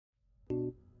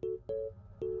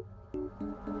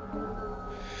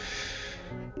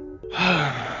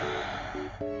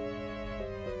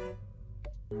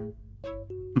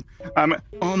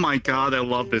Oh my god, I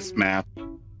love this map.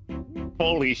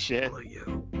 Holy shit.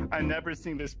 I've never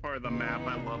seen this part of the map.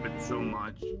 I love it so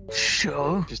much.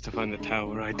 Sure. Just to find the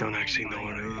tower, I don't actually know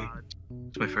where I am.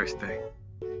 It's my first day.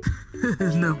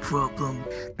 No problem.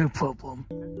 No problem.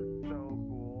 This is so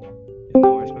cool. No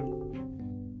worries, man.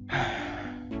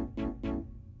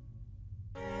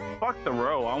 Fuck the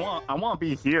row. I want to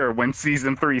be here when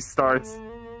season 3 starts.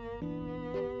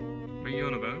 What are you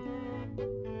on about?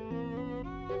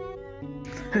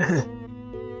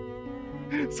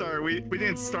 Sorry, we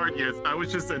didn't start yet. I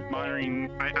was just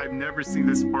admiring. I've never seen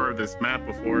this part of this map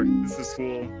before. This is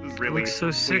cool. This is really, looks so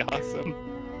really sick. awesome.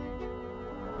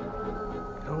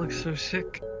 That looks so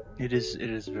sick. It is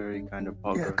very kind of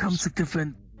bonkers. Yeah, it comes with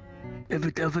different.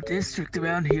 Every district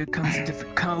around here comes in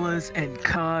different colors and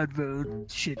card road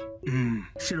shit.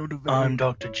 Shit on the road. I'm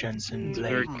Dr. Jensen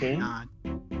Blake. Oh my god.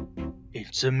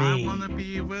 It's a me. I wanna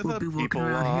be with We'll the be walking people.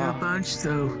 around here a bunch,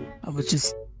 so I would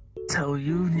just tell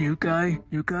you, new guy,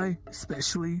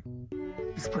 especially,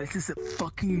 this place is a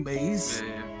fucking maze.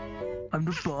 Yeah. I'm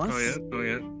the boss. Oh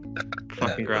yeah.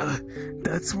 Fucking grand.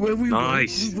 That's where we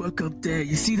Nice. work. We work up there.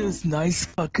 You see those nice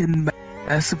fucking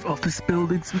massive office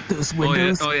buildings with those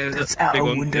windows? Oh yeah, That's that big our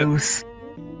one. windows.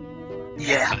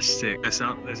 Yeah. That's sick. There's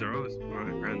ours.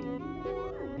 Alright, grand.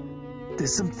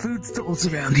 There's some food stalls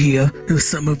around here. There's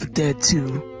some over there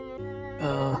too.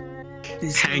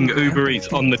 Hang Uber Eats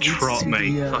on the trot,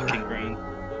 mate. Fucking grand.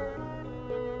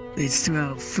 Leads to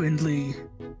our friendly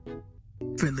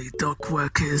dock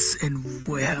workers and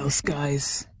warehouse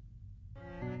guys.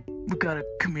 We gotta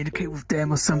communicate with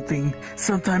them or something.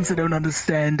 Sometimes I don't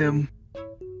understand them.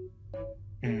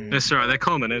 That's alright. They're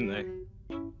common, aren't they?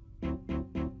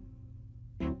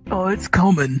 Oh, it's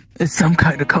common. It's some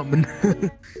kind of common.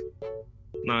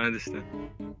 No, I understand.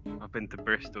 I've been to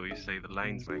Bristol, you see, the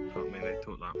lanes make fun of me, they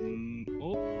talk like,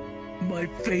 oh. My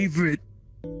favorite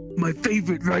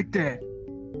right there.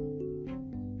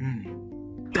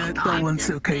 That one's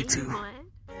okay too.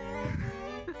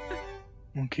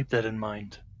 We'll keep that in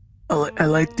mind. I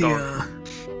like the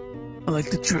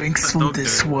drinks What's from dog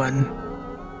this doing? one.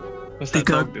 What's They that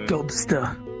got dog doing?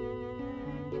 Gobster.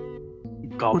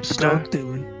 What's the Gobster? dog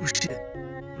doing? Oh shit.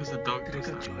 What's the dog Did I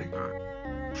doing? got joy? Alright.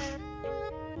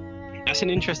 That's an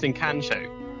interesting can show.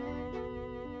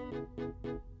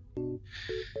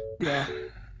 Yeah.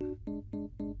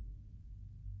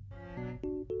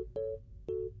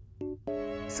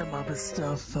 Some other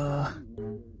stuff,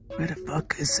 where the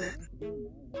fuck is it?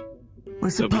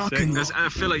 Where's the That'll be parking sick. lot? I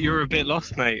feel like you're a bit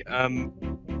lost, mate.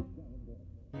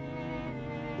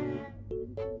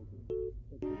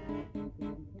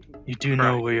 You do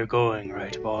know Right. where you're going,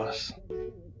 right, boss?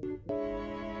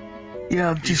 Yeah,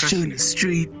 I'm just showing the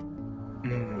street.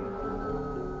 Hmm.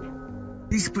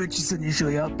 These bridges are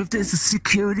usually up. If there's a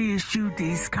security issue,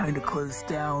 these kind of close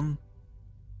down.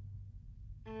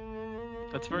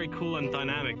 That's very cool and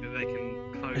dynamic that they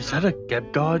can close Is up. that a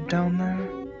Geb God down there?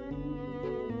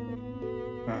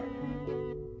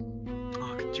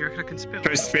 Oh, do you reckon I can spit on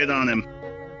Try to them? spit on him.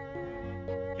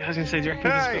 Yeah, I was gonna say, do you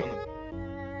reckon I Hey! can spit on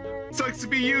them? Sucks to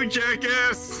be you,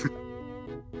 jackass!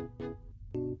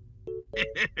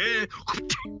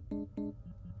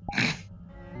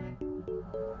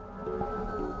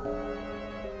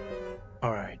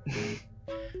 Alright.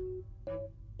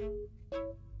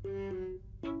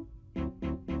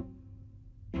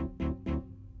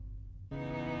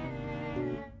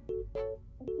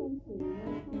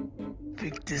 I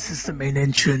think this is the main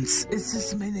entrance. Is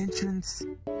this the main entrance?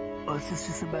 Or is this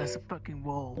just a massive fucking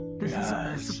wall? This is a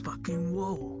massive fucking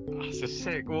wall. That's a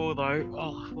sick wall, though.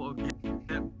 Oh, what a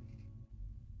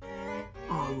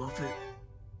Oh, I love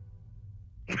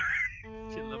it.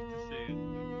 You'd love to see it.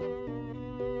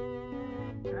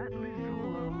 That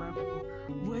little level.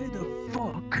 Where the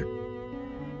fuck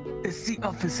is the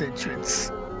office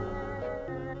entrance?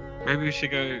 Maybe we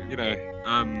should go, you know,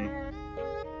 I'm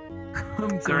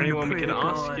is there going to anyone we pray can to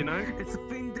ask, God. you know? It's a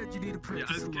thing that you need to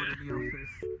practice a lot in the office.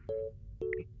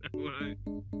 Right.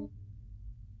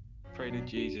 Pray to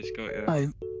Jesus, got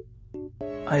you.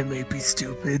 I may be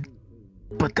stupid,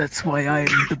 but that's why I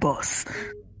am the boss.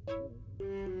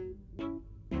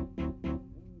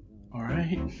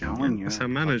 Alright. That's how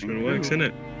management works, isn't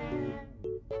it?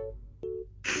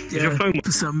 Is Yeah, your phone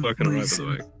for some working alright, by reason.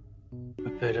 the way? A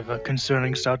bit of a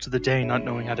concerning start to the day, not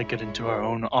knowing how to get into our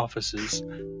own offices.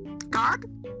 God?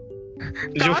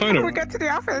 Is your phone How do we alright? get to the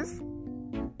office?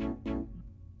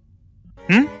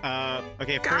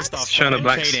 Okay, first off, Shona I'm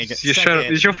Black. shading.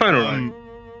 Is your phone alright?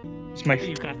 It's my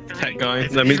Tech guy.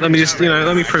 Let me just, you know,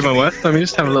 let me prove my worth. Let me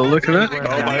just have a little look at it. Oh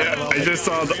my god, I just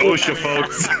saw the OSHA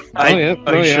folks. Oh yeah,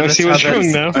 I see what's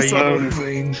wrong now.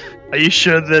 Are you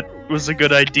sure that was a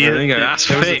good idea. There you go, that's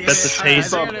There was a fixed. better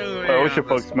taste. OSHA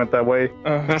folks meant that way.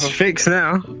 That's fixed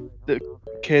now.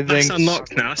 Okay, That's thanks.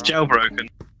 unlocked now. That's jailbroken.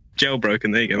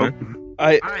 Jailbroken. There you go, man.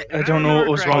 I don't know what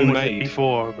was wrong with it Homemade.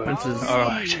 before, but This is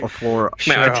alright. before.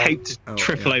 Mate, Sure. I taped a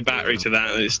AAA battery to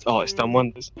that, and it's done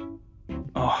wonders.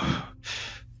 Oh,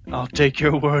 I'll take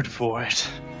your word for it.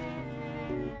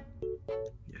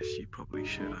 Yes, you probably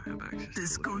should. I have access.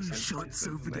 There's to all the gunshots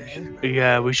sensitive over there. information.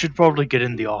 Yeah, we should probably get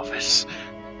in the office.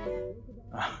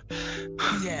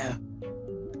 Yeah.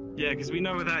 Yeah, because we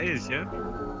know where that is. Yeah.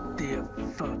 Dear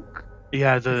fuck.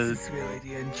 Yeah, This is really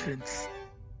the entrance.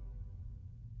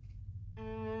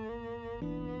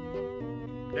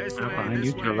 This Oh, behind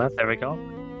you to the left. There we go.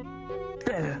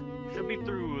 Better. Should be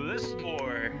through this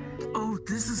door. Oh,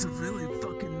 this is a really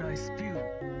fucking nice view.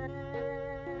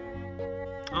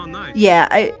 Oh, nice. Yeah,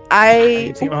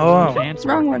 I Oh. Fancy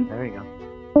wrong work. one. There you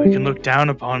go. we can look down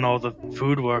upon all the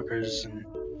food workers and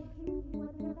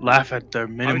laugh at their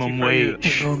minimum How would you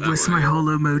wage. phrase Oh, that where's way. my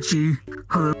holo emoji?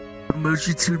 Holo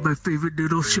emoji to my favorite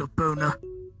noodle shop owner.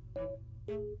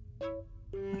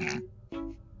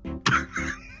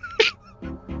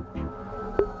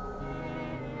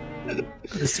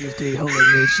 Let's see if they holo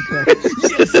emoji back.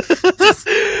 Yes!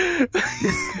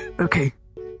 Yes! Okay.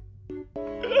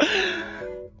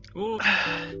 Ooh.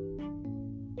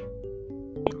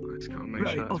 Let's go and make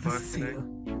Right, sure that's office is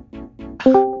working.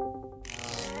 here.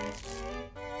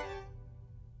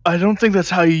 I don't think that's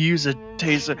how you use a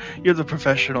taser. You're the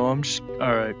professional. I'm just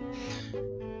alright.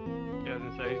 Yeah, I was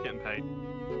gonna say he's getting paid.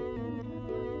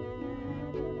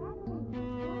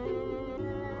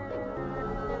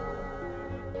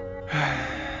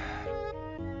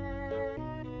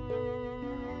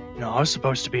 No, I was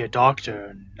supposed to be a doctor,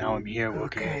 and now I'm here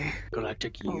working Okay. at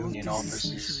Galactic Oh, Union this is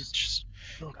offices. usually It's just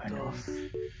Blocked kind of off. an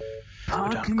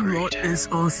Parking lot upgrade. is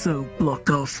also blocked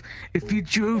off. If you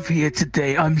drove here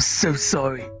today, I'm so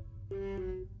sorry.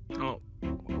 Oh,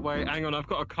 wait, hang on. I've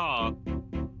got a car.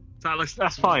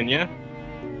 That's fine, yeah.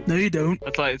 No, you don't.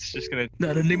 That's like it's just gonna.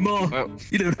 Not anymore. Well,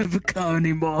 You don't have a car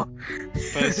anymore.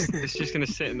 but it's just gonna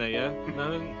sit in there, yeah.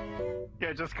 No,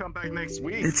 Yeah, just come back next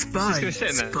week. It's it's fine. just gonna sit in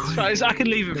It's there. It's fine. fine. I can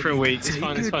leave it for a week. It's Take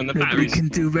fine. It's it. fine. The Nobody batteries. can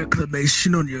do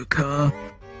reclamation on your car.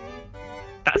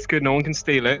 That's good. No one can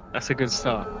steal it. That's a good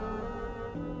start.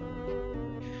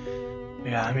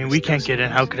 yeah. I mean, we can't get in.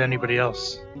 How could anybody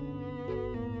else?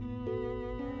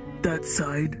 That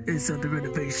side is under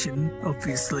renovation,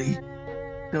 obviously.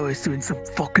 They're always doing some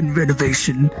fucking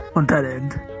renovation on that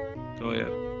end. Oh yeah.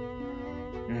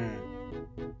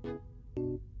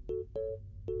 Hmm.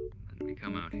 We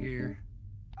come out here.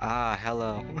 Ah,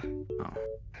 hello.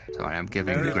 Sorry, I'm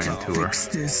giving the grand tour. Fix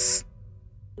this.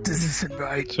 This isn't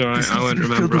right. It's alright, This I won't needs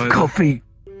to be remember filled with either. coffee.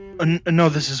 No,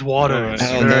 this is water. Alright. It's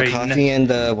Oh, no very coffee in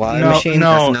the water No, machine?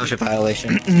 no. That's an OSHA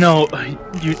violation. No,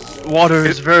 water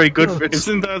is very good. For, it's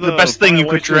Isn't that the best thing you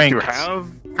could violation drink. To have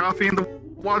coffee in the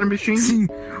water machine? See,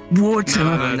 water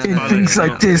No, and no, things no.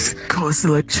 like this cause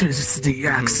electricity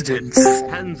accidents.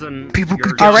 People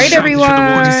could get All right, shot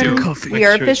everyone. to the coffee. We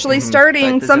are officially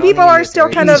starting. But Some the people zoning are still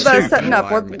kind of regulations setting up.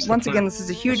 require mixed Once again, this is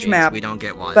a huge Machines, map. We don't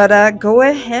get one. But go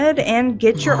ahead and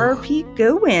get your RP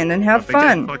going and have They get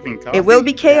fun. fucking coffee? It will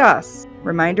be chaos.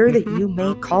 Reminder that you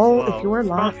may call if you are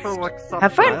lost. Have I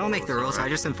fun. don't make the rules. I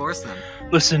just enforce them.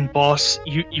 Listen, boss,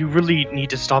 you really need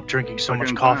to stop drinking so much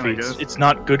Fucking coffee. fine, I It's, guess. it's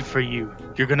not good for you.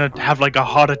 You're gonna have like a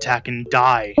heart attack and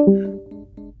die.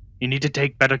 You need to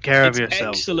take better care It's of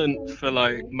yourself. excellent for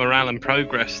like morale and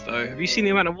progress, though. Have you seen the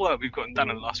amount of work we've gotten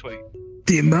done in the last week?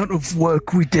 The amount of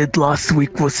work we did last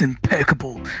week was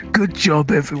impeccable. Good job,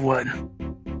 everyone.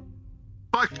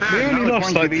 Fuck that. We Now only it's lost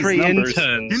going to like these 3 numbers.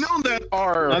 interns. You know that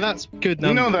our Oh, that's good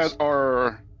you numbers. know that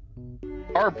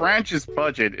our branch's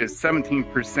budget is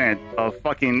 17% of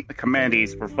fucking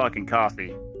commandees for fucking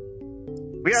coffee.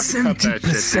 We have to cut that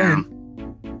shit 70%. down.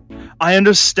 I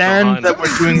understand Oh, that I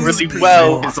we're doing really know.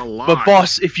 well, It's a lot. but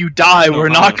boss, if you die, It's we're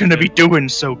not not gonna bad. be doing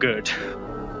so good.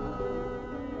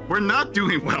 We're not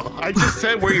doing well. I just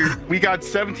said we got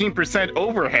 17%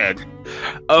 overhead.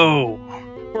 Oh,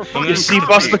 For fucking you see, coffee.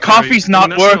 boss, the coffee's I mean, not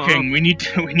that's not working. We need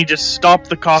to stop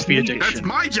the coffee Sneak. That's addiction.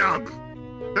 my job.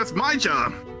 That's my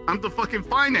job. I'm the fucking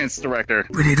finance director.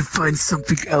 We need to find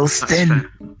something else That's then. fair.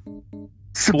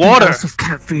 Something Water. else with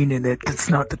caffeine in it that's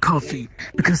not the coffee.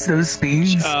 Because those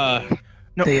beans, No,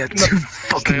 they are no, too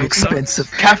fucking no. expensive.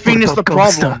 caffeine What is the about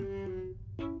Gobster? problem.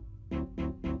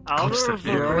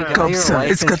 You already got Gobster, your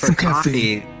it's license got for some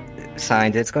coffee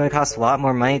signed. It's going to cost a lot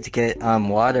more money to get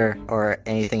water or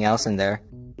anything else in there.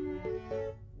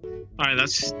 Alright,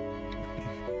 that's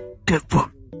Get what?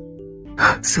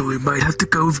 So we might have to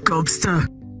go with Gobster.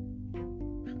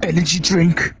 Energy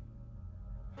drink.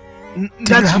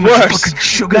 That's how much worse. fucking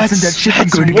sugar's in that shit? I'm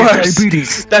That's going to get worse.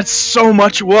 diabetes. That's so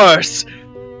much worse.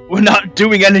 We're not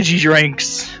doing energy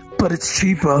drinks. But it's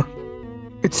cheaper.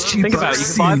 It's cheaper. Think about it, you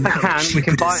can buy it seeing per how can, we cheap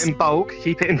can it buy is. it in bulk,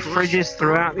 keep it in fridges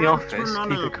throughout the office,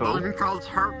 keep it cool. It causes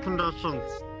heart conditions.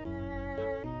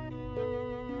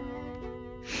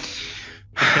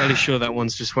 I'm fairly sure that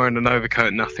one's just wearing an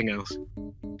overcoat, nothing else.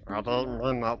 I don't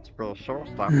mean that to be a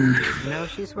showstopper. No,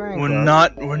 she's wearing We're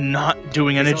gloves. not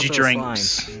doing She's energy also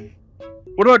drinks.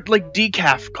 What about like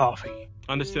decaf coffee?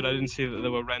 Understood, I didn't see that they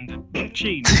were rendered.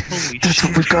 Gene, holy That's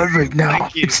what shit. we got right now.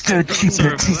 Thank you. It's dirt cheap and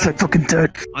Sorry it tastes about like fucking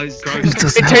dirt. I was It gross.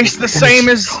 doesn't It have tastes the energy. same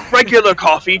as regular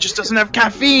coffee, just doesn't have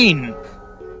caffeine.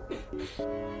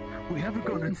 We haven't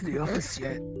gone into the office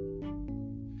yet.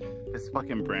 This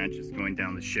fucking branch is going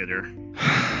down the shitter.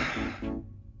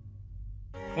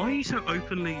 Why are you so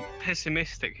openly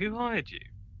pessimistic? Who hired you?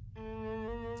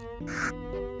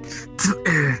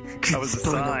 That was a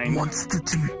sign. Monster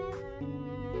to me.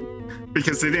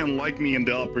 Because they didn't like me in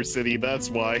the upper city, that's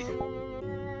why.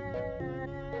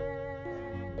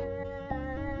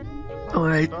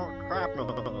 Alright, Don't crap me.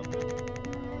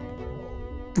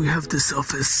 we have this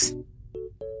office.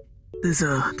 There's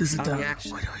a Oh, down. yeah,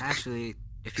 actually,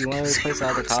 if you want to replace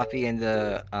all the coffee in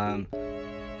the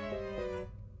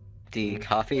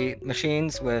coffee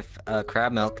machines with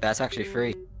crab milk, that's actually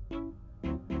free.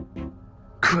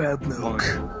 Crab milk.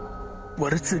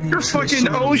 What is it? You're fucking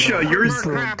OSHA,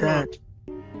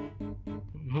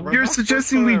 you're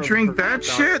suggesting we drink that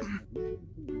shit?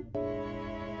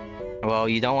 Well,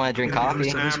 you don't want to drink I coffee.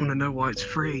 just want to know why it's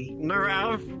free. No,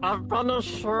 I've been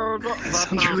assured that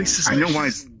Sounds really I suspicious. know why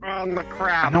it's on the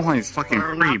crap. fucking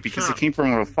free, because it came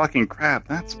from a fucking crab,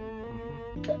 that's...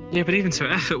 Yeah, but even so,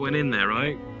 effort went in there,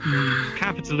 right?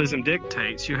 Capitalism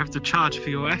dictates you have to charge for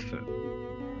your effort.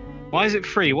 Why is it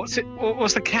free? What's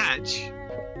the catch?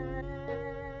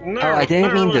 No, Oh, I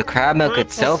didn't mean the no, crab milk it's-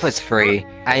 itself is free.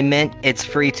 I meant it's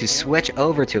free to switch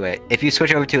over to it. If you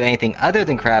switch over to anything other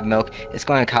than crab milk, it's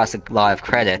going to cost a lot of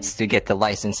credits to get the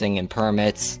licensing and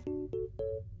permits.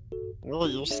 Well,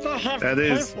 you still have That to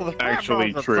pay is for the crap actually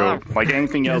all the true. time. Like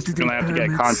anything You else, have it's to gonna do have to get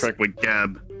a permits. contract with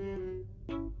Gab.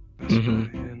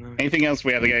 Mhm. Anything else,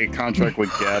 we have to get a contract with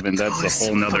Gab, and that's It's a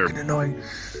whole nother fucking annoying.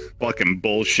 fucking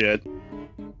bullshit.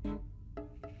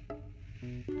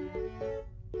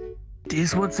 Do you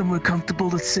just want somewhere comfortable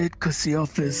to sit? Cause the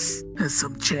office has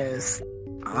some chairs.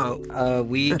 Oh,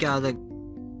 we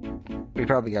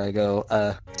probably gotta go,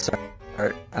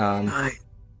 start, Alright.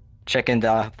 check in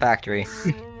the factory.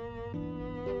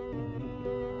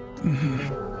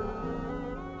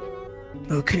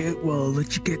 Okay, well, I'll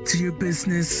let you get to your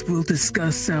business. We'll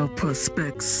discuss our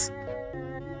prospects.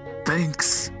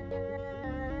 Thanks.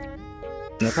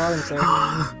 No problem, sir.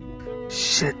 Ah,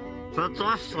 shit.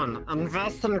 Suggestion,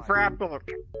 invest in crap milk.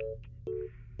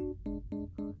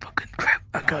 Fucking crap.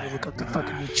 I gotta look up the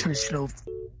fucking nutritional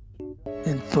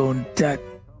info on that.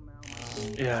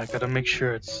 Yeah, I gotta make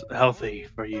sure it's healthy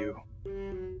for you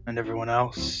and everyone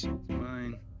else. It's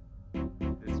mine.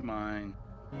 It's mine.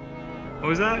 What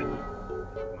was that?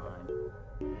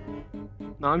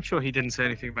 No, I'm sure he didn't say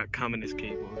anything about cum in his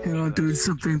keyboard. You know, I'm doing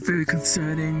something very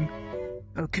concerning.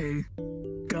 Okay.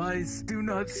 Guys, do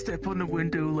not step on the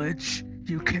window ledge.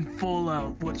 You can fall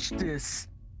out. Watch this.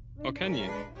 Oh, can you?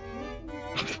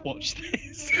 Watch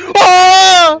this.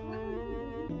 Ah!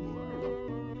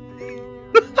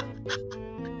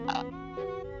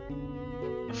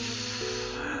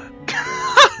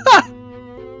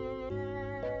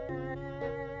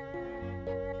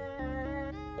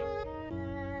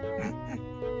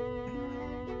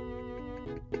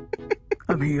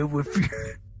 I'm here with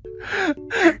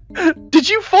you. Did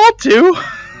you fall too?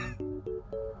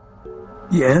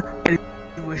 Yeah.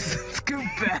 Anyways, let's go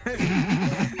back.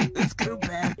 Let's go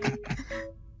back.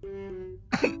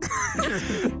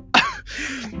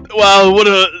 Wow,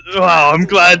 wow, I'm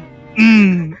glad.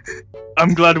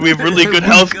 I'm glad we have really good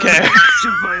health care.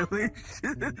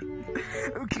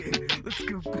 Okay, let's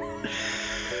go back.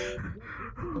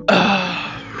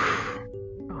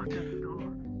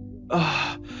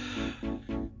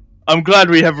 I'm glad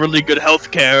we have really good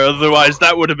health care, otherwise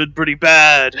that would have been pretty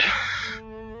bad.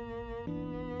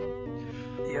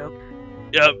 Yep.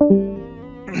 Yep.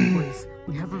 Anyways,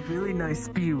 we have a really nice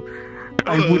view.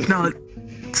 I would not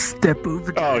step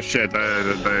over that. Oh shit, I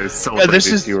Yeah, celebrated this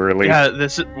is too early. Yeah,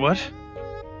 this is what?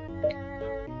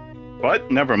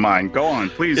 What? Never mind. Go on,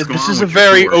 please. Yeah, go this on is a with your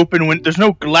very tour. open window. There's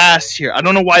no glass here. I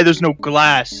don't know why there's no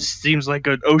glass. It seems like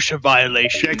an OSHA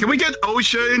violation. Yeah, can we get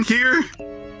OSHA in here?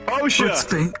 Let's OSHA!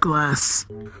 faint glass.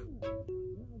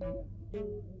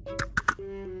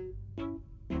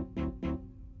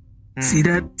 See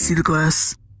that? See the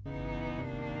glass?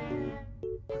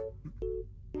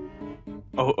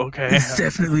 Oh, okay. There's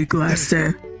definitely glass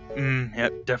there.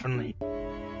 Yep, definitely.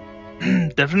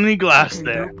 Definitely glass Hey,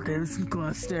 there. Nope, there isn't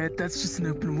glass there. That's just an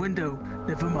open window.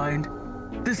 Never mind.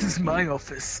 This is my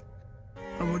office.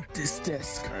 I want this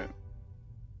desk. Alright.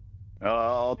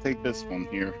 I'll take this one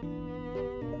here.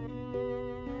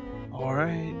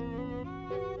 Alright.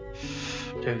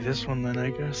 Take this one then,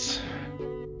 I guess.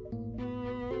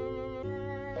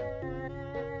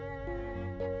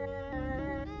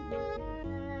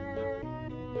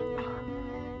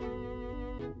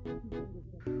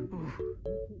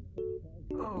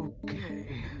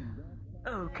 Okay.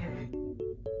 Okay.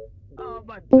 Oh,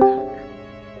 my back.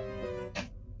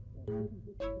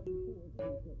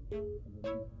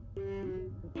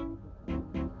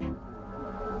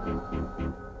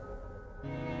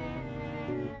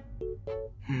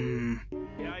 The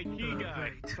IT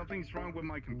guy. Something's wrong with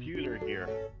my computer here.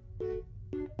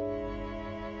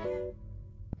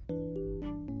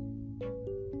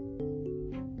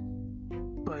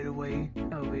 By the way,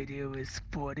 our radio is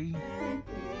 40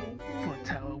 for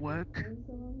tower work.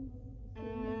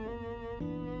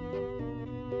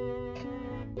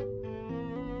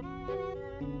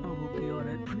 I will be on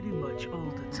it pretty much all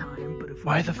the time, but if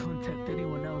Why I the contact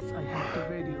anyone else, I have the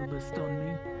radio list on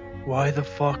me. Why the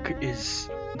fuck is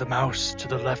the mouse to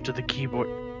the left of the keyboard?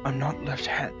 I'm not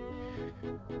left-handed.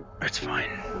 It's fine.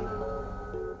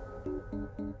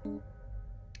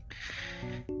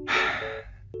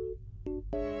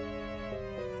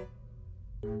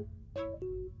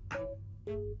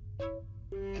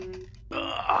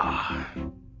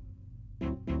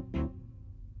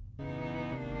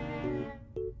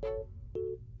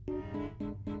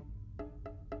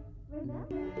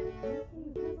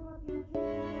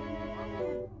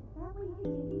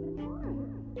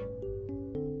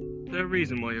 Is there a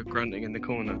reason why you're grunting in the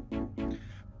corner?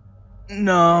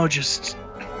 No, just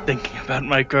thinking about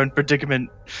my current predicament.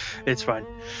 It's fine.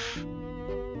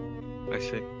 I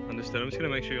see. Understood. I'm just gonna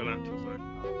make sure your laptop's working.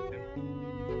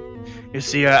 You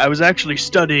see, I was actually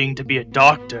studying to be a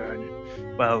doctor,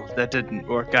 and, well, that didn't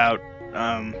work out.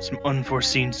 Some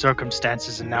unforeseen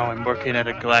circumstances, and now I'm working at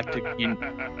a galactic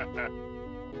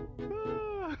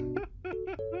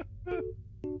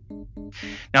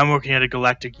Now I'm working at a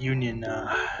Galactic Union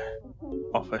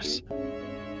office.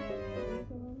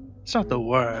 It's not the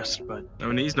worst, but I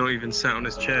mean, he's not even sat on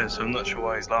his chair, so I'm not sure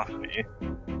why he's laughing at you.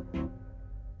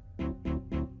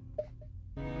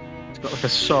 He's got like a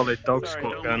solid dog Sorry,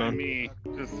 squat don't going mind on. me.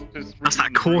 Just That's that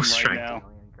reading the core room strength. Right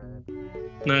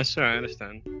No, it's alright, I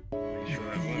understand. Make sure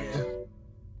that works.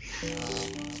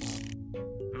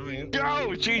 Oh, yeah. now.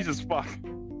 Oh, Jesus fuck.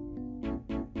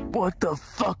 What the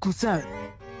fuck was that?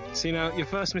 See, now, your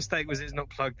first mistake was it's not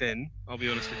plugged in. I'll be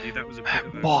honest with you, that was a bit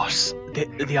of a... boss, the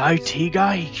IT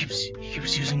guy, he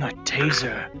keeps using a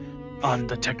taser on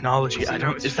the technology. I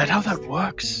don't. Is that how that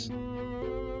works?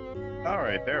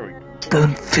 Alright, there we go.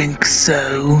 Don't think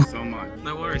so. Thank you so much.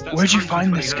 No worries, that's Where'd you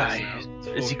find 120 this guy? hertz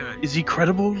now. It's 4K. Is he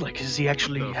credible? Like, does he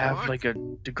actually What the have fuck? like a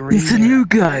degree? He's a new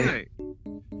guy. Hey,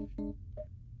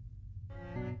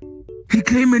 He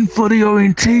came in for the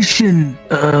orientation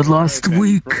last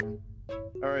week.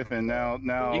 Alright then, now...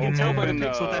 you can tell by the open,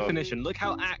 pixel definition. Look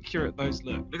how accurate those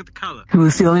look. Look at the colour. He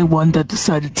was the only one that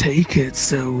decided to take it,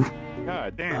 so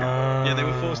God damn. Yeah, they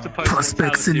were forced to post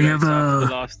prospects in mortality the rates after other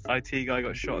the last IT guy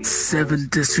got shot. In the 7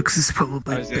 districts is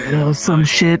probably How's it? better or some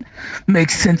shit.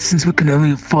 Makes sense since we can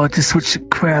only afford to switch to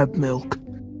crab milk.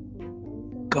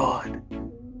 God.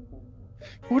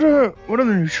 What are the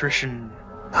nutrition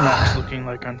facts looking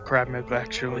like on crab milk I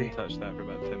actually? didn't touch that for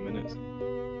about 10 minutes.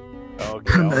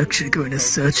 Okay, I'm I'll actually going to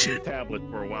search it. tablet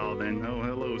for a while then. Oh,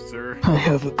 hello, sir. I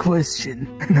have a question,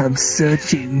 and I'm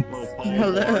searching.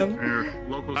 Hello.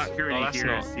 Local Oh, security that's here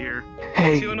not- is here.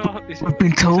 Hey, Is he on our- is- we've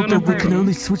been is he told on that our we can payroll?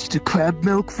 only switch to crab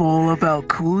milk for all of our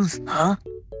crews, huh?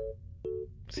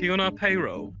 Is he on our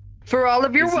payroll? For all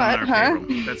of your He's on what, our huh?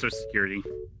 payroll. That's our security.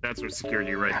 That's our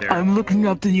security right there. I'm looking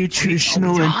up the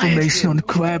nutritional Oh, information on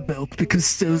crab milk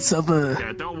because those other,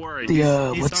 Yeah, don't worry.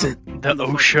 what's it? The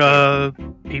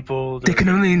OSHA people. They can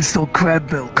only install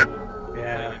crab milk.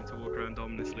 Yeah. To walk around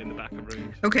ominously in the back of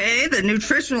rooms. Okay, the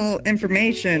nutritional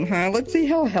information, huh? Let's see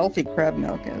how healthy crab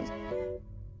milk is.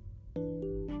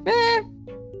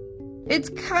 It's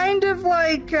kind of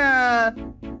like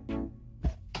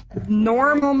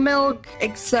normal milk,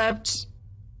 except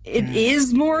it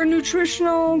is more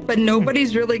nutritional, but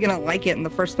nobody's really gonna like it in the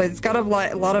first place. It's got a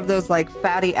lot of those like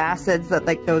fatty acids that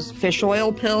like those fish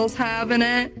oil pills have in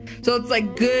it. So it's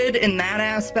like good in that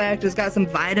aspect. It's got some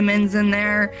vitamins in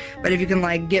there, but if you can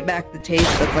like get back the taste,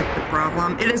 that's like the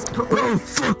problem. It is. Oh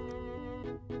fuck!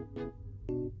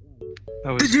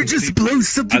 That was Did you just complete- blow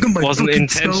something That on my wasn't fucking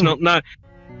intentional. toe? No,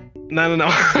 No.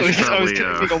 I was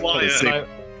texting a wire.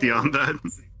 Beyond that.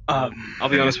 I'll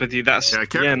be honest with you. That's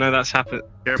that's happened.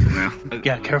 Careful now.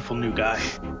 Yeah, careful, new guy.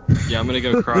 Yeah, I'm gonna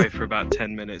go cry for about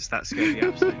 10 minutes. That's gonna be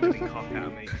absolutely cock out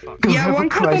of me. Fuck. Yeah, one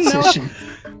cup of milk.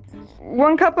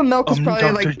 One cup of milk is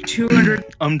probably like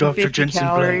 200. Dr. Jensen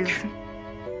calories. Blake.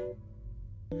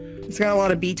 It's got a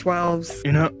lot of B12s.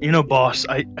 You know, boss.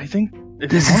 I think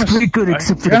this is pretty good,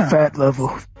 except for the fat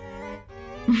level.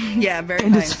 Yeah, very.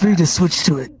 And it's free to switch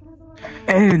to it.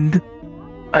 And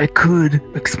I could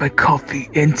mix my coffee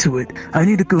into it. I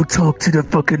need to go talk to the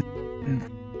fucking.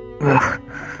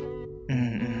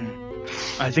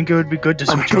 I think it would be good to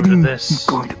switch over to this.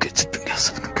 I'm going to get something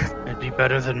else. It'd be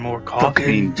better than more coffee.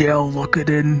 Fucking yell, look it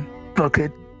in. Fuck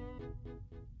it.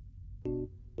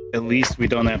 At least we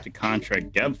don't have to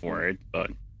contract Deb for it,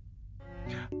 but.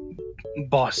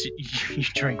 Boss, you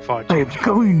drink far too I am much.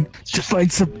 going to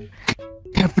find some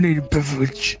caffeinated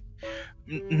beverage.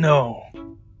 No,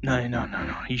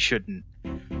 he shouldn't.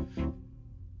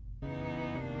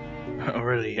 Oh,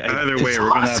 really? Either way, we're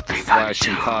gonna have to slash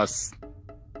in costs.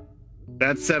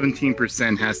 That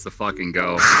 17% has to fucking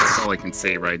go. That's all I can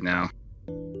say right now.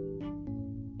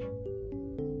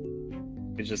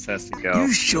 It just has to go.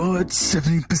 You sure it's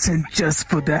 70% just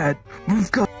for that?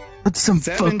 We've got some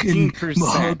fucking 17%.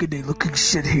 mahogany looking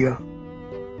shit here.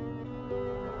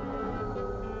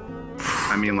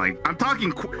 I mean, like, I'm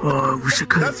talking. Oh, I wish I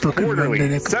could have fucking run quarterly. the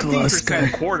neck of the last guy.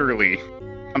 17% quarterly.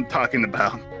 I'm talking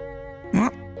about.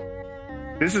 What?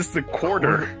 This is the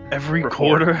quarter. Every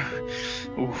quarter?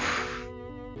 Oof.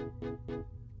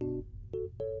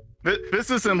 This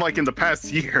isn't like in the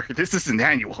past year. This isn't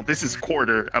annual. This is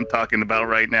quarter I'm talking about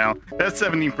right now. That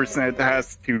 70%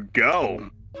 has to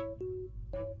go.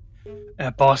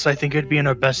 Boss, I think it'd be in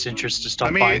our best interest to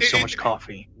stop buying so much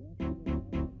coffee.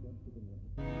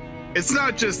 It's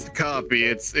not just coffee.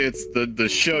 It's the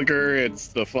sugar. It's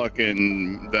the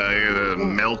fucking the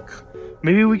milk.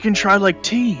 Maybe we can try like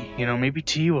tea. You know, maybe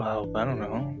tea will help. I don't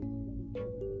know.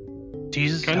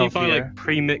 Tea's Can you buy like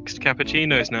pre-mixed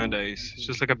cappuccinos nowadays? It's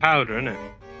just like a powder, isn't it?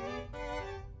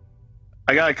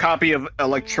 I got a copy of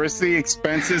electricity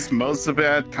expenses. Most of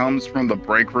that comes from the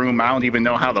break room. I don't even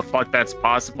know how the fuck that's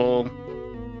possible.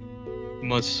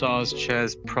 Massage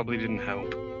chairs probably didn't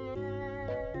help.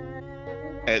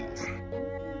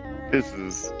 This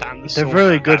is. They're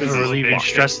really good for relieving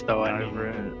stress, though. I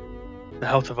mean, the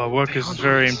health of our workers is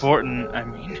very important. I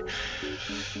mean.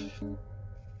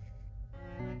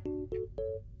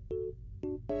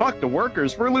 Fuck the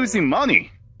workers, we're losing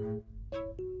money.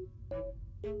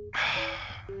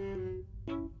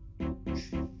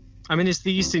 I mean, is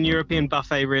the Eastern European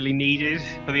buffet really needed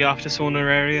for the after sauna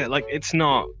area? Like, it's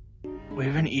not. We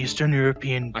have an Eastern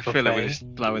European buffet. I feel like we're just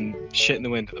blowing shit in the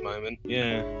wind at the moment.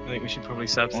 Yeah, I think we should probably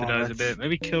subsidize a bit.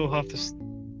 Maybe kill half the...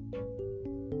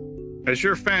 As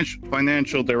your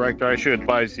financial director, I should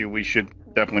advise you we should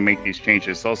definitely make these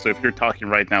changes. Also, if you're talking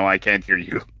right now, I can't hear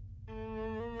you.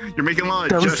 You're making a lot of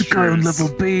That was gestures. the guy on level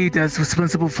B that's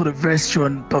responsible for the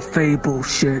restaurant buffet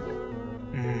bullshit.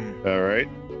 Alright.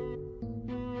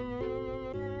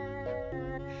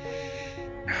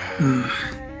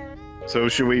 So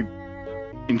should we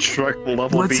instruct the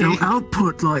level What's B? our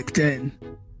output like then?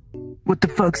 What the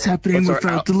fuck's happening What's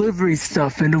with our our delivery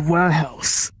stuff in the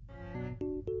warehouse?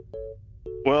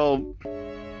 Well,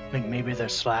 I think maybe they're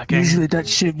slacking. Usually that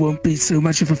shit won't be so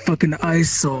much of a fucking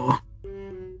eyesore.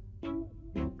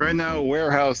 right now,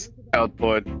 warehouse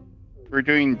output, we're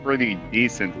doing pretty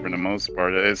decent for the most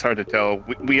part. It's hard to tell.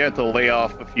 We had to lay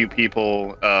off a few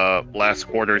people last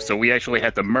quarter, so we actually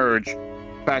had to merge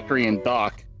factory and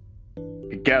dock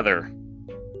together.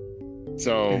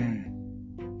 So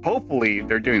hopefully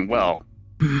they're doing well.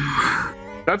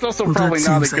 That's also probably that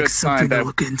not a seems good like sign something to that.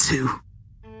 look into.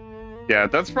 Yeah,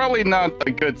 that's probably not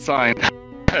a good sign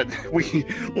that we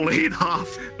laid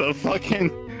off the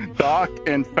fucking dock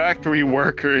and factory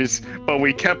workers, but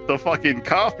we kept the fucking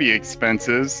coffee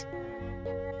expenses.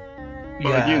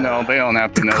 But you know, they don't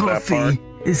have to know that part.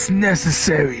 It's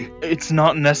necessary. It's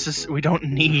not necessary. We don't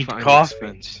need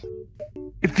coffee.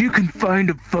 If you can find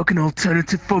a fucking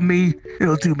alternative for me,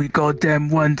 it'll do me goddamn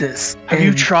wonders. Have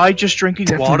you tried just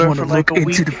drinking water for like a week?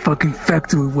 Into the fucking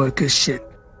factory worker shit.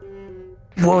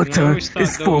 Water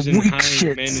is for weak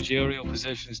shit. Managerial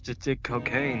positions to dig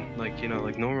cocaine, like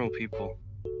normal people.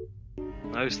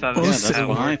 I always thought Also, that's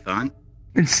what I thought.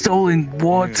 Installing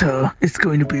water is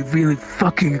going to be really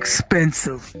fucking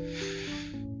expensive.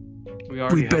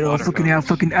 We better off looking at our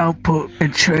fucking output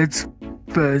and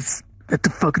transfers at the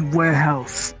fucking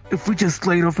warehouse. If we just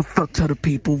laid off a fuck ton of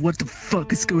people, what the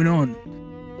fuck is going on?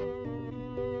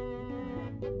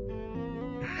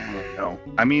 No.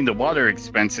 I mean, the water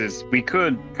expenses, we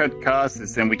could cut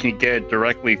costs and we can get it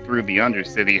directly through the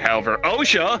Undercity. However,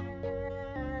 OSHA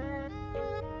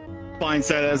finds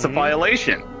that as a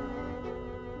violation.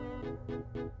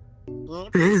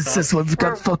 It is, that's why we've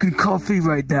got fucking coffee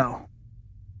right now.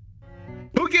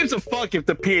 Who gives a fuck if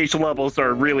the pH levels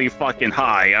are really fucking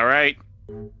high, alright?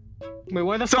 Wait,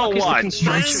 why the So fuck is the what?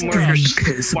 construction My worker? skin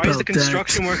cares Why is the about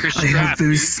construction that. worker I have strapped?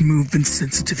 very smooth and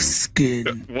sensitive skin.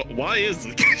 Why is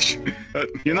it?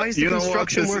 Why is the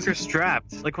construction what? worker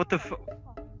strapped? Like, what the fuck?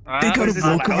 They gotta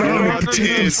walk around and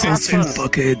protect themselves from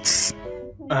fuckheads.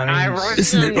 I mean,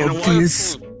 Isn't it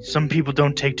obvious? some people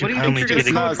don't take too What do you think kindly to you're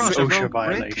getting gonna an come across, a OSHA rogue brick?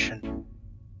 violation.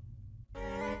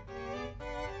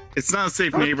 It's not a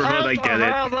safe neighborhood, I get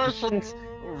it. Violations.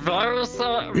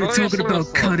 You're talking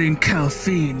about cutting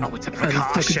caffeine out of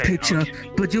fucking picture,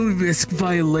 but you'll risk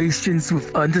violations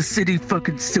with undercity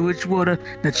fucking sewage water.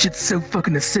 That shit's so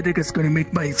fucking acidic it's gonna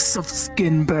make my soft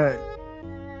skin burn.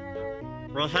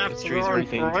 We have These to trees go are in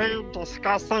anything. 3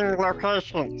 discussing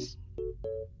locations.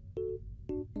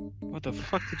 What the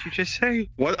fuck did you just say?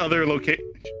 What other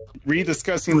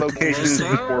rediscussing locations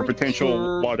for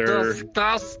potential water.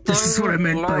 This is what I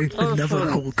meant by another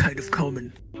whole kind of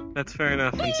common. That's fair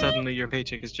enough, and suddenly your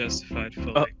paycheck is justified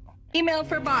fully. Email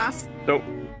for boss. So,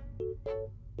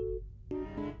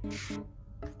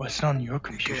 What's on your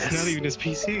computer? It's not even his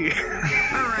PC.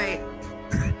 Alright.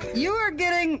 You are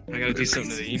getting. I gotta do something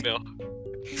to the email.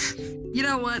 You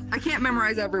know what? I can't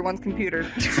memorize everyone's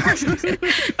computer. Is it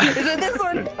this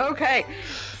one? Okay.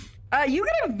 You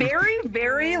get a very,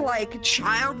 very, like,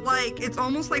 childlike, it's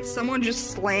almost like someone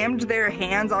just slammed their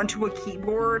hands onto a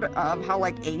keyboard of how,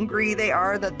 like, angry they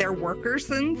are that their worker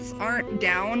synths aren't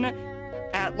down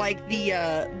at, like,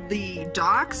 the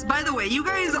docks. By the way, you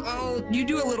guys you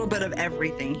do a little bit of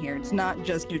everything here. It's not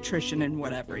just nutrition and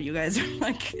whatever. You guys are,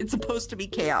 like, it's supposed to be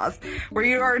chaos, where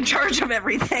you are in charge of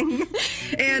everything.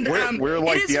 And, we're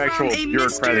like it is the actual from a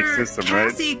bureaucratic Mr. system, right?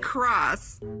 Cassie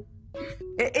Cross.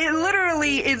 It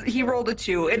literally is. He rolled a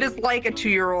 2. It is like a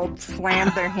 2-year-old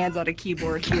slammed their hands on a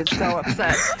keyboard. He is so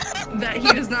upset that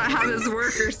he does not have his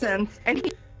worker sense,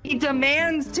 and he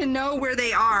demands to know where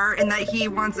they are, and that he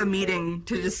wants a meeting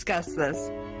to discuss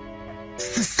this.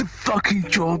 This is the fucking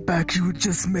drawback you were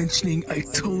just mentioning. I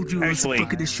told you it was a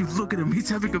fucking issue. Look at him. He's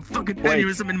having a fucking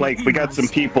aneurysm in my we got emails. some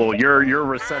people. Your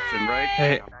reception, right?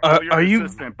 Hey, Your are you?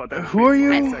 assistant, but that's Who are you?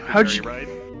 basically How'd you? secretary,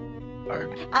 right?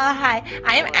 Hi,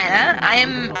 I'm Anna.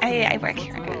 I work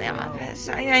here in the office.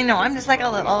 I know I'm just like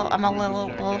I'm a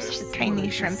little tiny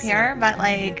shrimp here, but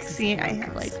like, see, I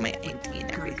have like my ID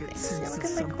and everything. So look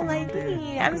at my cool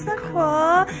ID. I'm so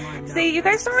cool. See, you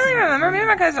guys don't really remember me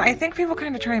because I think people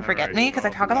kind of try and forget me because I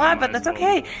talk a lot, but that's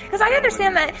okay because I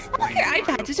understand that. Oh, look, your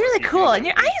iPad is really cool, and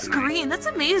your eye is green. That's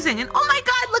amazing. And oh my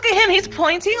God, look at him. He's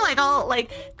pointing like all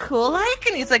like cool like,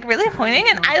 and he's like really pointing.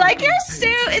 And I like your suit.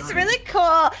 It's really cool.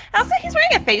 Also, he's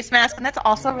wearing a face mask, and that's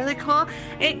also really cool.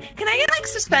 Can I get like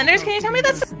suspenders? Can you tell me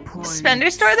that's the suspender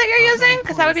store that you're using?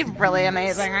 Because that would be really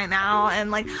amazing right now.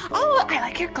 And like, oh, I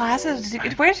like your glasses.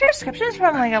 Where's your descriptions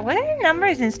from? Like, what are your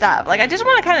numbers and stuff? Like, I just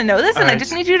want to kind of know this, and I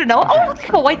just need you to know. Oh, look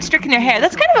at a white streak in your hair.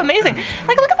 That's kind of amazing.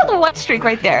 Like, look at the little white streak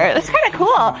right there. That's kind of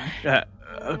cool.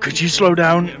 Could you slow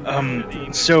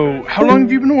down? So, how long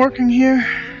have you been working here?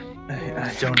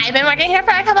 I've been working here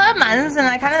for a couple of months, and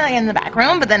I kind of like in the back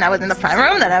room, but then I was in the front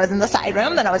room, then I was in the side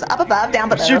room, then I was up above, down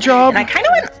below. What's your job? And I kind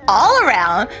of went all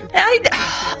around. And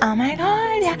oh my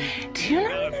God, yeah. Do you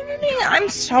not remember me? I'm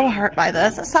so hurt by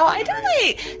this. So I do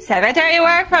like secretary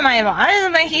work for my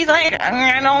boss, but he's like,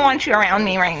 I don't want you around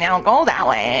me right now. Go that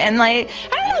way. And like,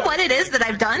 I don't know what it is that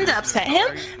I've done to upset him.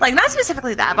 Like, not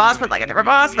specifically that boss, but like a different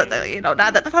boss. But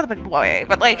that's not a big boy.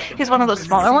 But like, he's one of those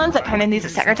smaller ones that kind of needs a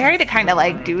secretary to kind of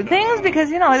like do things because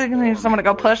someone to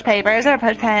go push papers or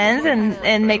push pens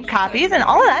and make copies and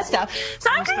all of that stuff. So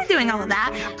I'm kind of doing all of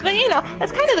that. But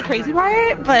that's kind of the crazy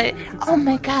part. But oh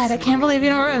my God, I can't believe you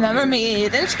don't remember me.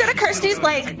 Didn't you go to Kirsty's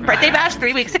like birthday bash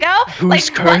 3 weeks ago? Who's like,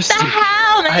 Kirsty? What the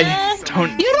hell, man? I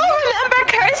don't. You don't remember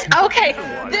Kirsty? Okay,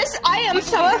 I am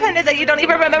so offended that you don't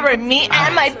even remember me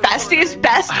and my bestie's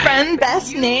best friend,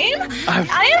 best name.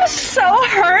 I am so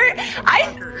hurt.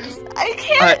 I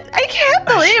can't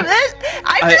believe this.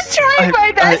 I'm just trying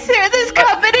my best here at this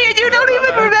company, and you don't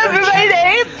even remember my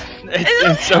name.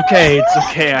 It's okay. It's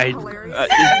okay.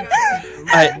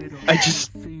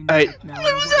 I'm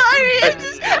sorry.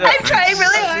 I'm trying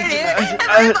really hard here. And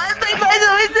my boss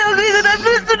always tells me that I'm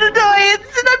just an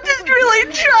annoyance, and I'm just really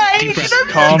trying. Deep breath.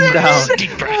 Calm down.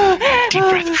 Deep breath. Deep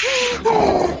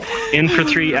breath. In for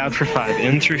 3, out for 5.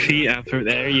 In through feet, out for.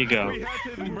 There you go.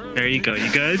 There you go.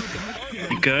 You good?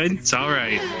 You good? It's all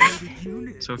right.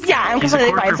 So if Yeah, I'm he's a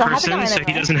completely fine, corporate so how's it person, going so he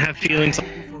anyway? doesn't have feelings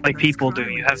like people do.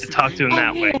 You have to talk to him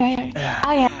that way. Okay,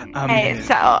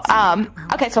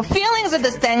 okay, so feelings are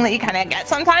this thing that you kind of get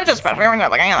sometimes, especially when you're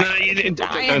like, No, you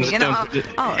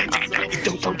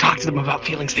don't talk to them about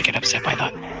feelings. They get upset by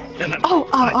that.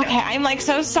 Okay. I'm like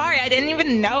so sorry. I didn't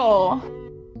even know.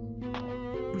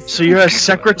 So you're a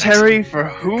secretary for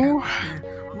who?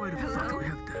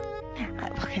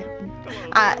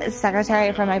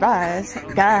 Secretary for my boss.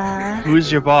 Duh.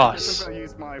 Who's your boss?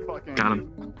 Got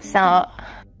him. So,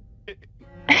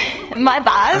 my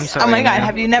boss? sorry, Oh my god, ma'am.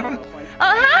 have you never...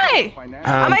 Oh, hi!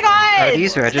 Oh my god! Are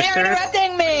these registered? They're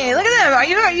interrupting me! Look at them! Are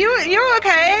you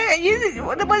okay?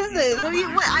 What is this?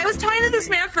 I was talking to this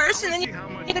man first, and then you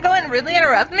need to go and rudely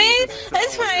interrupt me?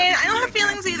 It's fine, I don't have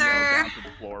feelings either.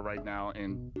 Floor right now,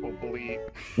 and hopefully.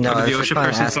 No, the I was OSHA trying to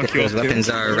person ask fuck if you those up, too? weapons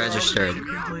are registered.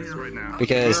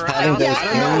 Because having those I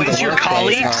don't know, in is the your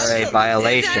workplace colleagues? are a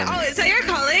violation. Is that your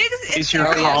colleagues? Is your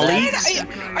colleagues?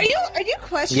 Are you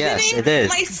questioning Yes, it is.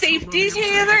 my safety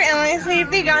taser and my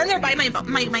safety gun? They're by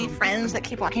my friends that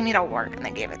keep walking me to work, and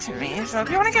they gave it to me. So if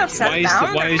you want to get upset Why is, about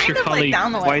them, why they're is your kind of, like, colleague?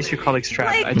 down the Why way. is your colleague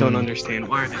strapped? Like- I don't understand.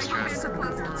 Why are they strapped?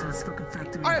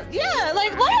 Yeah,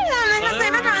 like what? Because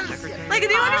they've been on. Like, do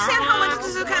you understand how much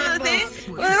this is kind of a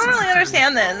thing? Well, I don't really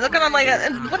understand this. Look at them like,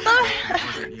 what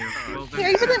the? Here,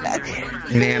 even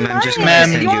the. Ma'am, I'm just gonna Ma'am,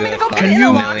 send you want me you to go a put it Can in $5 the you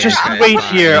locker? million just credit wait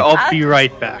fine. here? I'll be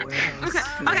right back. Okay,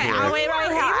 I'll wait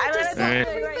right here. I'm gonna Alright.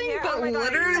 sit right here. But Oh my God.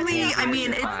 literally, I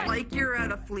mean, it's like you're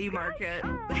at a flea market.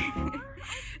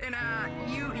 And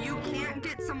you can't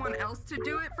get someone else to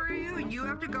do it for you. You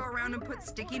have to go around and put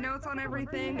sticky notes on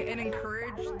everything and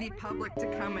encourage the public to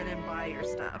come in and buy your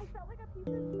stuff.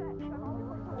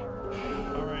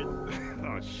 Alright.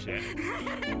 Oh shit.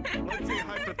 Let's say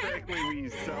hypothetically we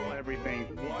sell everything.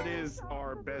 What is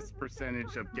our best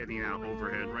percentage of getting out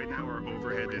overhead? Right now our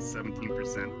overhead is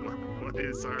 17%. What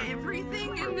is our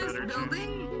Everything in this better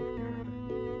building?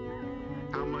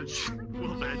 How much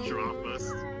will that drop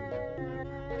us?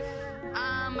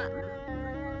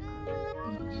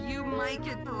 You might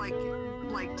get to like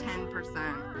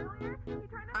 10%.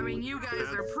 I mean, you guys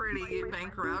are pretty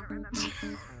bankrupt.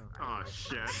 Oh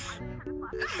shit.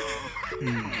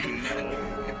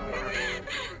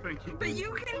 Thank you. But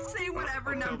you can say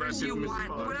whatever numbers you want,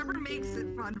 whatever makes it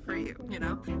fun for you, you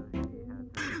know?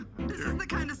 This is the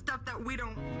kind of stuff that we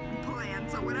don't plan,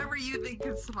 so whatever you think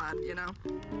is fun, you know?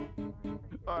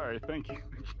 Alright, thank you.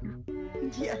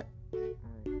 Yeah.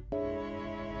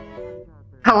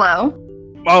 Hello?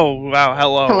 Oh, wow,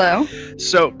 hello. Hello?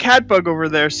 So, Catbug over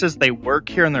there says they work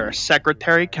here and they're a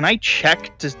secretary. Can I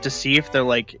check to see if they're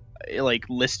like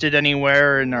listed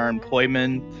anywhere in our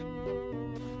employment?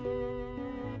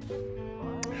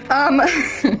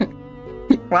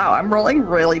 Wow, I'm rolling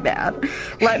really bad.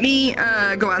 Let me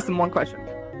go ask them one question.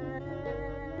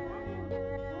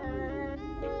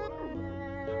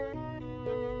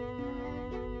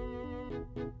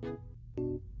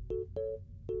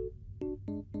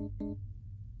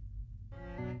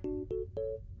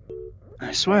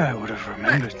 I swear I would have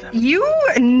remembered them. You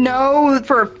know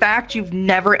for a fact you've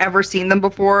never ever seen them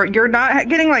before. You're not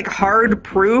getting like hard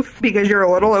proof because you're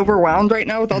a little overwhelmed right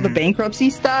now with all the bankruptcy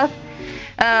stuff.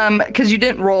 Because you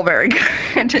didn't roll very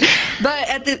good.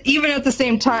 But even at the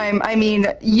same time, I mean,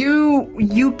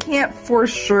 you can't for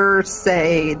sure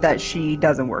say that she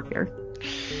doesn't work here.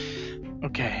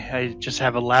 Okay, I just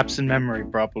have a lapse in memory,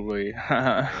 probably.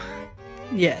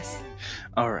 Yes.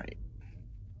 Alright.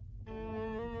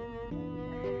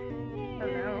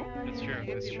 That's true.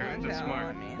 That's true. That's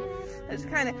smart. It's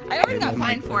kind of. I already got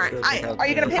fined for it. Are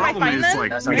you gonna pay my Problem fine is, then?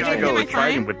 like, Are we you gotta gonna go pay my with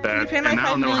fighting fine? with You that, pay my and I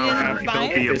don't know how $5 to million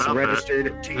be fine? about that.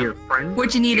 registered to your friend.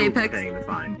 What you need, you'll be Apex? paying the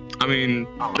fine. I mean,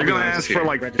 They're gonna ask for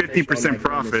like 50%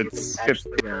 profits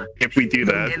if we do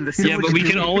that. yeah, but we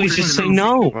can always just say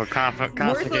no. Well,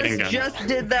 Worthless just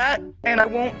did that, and I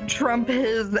won't trump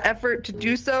his effort to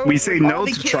do so. We say With no all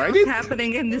the to chaos Trident?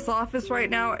 happening in this office right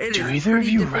now. It Do is either of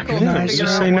pretty you difficult to recognize figure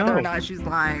her? out Say whether no. or not she's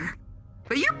lying.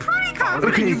 But you're pretty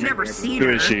confident you've never seen Who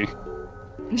her. is she?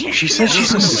 She says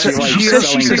she's a She says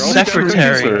she's a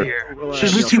secretary here. She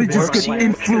literally just get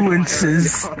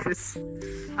influences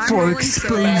I'm for rolling so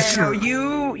bad. exposure.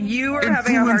 No, you are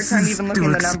having a hard time even looking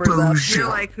the Influences numbers up. exposure. You're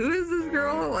like, who is this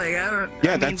girl? Like, I don't.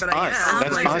 Yeah, I mean, that's but I us. guess,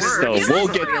 That's like, us we're-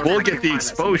 though. We'll get the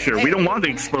exposure. We don't want the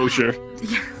exposure.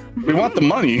 We want the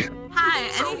money. Hi.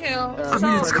 Anywho, I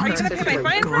mean, it's so are you gonna pay my completely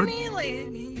fine for good. me?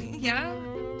 Like, yeah.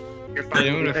 You're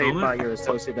finding by your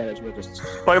associate that is with us.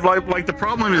 Like the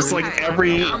problem is like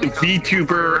every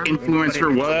VTuber,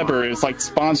 influencer, whatever is like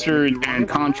sponsored and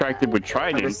contracted with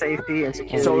Trident. Safety and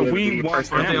security. So if we want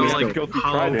them to go through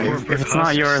Trident, If it's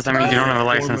not yours, that means you don't have a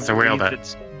license to wield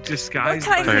it. Disguised.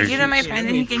 What can I take you to my friend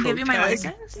and he can give you my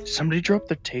license? Somebody dropped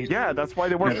the taser. yeah, that's why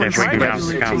they work Yeah, for they Trident.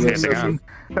 confiscate the gun.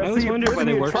 I was wondering why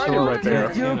they work so right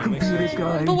there. You're a computer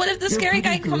guy. But what if the scary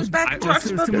guy comes back and talks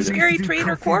about the scary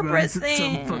trader corporate At some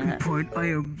thing? fucking point, I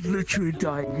am literally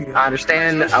dying here. I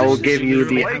understand. I will give you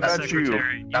the.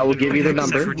 Secretary. I will give you the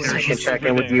number. I can check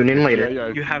in with the union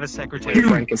later. You have a secretary. Your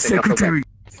friend can pick up the Secretary,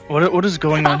 What is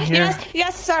going on here?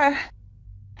 Yes, sir.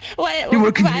 What? you're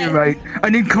working here, right? I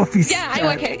need coffee. Yeah, I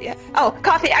work here. Yeah. Oh,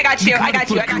 coffee. I got you. I got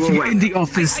you. I got you. You're in the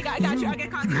office. I got you. I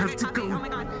got coffee. You have to go Oh my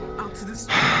god. out to this.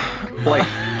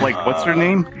 Like what's her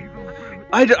name?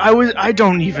 I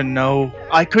don't even know.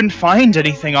 I couldn't find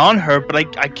anything on her, but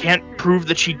I can't prove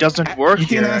that she doesn't work You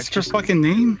here. didn't ask her fucking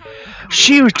name?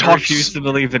 She I talks. refuse to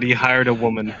believe that he hired a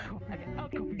woman.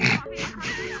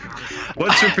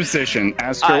 What's her position?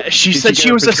 Ask her. She did said you she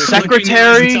get was her a position?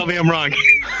 secretary. Tell me I'm wrong.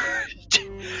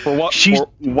 For what? She's- For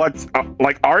what's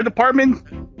like our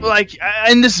department? Like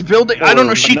in this building, I don't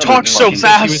know. She another talks so fucking-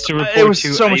 fast. She was to report It was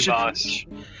to so a much. boss.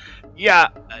 Yeah,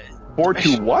 Or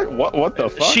to what? What the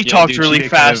fuck? she Yeah, talked dude, really she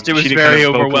did fast. It was she did very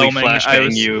vocally overwhelming.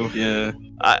 flashbang you. Yeah.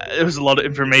 It was a lot of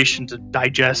information to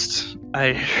digest.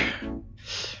 I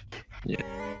Yeah.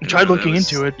 tried looking That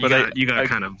was- into it, but you got I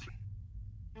kind of.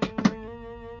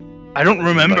 I don't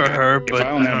remember Like, her. if But I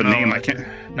don't have a know, name, I can't.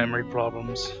 Memory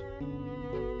problems.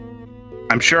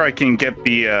 I'm sure I can get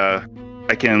the.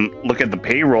 I can look at the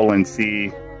payroll and see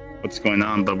what's going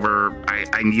on, but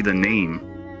I need a name.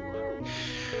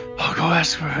 I'll go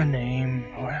ask for her name.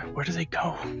 Where do they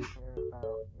go?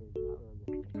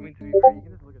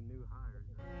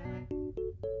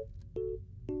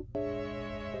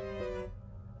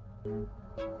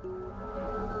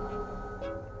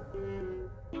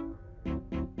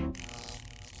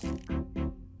 How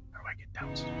do I get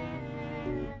downstairs?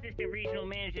 Assistant Regional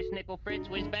Manager Snickle Fritz,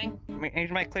 whiz bang.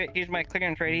 Here's my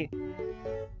clearance ready.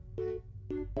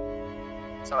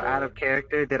 So out of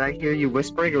character, did I hear you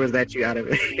whispering, or was that you out of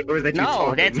it? Or was that you No,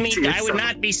 talking that's me. to I yourself? would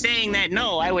not be saying that.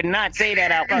 No, I would not say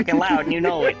that out fucking loud, and you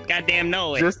know it. Goddamn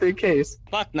know it. Just in case.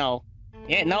 Fuck no.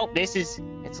 Yeah, no, it's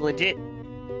legit.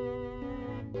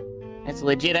 That's a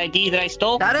legit ID that I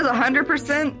stole. That is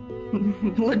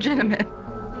 100% legitimate.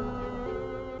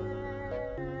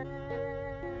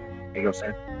 There you go,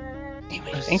 sir.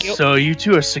 Thank you. So you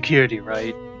two are security,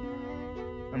 right?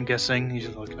 I'm guessing. He's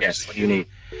looking. Yes. What do you need?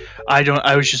 I don't.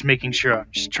 I was just making sure. I'm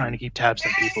just trying to keep tabs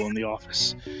on people in the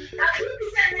office.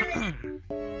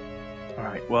 All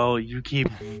right. Well, you keep.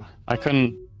 I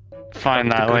couldn't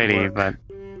find that lady, but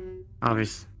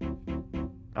obviously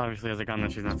has a gun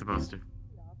that she's not supposed to.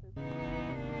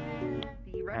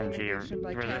 The And she recommendation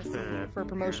by Cassie resisted. for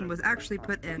promotion was actually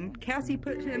put in. Cassie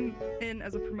put him in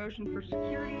as a promotion for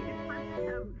security. And Frank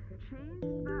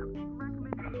changed that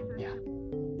recommendation.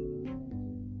 Yeah.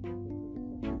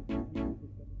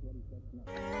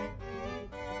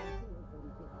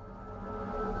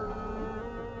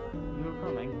 You're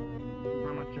coming.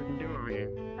 Not much you can do over here.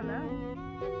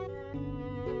 Hello.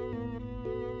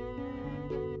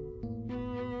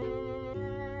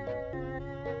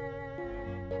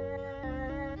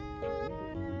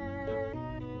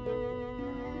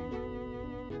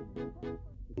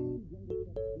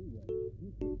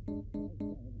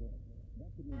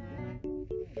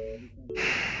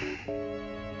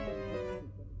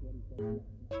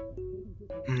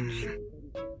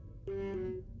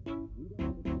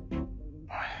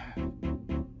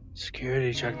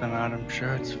 Security, check them out. I'm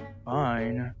sure it's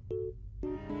fine.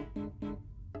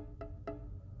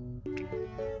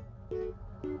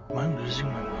 Am I losing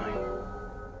my mind?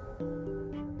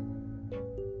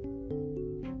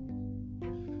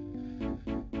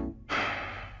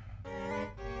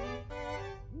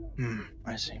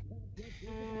 I see.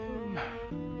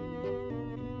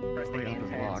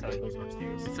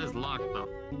 It says locked though.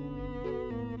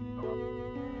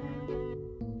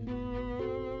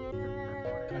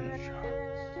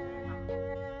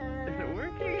 Is it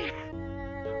working?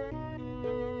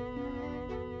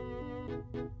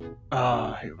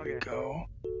 Ah, here we go.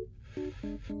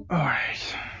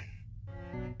 Alright.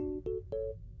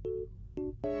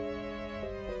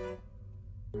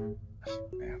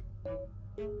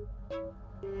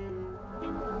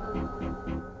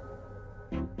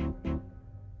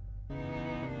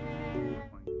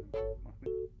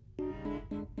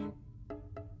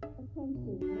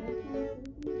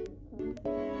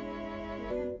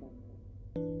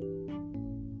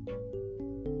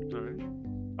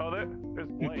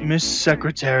 Miss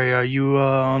Secretary, are you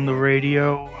on the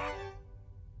radio?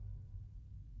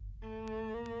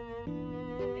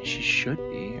 She should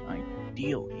be,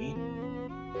 ideally.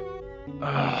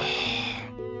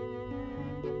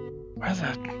 Where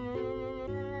the...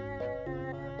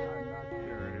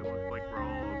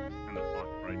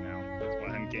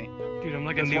 Dude, I'm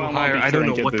like a That's new why I'm hire. not I don't trying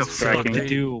know to what get the fuck distracting. to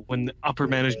do when the upper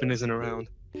management isn't around.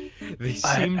 They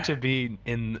seem to be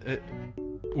in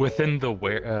within the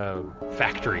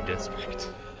factory district.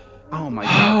 Oh my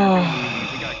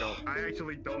god, we gotta go. I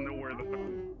actually don't know where the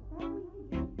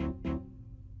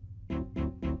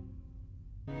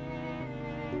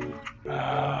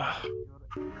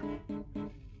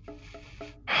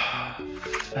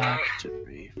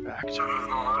Factory.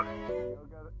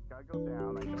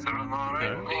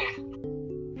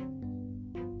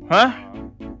 Huh?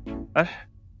 What?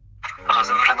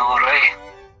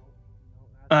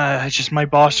 My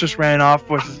boss just ran off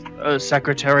with a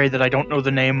secretary that I don't know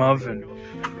the name of, and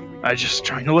I just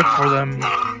trying to look for them. You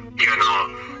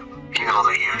know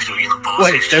the usual, you know, boss.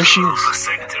 Wait, there she is. The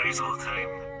secretaries all the time.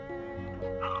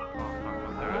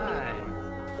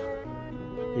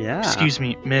 Yeah. Excuse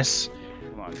me, miss.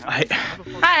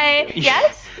 Hi.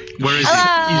 Yes. Where is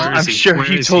Hello? I'm sure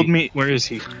he told me. Where is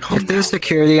he? If there's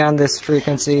security on this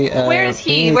frequency, Where is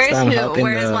he? Where is who?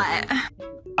 Where is what?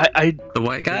 The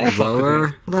white guy?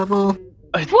 Lower level?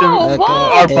 Whoa, whoa,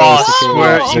 our boss. whoa,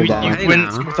 Where whoa, you whoa.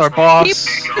 went with our boss. He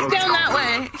was down that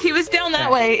way. He was down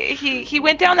that way. He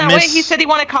went down that way. He said he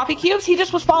wanted coffee cubes. He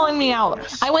just was following me out.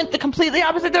 I went the completely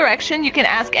opposite direction. You can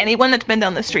ask anyone that's been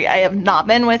down the street. I have not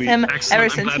been with him ever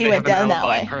since he went down that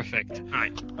way. Perfect. All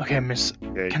right. Okay, miss.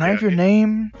 Can I have your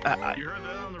name?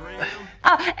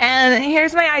 Oh, and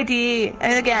here's my ID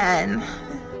again.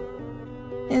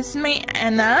 It's me,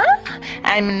 Anna.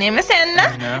 And my name is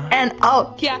Anna. And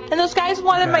oh yeah, and those guys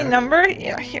wanted my number.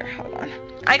 Yeah, here, hold on.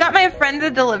 I got my friend to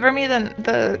deliver me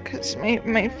cause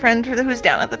my friend who's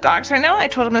down at the docks right now. I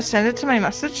told him to send it to my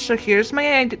message. So here's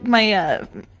my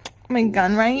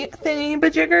gun right thingy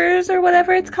bajiggers or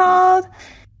whatever it's called.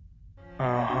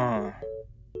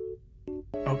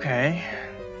 Okay.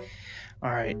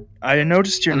 All right. I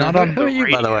noticed you're not on Who the are you,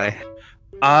 radio. by the way?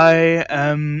 I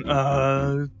am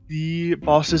the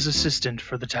boss's assistant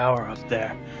for the tower up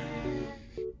there.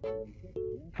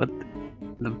 But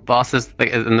the boss is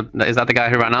is that the guy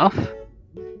who ran off?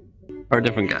 Or a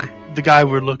different guy? The guy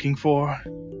we're looking for.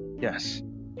 Yes.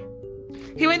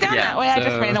 He went down that way. I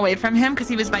just ran away from him because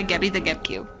he was by Gebby the Geb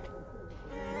Cube.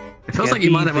 It feels like you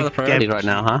might have other priorities right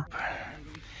now, huh?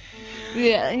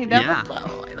 Yeah, he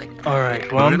definitely. All right.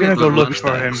 Well, I'm gonna go look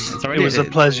for him. It's It already was a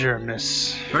pleasure,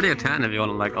 miss. It's already a 10 if you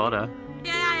want to like order.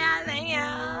 Yeah, thank you.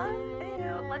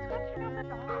 Let's go check out the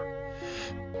dog.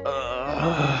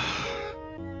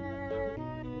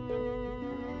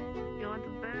 You want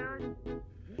the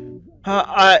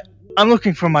bag? I'm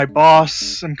looking for my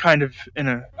boss. I'm kind of in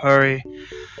a hurry.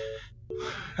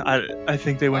 I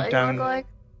think they went What down. you look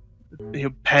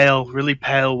like? Pale, really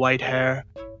pale white hair,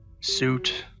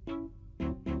 suit.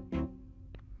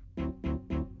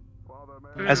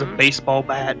 Has a baseball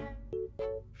bat.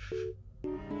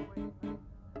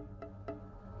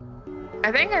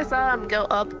 I think I saw him go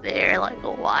up there like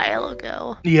a while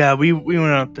ago. Yeah, we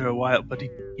went up there a while, but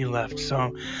he left. So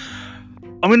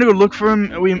I'm gonna go look for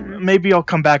him. Maybe I'll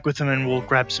come back with him and we'll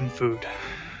grab some food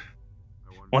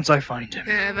once I find him.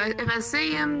 Yeah, if I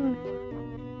see him,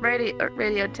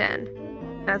 radio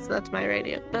 10. That's my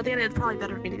radio. But I think it's probably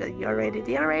better for me to go to your radio.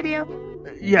 Do you have a radio?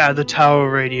 Yeah, the tower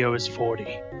radio is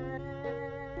 40.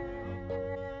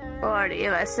 40.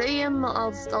 If I see him,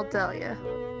 I'll tell you.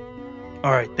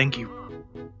 All right, thank you.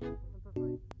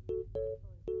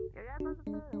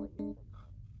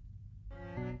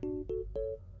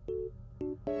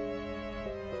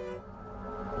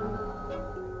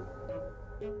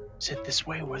 Is it this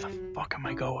way? Where the fuck am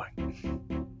I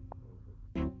going?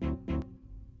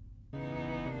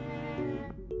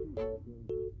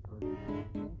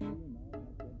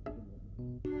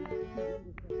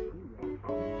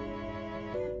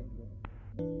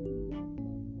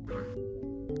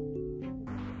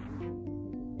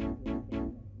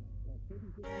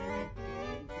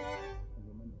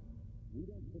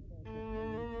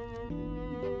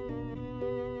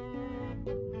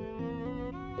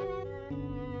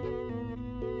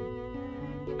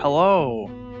 Hello.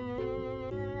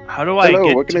 How do I Hello,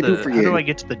 get what can to I do the for how do you? I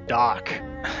get to the dock?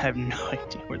 I have no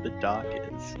idea where the dock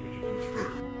is.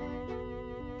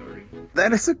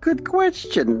 That is a good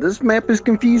question. This map is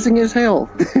confusing as hell.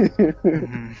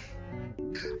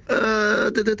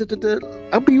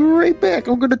 I'll be right back.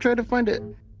 I'm gonna try to find it.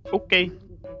 Okay.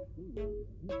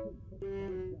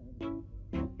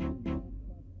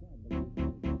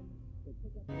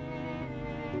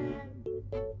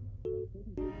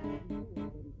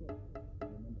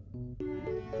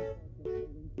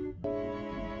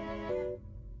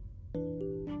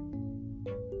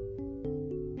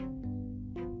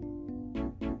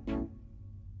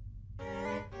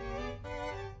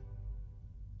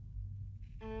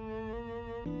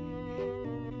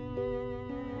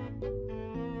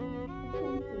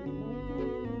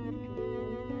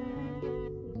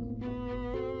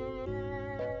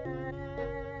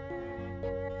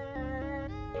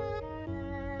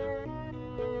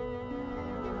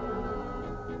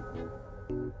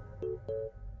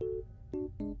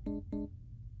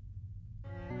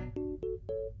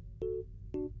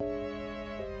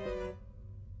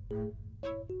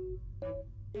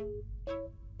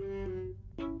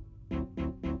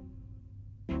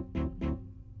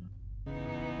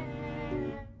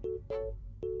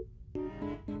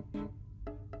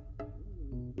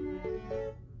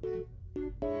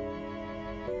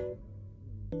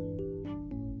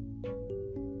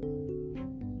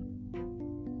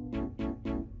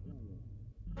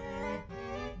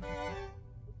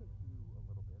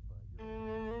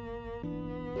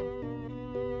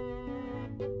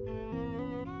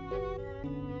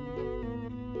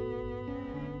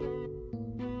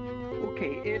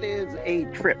 Okay, it is a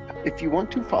trip. If you want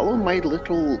to follow my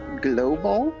little glow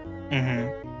ball,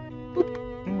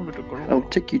 I'll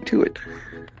take you to it.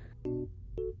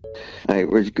 Alright,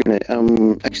 we're just gonna,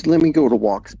 actually let me go to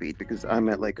walk speed, because I'm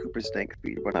at like Hooper Stank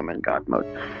speed when I'm in God mode.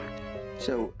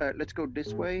 So, let's go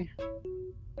this way.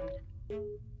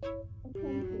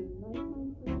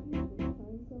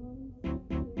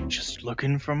 Just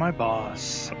looking for my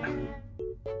boss.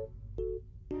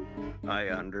 I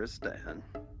understand.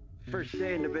 First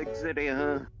day in the big city,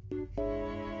 huh?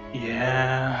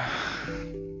 Yeah.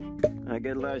 I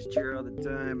get lost here all the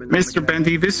time. And Mr.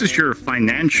 Bendy, this is your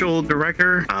financial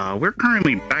director. We're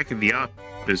currently back at the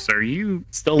office. Are you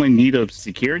still in need of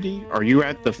security? Are you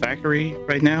at the factory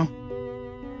right now?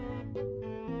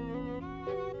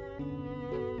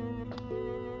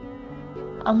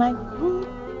 Oh my.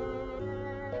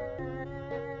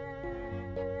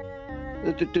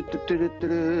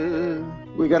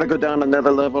 We gotta go down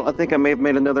another level. I think I may have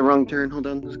made another wrong turn. Hold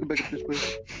on, let's go back this way.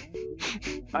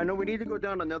 I know we need to go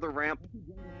down another ramp.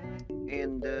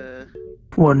 And,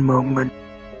 One moment.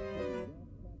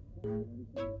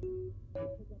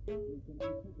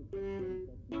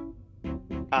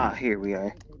 Ah, here we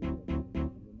are.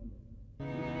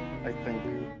 I think.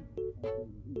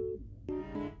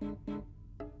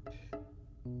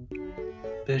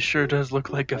 This sure does look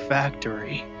like a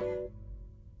factory.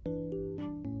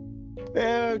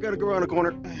 Yeah, I gotta go around the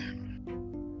corner.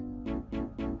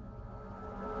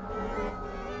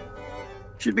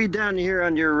 Should be down here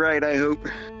on your right, I hope.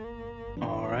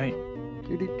 Alright.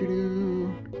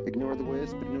 Ignore the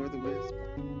wisp, ignore the wisp.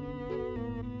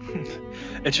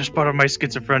 It's just part of my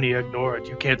schizophrenia, ignore it.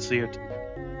 You can't see it.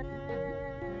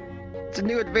 It's a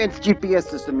new advanced GPS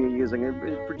system you're using. It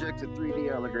projects a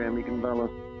 3D hologram you can follow.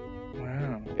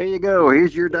 Wow. There you go.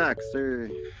 Here's your dock, sir.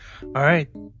 Alright.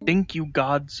 Thank you,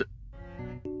 gods.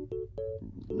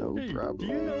 No problem. Do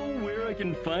you know where I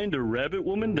can find a rabbit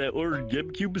woman that ordered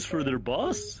Geb Cubes for their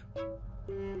boss?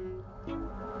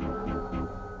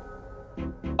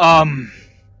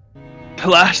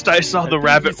 Last I saw the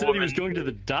rabbit said woman. He was going to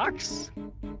the docks?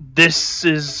 This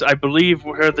is, I believe,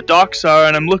 where the docks are,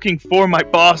 and I'm looking for my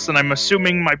boss, and I'm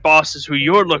assuming my boss is who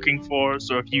you're looking for,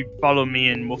 so if you follow me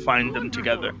and we'll find them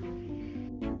together.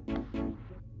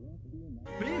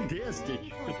 Fantastic.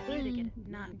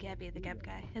 Not Gabby, the Geb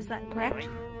guy. Is that correct?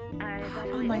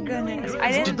 Oh my goodness.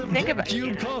 I didn't think about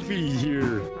it. Coffee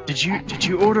here. Did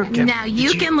you order Geb? Now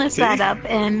you can lift that up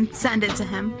and send it to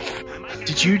him.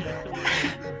 Did you?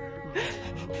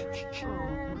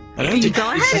 Go ahead,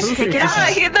 pick it up.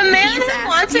 The man who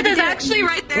wants it is actually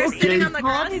right there, sitting on the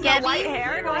ground. He's got white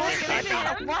hair.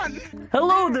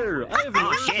 Hello there. I have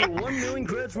an shit. 1 million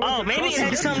credits worth of Maybe it coffee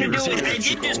has something to do with it. here. I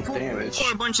did just pour a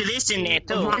bunch of this in there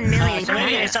too. 1 million So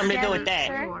maybe it has credits. something to do with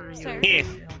that. Here.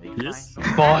 Yes.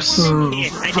 Boss. Here,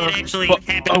 I did actually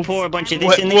happen to pour a bunch of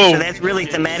this in there, so that's really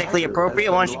thematically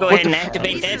appropriate. Why don't you go ahead and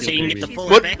activate that so you can get the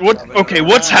full effect? Okay,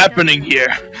 what's happening here?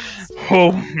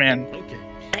 Oh, man.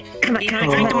 Come on, come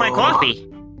on, drink my coffee.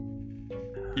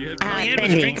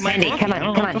 Bendy, come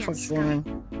on.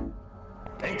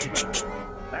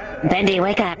 Bendy,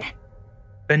 wake up.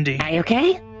 Bendy. Are you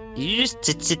okay? You just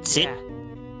sit.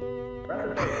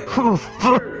 Come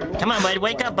on, bud,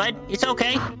 wake up, bud. It's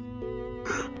okay.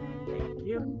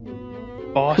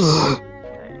 Boss.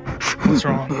 What's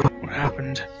wrong? What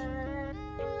happened?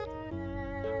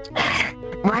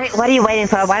 What are you waiting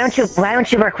for? Why don't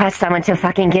you request someone to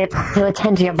fucking to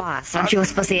attend to your boss? Aren't you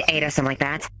supposed to be 8 or something like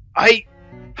that? Okay,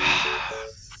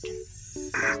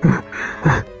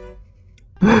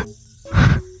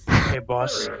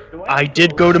 boss. I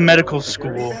did go to medical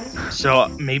school, so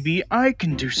maybe I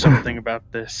can do something about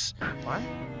this. What?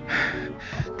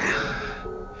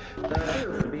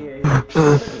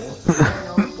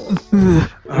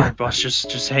 Alright, boss,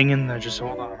 just hang in there. Just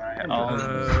hold on,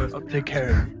 alright? I'll take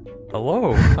care of you.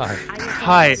 Hello. Hi.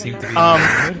 Hi.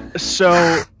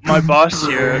 So my boss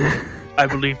here, I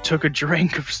believe, took a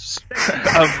drink of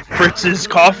Fritz's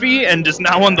coffee and is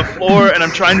now on the floor, and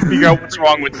I'm trying to figure out what's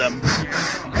wrong with them.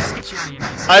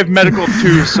 I have medical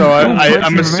too, so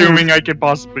I'm assuming I could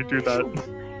possibly do that.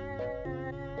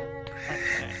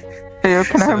 Hey, yo,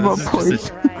 can I have a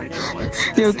point?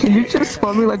 Yo, can you just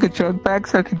spot me like a drug bag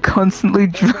so I can constantly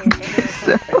drug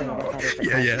myself?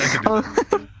 Yeah, I can do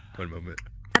that. One moment.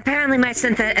 Apparently, one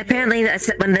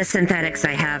of the synthetics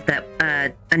I have that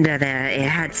under there, it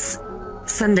had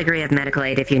some degree of medical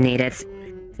aid if you need it.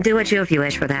 Do what you if you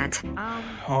wish for that.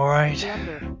 All right.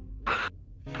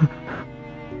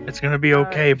 It's gonna be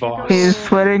okay, boss. He is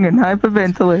sweating and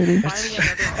hyperventilating.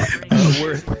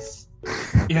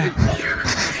 Yeah.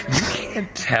 You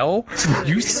can't tell.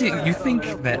 You think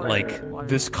that like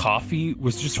this coffee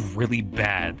was just really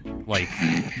bad. Like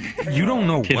you don't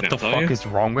know what the fuck is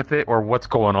wrong with it or what's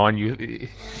going on.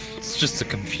 It's just a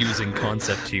confusing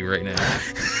concept to you right now.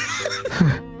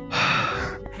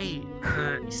 Hey,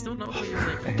 you still not what you're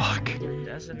like. Fuck. Get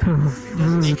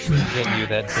you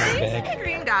that bag.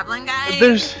 Green Goblin guy.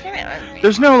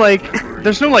 There's no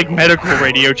medical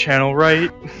radio channel,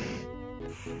 right?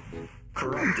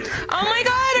 Oh my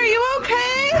god, are you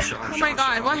okay? Oh my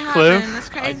god, what happened? Cliff? That's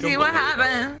crazy. What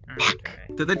happened?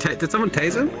 Did someone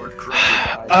tase him?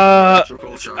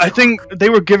 I think they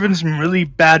were given some really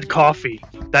bad coffee.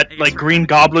 That like Green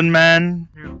Goblin man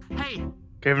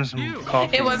gave him some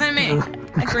coffee. It wasn't me.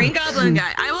 A Green Goblin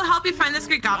guy. I will help you find this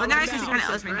Green Goblin guy because he kind of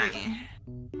owes me money.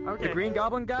 The Green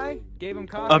Goblin guy gave him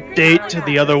coffee. Update to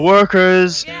the other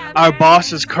workers. Our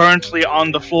boss is currently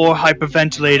on the floor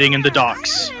hyperventilating in the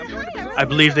docks. I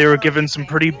believe they were given some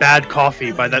pretty bad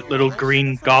coffee by that little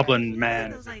Green Goblin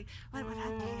man. Are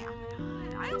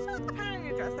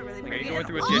you going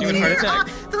through a genuine heart attack?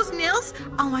 Those nails?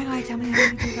 Oh my god, tell me how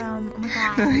to do them. Oh my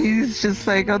god. He's just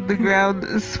like on the ground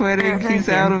sweating. He's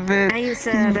out of it. I use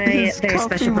a very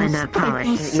special blend of polish.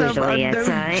 Usually it's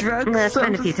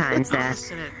spent a few times there.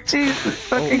 Jesus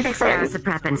fucking Takes hours to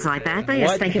prep and so like that. But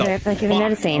yes, thank you for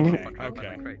noticing.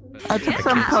 Okay. I took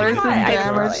some poison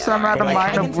damage, so I'm out of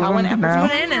minor wound now.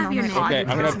 Okay,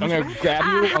 I'm gonna grab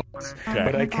you.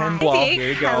 But I can blow.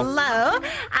 There you go. Hello.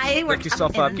 I work Lift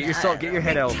yourself up. Get your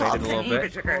head elevated a little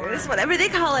bit. Whatever they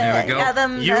call it. There we go.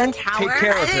 You take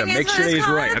care of him. Make sure that he's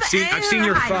right. I've seen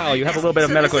your file. You have a little bit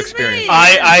of medical experience.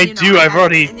 I do. I've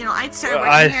already. I started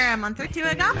working here a month or two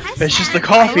ago. It's just the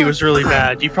coffee was really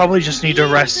bad. You probably just need to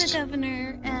rest.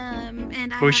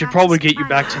 But we should probably get you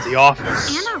back to the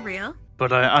office.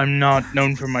 But I'm not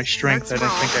known for my strength. I don't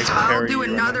think I can carry I'll do you.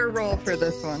 another roll for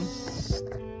this one.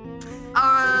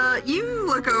 You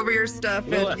look over your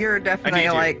stuff and you're definitely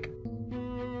like...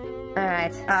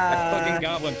 Alright. That fucking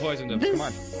goblin poisoned him. Come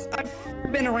on.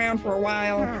 I've been around for a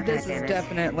while. This is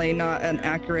definitely not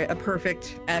a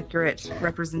perfect, accurate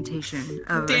representation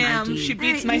of Damn, an ID. she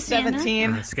beats my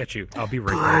 17. Sketch you. I'll be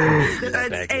right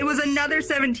back. It was another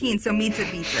 17, so meets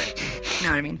it, beats it. You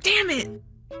know what I mean? Damn it!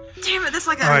 Damn it, that's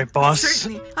like a... Alright, boss.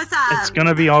 What's up? It's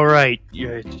gonna be alright.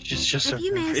 Yeah, it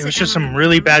was just some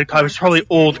really bad coffee. It was probably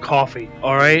old coffee,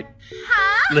 alright?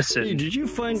 Huh? Listen. Hey, did you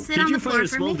find a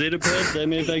small data pad that I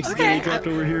may have accidentally dropped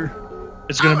over here?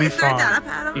 It's gonna be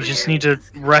fine. You just need to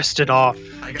rest it off.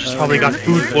 You just probably got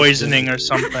food poisoning or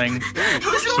something. You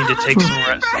just need to take some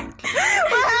rest.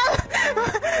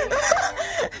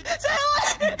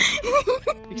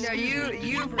 No, you're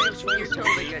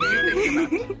totally good.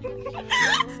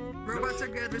 Robots are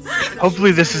good.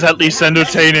 Hopefully this is at least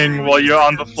entertaining while you're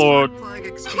on the floor,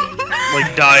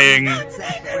 like dying.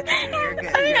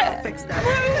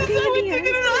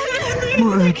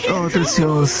 Oh, this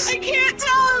yours. I can't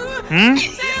tell.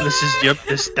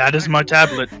 That is my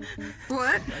tablet.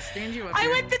 What? I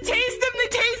went to taste them, they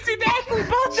tasted back, we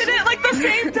both did it like the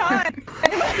same time.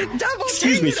 Double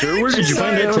Excuse me, sir, where did you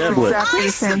find that tablet? Exactly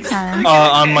the same time.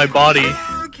 On my body.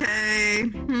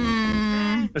 Okay.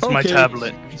 It's my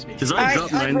tablet. Because I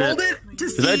dropped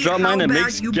mine that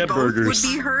makes jet burgers.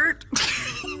 Would be hurt.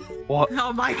 What?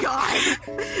 Oh my god.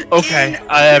 Okay,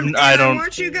 I don't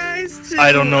want you guys to,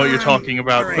 I don't know what you're talking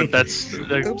about, but that's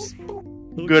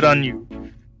good on you.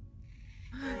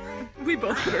 We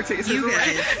both put our tastes You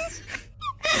guys.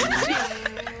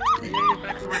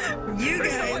 You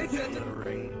guys.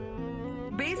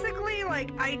 Basically,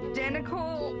 like,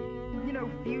 identical,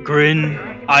 Grin,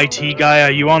 IT guy,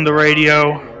 are you on the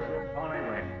radio?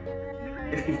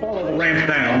 ramp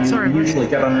down. You usually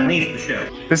get underneath the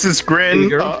ship. This is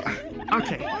Grin.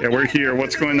 Okay. Yeah, we're here.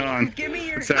 What's going on?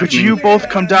 Could you both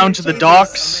come down to the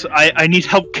docks? I need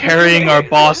help carrying our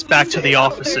boss back to the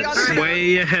offices.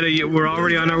 Way ahead of you. We're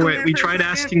already on our way. We tried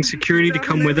asking security to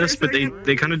come with us, but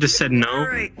they kind of just said no.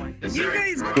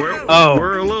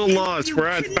 We're a little lost. We're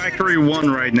at Factory 1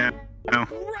 right now.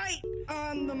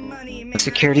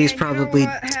 Security's probably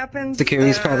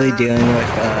dealing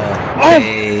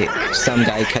with some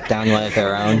guy cut down one of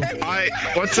their own.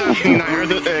 What's happening? I heard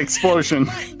the explosion.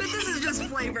 This is just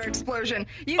flavor explosion.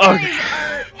 You guys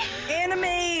are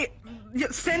anime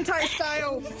Sentai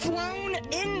style flown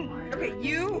in. Okay,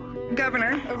 you,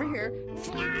 Governor, over here,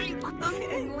 fly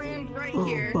and land right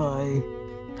here. Bye.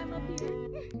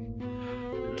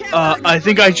 I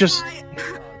think I just.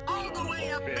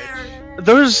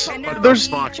 There's what the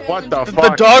fuck?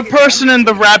 The dog person and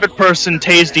the rabbit person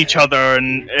tased each other,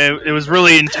 and it was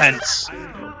really intense.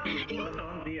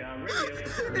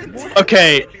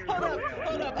 Okay.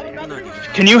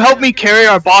 Can you help me carry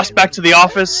our boss back to the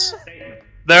office?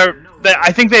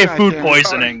 I think they have food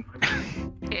poisoning.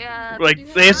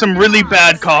 Like, they have some really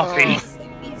bad coffee.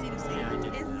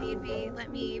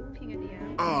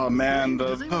 Oh man,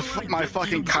 my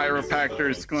fucking chiropractor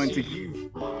is going to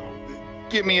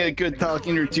give me a good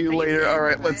talking or two later.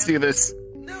 Alright, let's do this.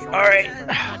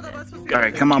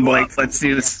 Alright, come on, Blake, let's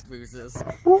do this.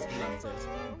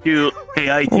 You,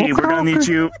 hey, IT, we're gonna need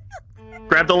you.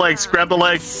 Grab the legs, IT,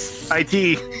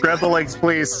 grab the legs,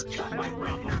 please.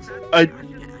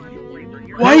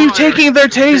 Why are you taking their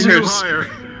tasers?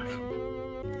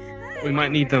 We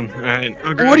might need them. Alright,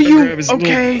 What are you?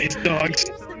 Okay. His dogs.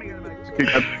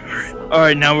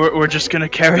 Alright, now we're just gonna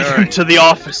carry them to the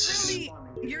office.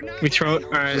 We throw it.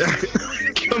 Alright.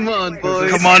 Come on,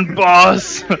 boys. Come on,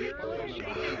 boss.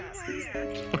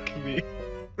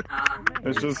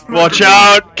 Watch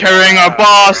out! Carrying our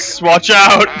boss! Watch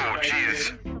out! Oh,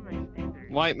 jeez.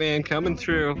 White man coming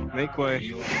through. Make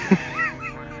way.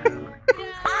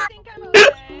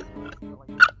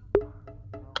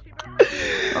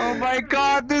 Oh my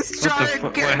god, this giant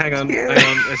Wait, hang on.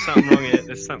 There's something wrong here.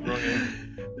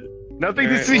 Nothing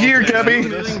to see here, Gabby.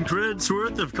 Credits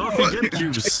worth of coffee get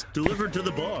juice delivered to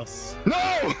the boss.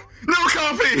 No! No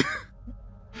coffee!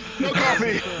 No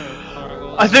coffee!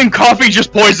 I think coffee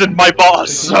just poisoned my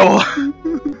boss, so...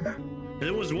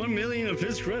 It was 1 million of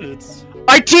his credits.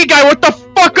 IT guy, what the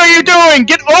fuck are you doing?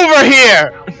 Get over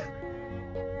here!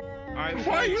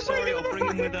 Alright, sorry, I'll bring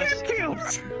him with us.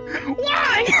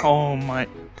 Why? Oh my...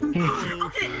 Okay,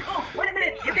 oh, wait a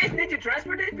minute, you guys need to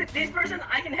transfer this person?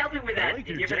 I can help you with that if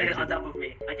you're gonna on top of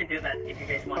me. I can do that if you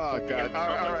guys want. Oh god,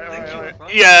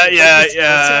 alright.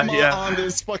 Yeah. On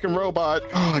this fucking robot.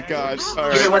 Oh god,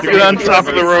 alright. Get on top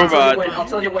of the robot. I'll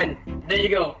tell you when. There you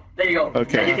go.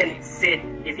 Okay. Now you can sit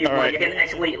if you want. You can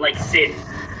actually, like, sit.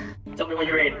 Tell me when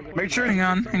you're in. Make sure. Hang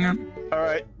on.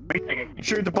 Alright. Make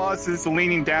sure the boss is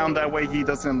leaning down, that way he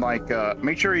doesn't, like,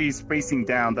 make sure he's facing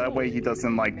down, that way he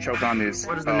doesn't, like, choke on his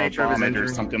vomit or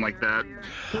something like that.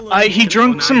 He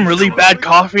drank some really bad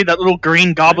coffee. That little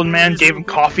green goblin man gave him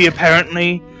coffee,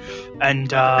 apparently.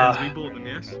 And,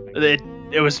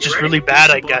 it was just really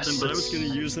bad, I guess.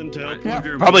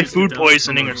 Probably food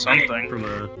poisoning or something.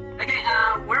 Okay,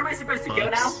 where am I supposed to go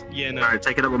now? Yeah, no. Alright,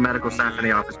 take it up with medical staff in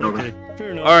the office building.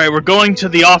 Alright, we're going to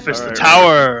the office, the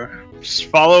tower. Just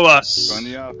follow us. Go in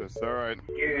the office, alright.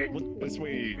 This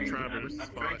way, Travis. I'm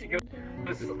trying to go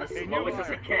as slow as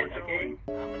I can, okay?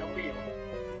 I'm on a wheel.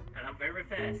 And I'm very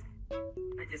fast.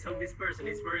 I just hope this person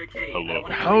is very okay.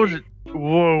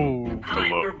 Whoa.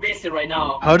 Hi, we're busy right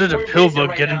now. How did a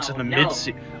pillbug get into the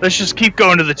mid-sea? Let's just keep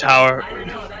going to the tower. I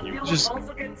know, that pillbug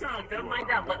also can talk. Don't mind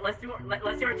that. Let's do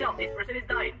our job. This person is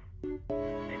dying.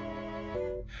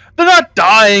 They're not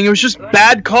dying, it was just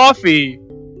bad coffee.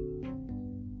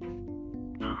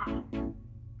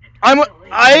 I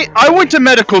went to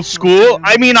medical school.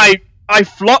 I mean, I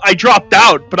dropped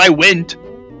out, but I went.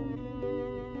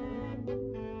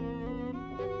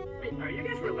 Wait, are you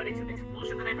guys related to the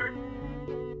explosion that I heard?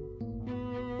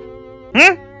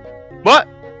 What?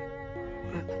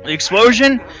 The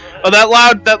explosion? Oh, that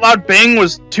loud bang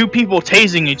was two people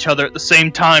tasing each other at the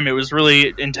same time. It was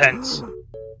really intense.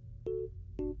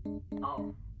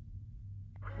 Oh.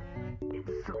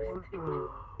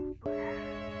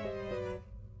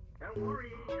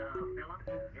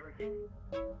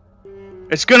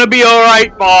 It's gonna be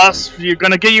alright, boss. You're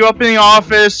gonna get you up in the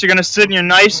office, you're gonna sit in your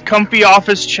nice, comfy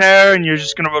office chair, and you're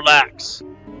just gonna relax.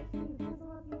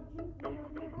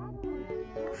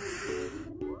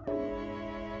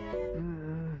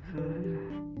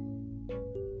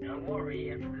 Don't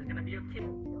worry, everything's gonna be okay.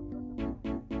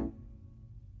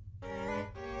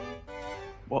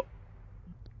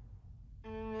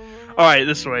 Alright,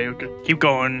 this way. Okay. Keep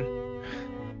going.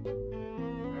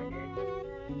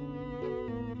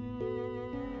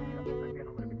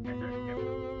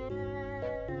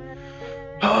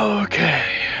 Okay.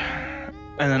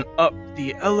 And then up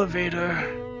the elevator.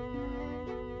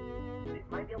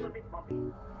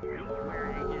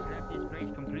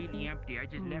 Completely empty. I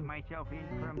just let myself in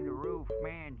from the roof,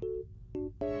 man.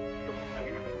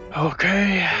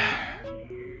 Okay.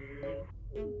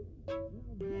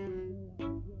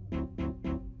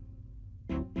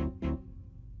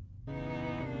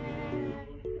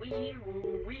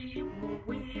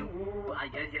 I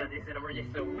guess yeah, this is an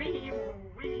emergency. So wee.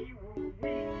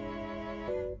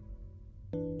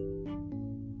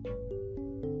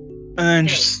 And then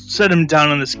just set him down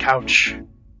on this couch.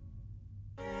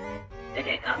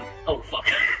 Okay, oh fuck.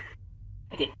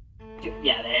 Okay,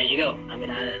 yeah, there you go. I'm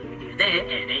gonna do that,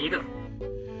 and there you go.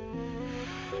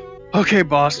 Okay,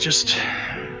 boss, just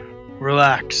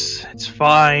relax. It's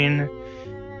fine.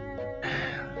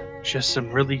 Just some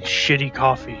really shitty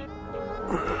coffee.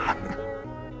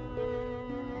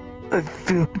 I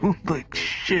feel like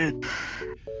shit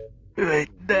right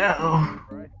now.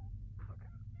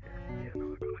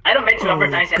 I don't meant to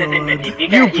advertise anything, but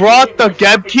if You brought the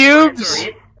Geb cubes?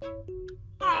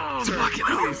 Oh, fucking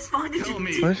hell. How did you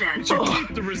do that? Did you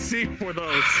keep the receipt for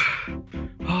those?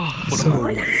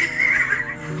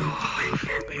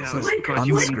 God,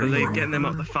 you wouldn't believe getting them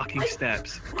up the fucking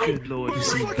steps. Good lord. You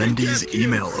see Bendy's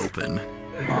email open.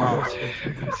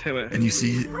 And you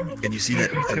see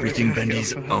that everything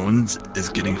Bendy's owns is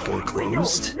getting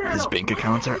foreclosed. His bank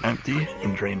accounts are empty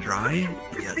and drained dry.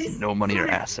 He has no money or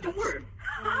assets.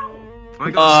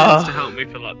 I got sense to help me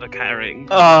for like the carrying. It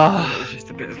was just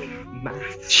a bit of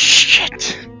math.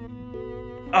 Shit.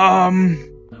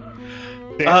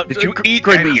 Did you eat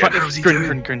Grin? How's he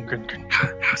doing?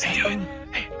 How's he doing?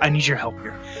 Hey, I need your help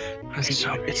here.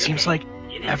 So it seems like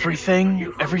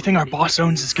everything our boss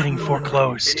owns is getting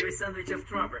foreclosed.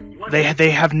 They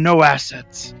have no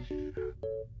assets.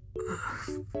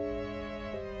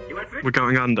 We're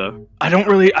going under. I don't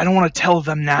want to tell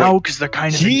them now because they're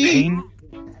kind of in pain.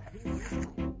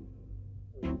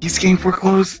 He's getting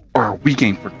foreclosed, or are we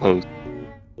getting foreclosed?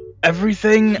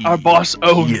 Everything our boss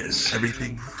owns. Yes,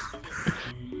 everything.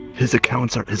 His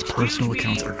personal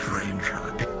accounts are drained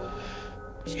dry.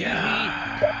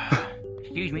 Yeah.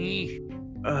 Excuse me.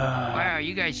 Wow,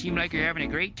 you guys seem like you're having a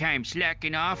great time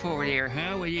slacking off over there,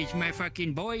 huh? With these my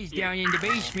fucking boys down in the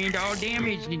basement all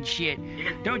damaged and shit.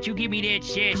 Don't you give me that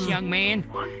sass, young man.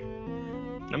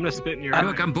 I'm gonna spit in your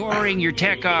Look, I'm borrowing your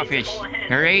tech office.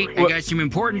 Alright? I got some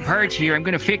important parts here. I'm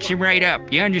gonna fix them right up.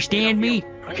 You understand me?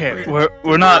 Okay,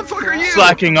 we're not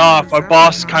slacking off. Our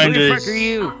boss kind of is,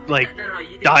 like,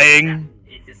 dying.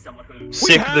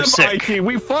 Sick of the sick.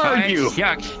 We fired you.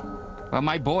 Shucks. Well,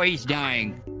 my boy's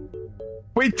dying.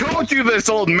 We told you this,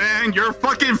 old man. You're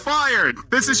fucking fired.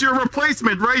 This is your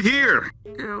replacement right here.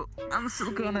 I'm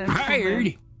still gonna.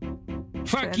 Fired?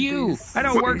 Fuck you! I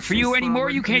don't work for you anymore.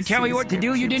 You can't tell me what to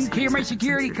do. You didn't clear my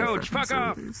security codes. Fuck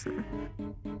off.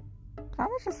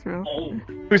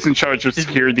 Who's in charge of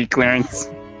security clearance?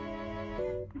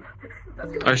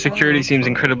 Our security seems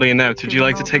incredibly inept. Would you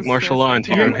like to take martial law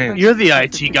into your own hands? You're the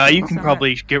IT guy. You can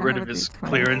probably get rid of his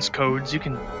clearance codes. You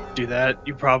can do that.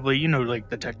 You probably, like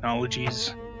the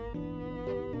technologies.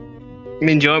 I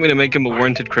mean, do you want me to make him a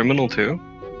warranted criminal too?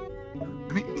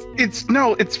 I mean, it's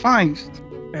fine.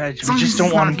 Yeah, we just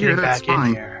don't want him getting back in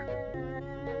here.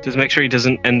 Just make sure he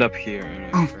doesn't end up here.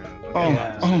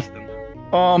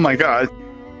 Oh my god.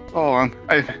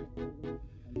 I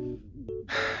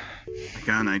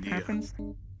got an idea.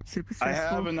 I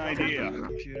have an idea.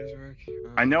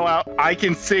 I know how I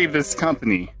can save this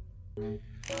company.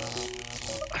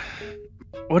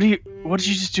 What did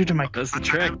you just do to my? That's the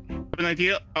trick. I have an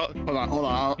idea. Oh, hold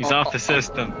on. He's off the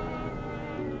system.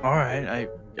 All right,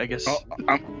 I guess.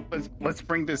 Let's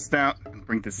bring this down.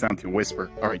 Bring this down to Whisper.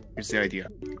 All right, here's the idea.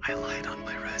 I lied on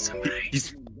my resume.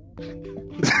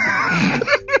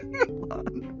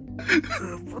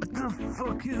 What the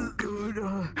fuck is going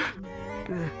on?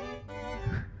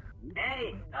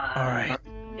 Hey, Alright.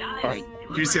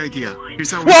 Here's the idea.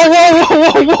 Here's how.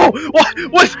 Whoa!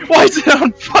 Why is it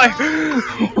on fire?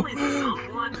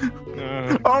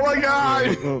 Oh my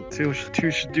god! Well, two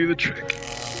should do the trick.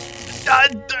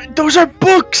 Those are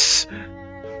books!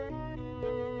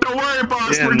 Don't worry,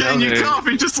 boss. We're getting you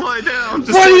coffee. Just lie down.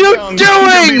 What are you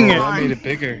doing? I made it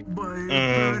bigger.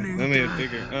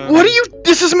 What are you?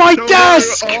 This is my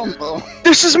desk.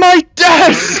 This is my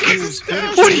desk.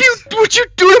 What'd you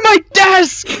do to my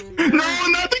desk? No,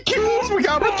 not the cubes. We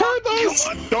gotta return those.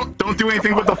 Don't do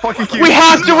anything with the fucking cube. We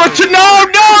have to return. No!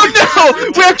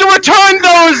 We have to return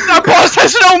those. Our boss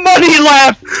has no money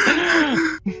left.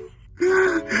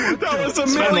 That was a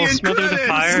million smother the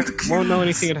fire. Won't know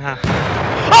anything had happened.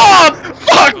 Oh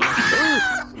fuck!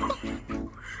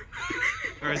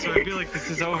 Alright, so I feel like this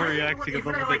is overreacting a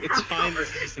little bit. It's fine. This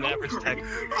is just an average tech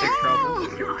trouble.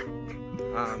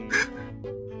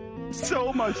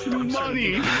 So much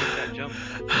money.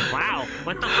 Wow,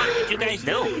 what the fuck did you guys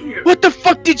do? What the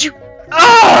fuck did you?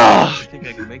 Ah! I think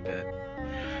I can make that.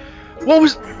 What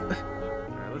was?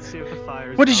 Alright, let's see if the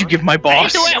fire. What did you give my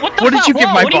boss? What did you give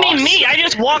my What boss? do you mean me? I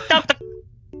just walked up the.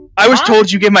 I was told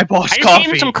you gave my boss I just coffee.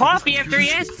 gave him some coffee after he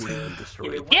asked.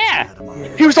 Yeah.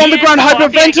 He was on the ground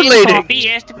hyperventilating. He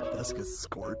asked.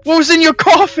 What was in your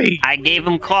coffee? I gave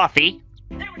him coffee.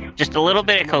 Just a little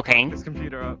bit of cocaine.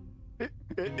 Computer up.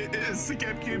 Is the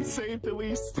GameCube saved at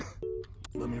least?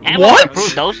 What?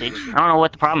 Approved dosage. I don't know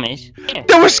what the problem is. Yeah.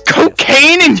 There was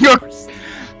cocaine in your.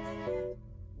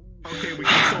 Okay, we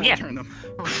can still Yeah. return them.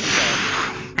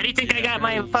 How do you think I got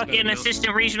my fucking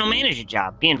assistant regional manager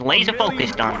job? Being laser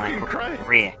focused on my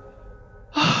career.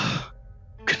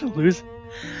 Gonna lose.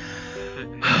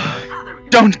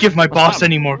 Don't give my boss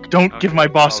any more. Don't give my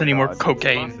boss any more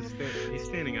cocaine. He's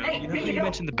standing up. You know, you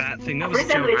mentioned the bat thing. That was a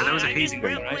joke, right? That was a hazing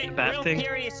thing, right? The bat thing.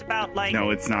 Curious about like.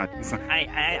 No, it's not.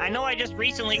 I know I just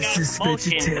recently got This is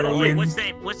promotion. But vegetarian.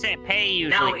 what's that pay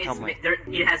usually No, it's come with?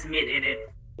 it has mid in it.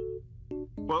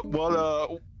 What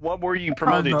were you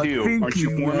promoted to? Aren't you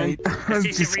foreman? I'm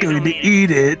just going to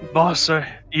eat it. Boss, are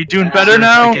you doing better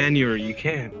now? Again, you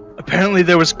can't. Apparently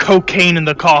there was cocaine in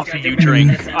the coffee you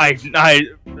drink.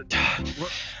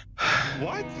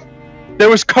 What? There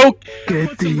was coke.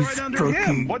 Get these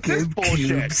fucking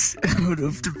GameCubes out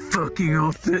of the fucking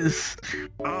office.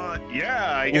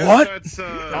 Yeah, I guess What? that's,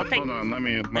 Don't hold on, let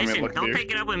me Listen, look don't here. take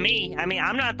it up with me. I mean,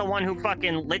 I'm not the one who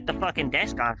fucking lit the fucking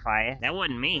desk on fire. That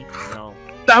wasn't me. So.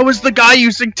 That was the guy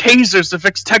using tasers to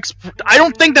fix tech's. I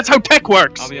don't think that's how tech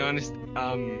works. I'll be honest.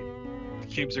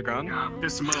 Cubes are gone.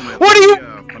 Just a moment. What are you?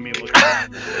 Let me look.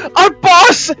 Our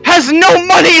boss has no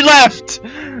money left.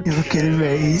 You look at a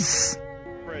raise.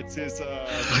 Fritz is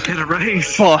Look at a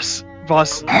raise. Boss,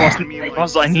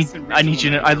 I need you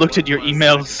to. I looked at your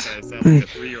emails.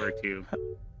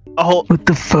 What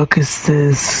the fuck is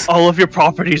this? All of your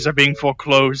properties are being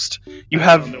foreclosed. You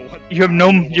have no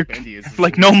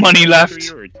money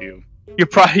left. Your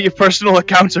personal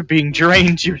accounts are being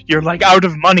drained. You're like out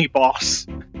of money, boss.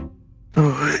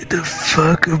 What the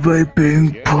fuck am I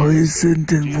being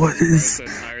poisoned and what is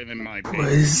this?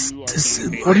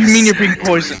 What do you mean you're being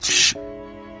poisoned?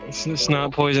 It's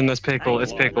not poison. That's pickle.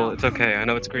 It's pickle. It's okay. I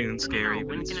know it's green and scary,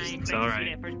 but it's all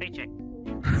right.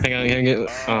 Hang on.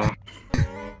 Oh.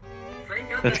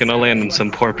 That's gonna land on some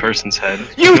poor person's head.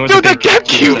 You threw the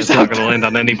GameCubes It's not gonna land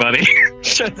on anybody. No,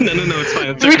 it's fine.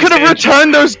 It's We could have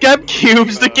returned those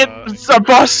GameCubes to get our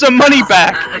boss some money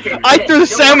back. I threw the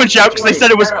sandwich out because they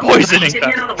said it was poisoning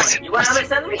them. The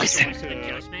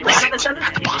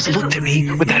boss looked at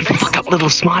me with that fuck up little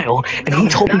smile, and he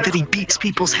told me that he beats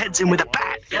people's heads in with a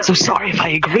bat. So sorry if I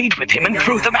agreed with him and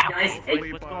threw them out. What's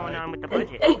going on with the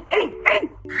budget?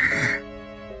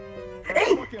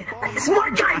 Hey,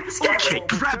 smart guy, Okay,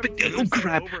 grab it. Oh,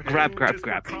 grab.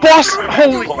 Boss,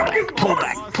 holy!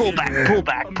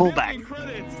 Pull back.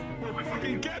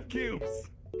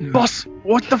 Boss,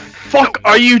 what the fuck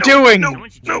are you doing?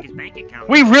 No.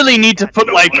 We really need to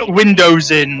put like windows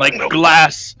in, like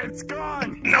glass. It's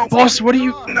gone. No, boss, what are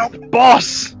you? No,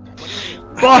 boss.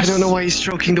 I don't know why he's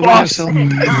stroking the windowsill.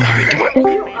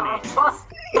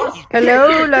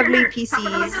 Hello, lovely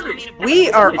PCs.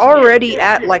 We are already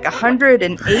at like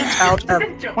 108 out of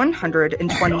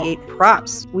 128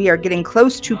 props. We are getting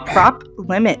close to prop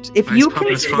limit. If you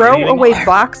can throw away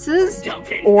boxes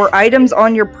or items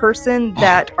on your person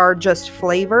that are just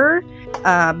flavor,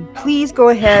 please go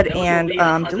ahead and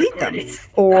delete them,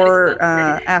 or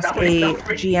ask a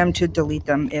GM to delete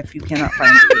them if you cannot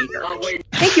find the garbage.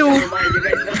 Thank you.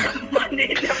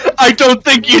 I don't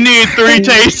think you need 3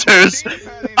 tasers.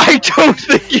 I don't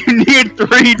think you need 3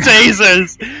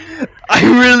 tasers. I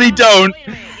really don't. Wait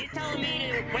a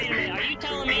minute, are you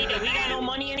telling me that we got no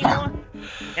money anymore?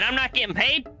 And I'm not getting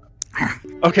paid?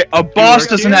 Okay, our boss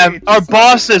doesn't have. Our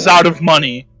boss is out of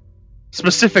money.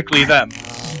 Specifically them.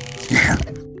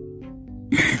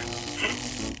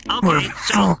 Okay,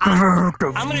 so I'm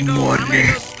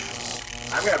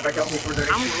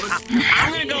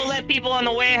gonna go let people in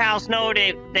the warehouse know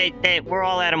that we're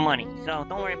all out of money. So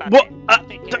don't worry about that.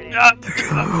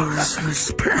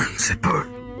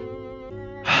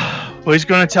 Well, he's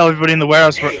gonna tell everybody in the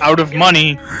warehouse we're out of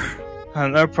money.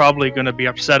 And they're probably gonna be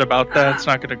upset about that. It's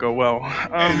not gonna go well.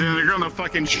 And then they're gonna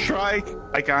fucking strike.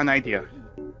 I got an idea.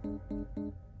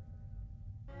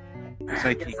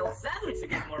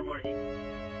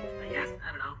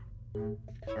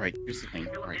 Alright, here's the thing.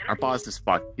 Alright, our boss is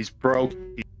fucked. He's broke.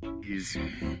 He's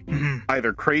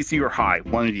either crazy or high.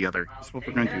 One or the other. That's what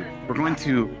we're going to do. We're going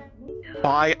to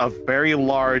buy a very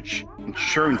large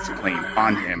insurance claim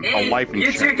on him, a life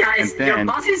insurance. And then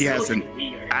he has an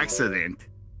accident.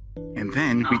 And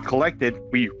then we collect it,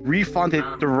 we refund it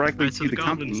directly to the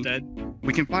company.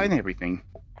 We can find everything.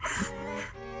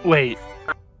 Wait.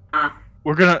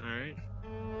 We're gonna...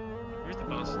 Where's the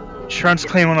boss? Insurance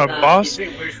claim on our boss?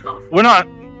 We're not...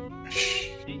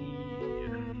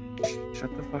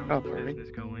 Shut the fuck up, right?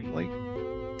 Like...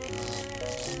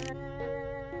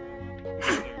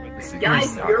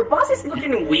 Guys, your boss is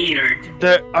looking weird.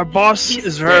 Our boss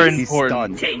is very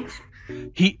important.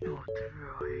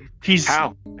 He's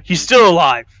still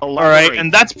alive, alright?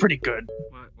 And that's pretty good.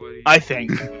 I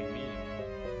think.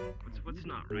 What's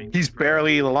not right? He's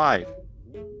barely alive.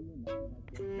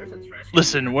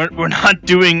 Listen, we're not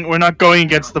going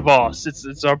against the boss.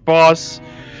 It's our boss.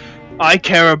 I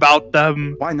care about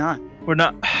them. Why not? We're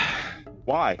not...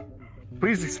 Why?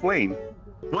 Please explain.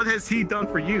 What has he done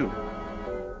for you?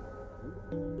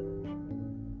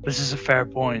 This is a fair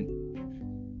point.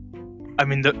 I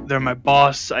mean, they're my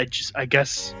boss. I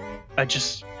care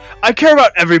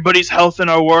about everybody's health in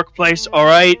our workplace,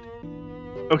 alright?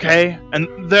 Okay?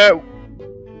 And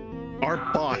our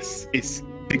boss is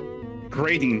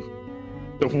degrading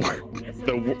the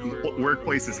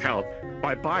workplace's health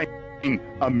by buying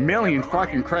 1 million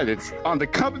fucking credits on the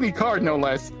company card, no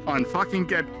less, on fucking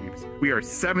GetKeeps. We are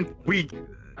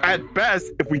at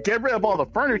best, if we get rid of all the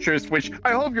furnitures, which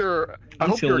I hope you're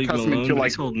accustomed to,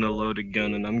 like... He's holding a loaded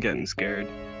gun and I'm getting scared.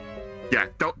 Yeah,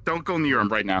 don't go near him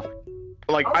right now.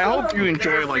 Like, I hope you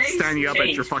enjoy, like, standing up at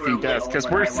your fucking desk, because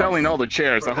we're selling all the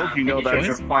chairs. I hope you know that's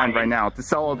just fine right now, to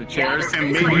sell all the chairs,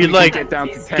 and maybe we like get down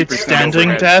to 10%. Get standing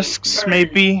desks,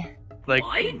 maybe? Like...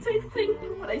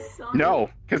 No,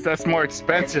 because that's more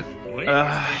expensive.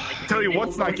 Tell you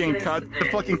what's not getting cut, the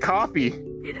fucking coffee.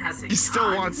 He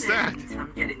still wants that.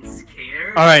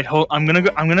 All right, hold. I'm gonna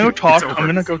go talk. I'm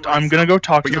gonna go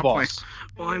talk to the boss.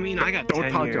 Well, I mean, I got Don't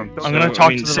 10 talk here. to him. I'm gonna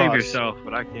talk to the save boss. yourself,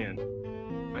 but I can't leave.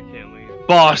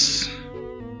 Boss,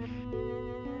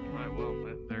 Right, well,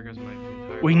 there goes my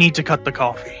entire... we need to cut the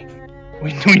coffee.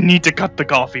 We need to cut the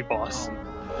coffee, boss.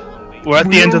 We're at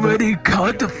the end of the... We already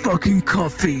cut the fucking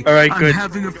coffee. All right, good. I'm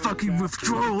having a fucking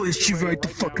withdrawal issue right the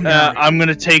fucking now. I'm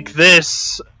gonna take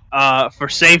this for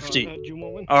safety.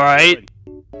 All right.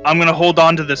 I'm gonna hold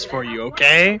on to this for you,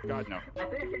 okay? God, no.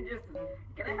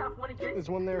 There's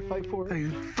one there, fight for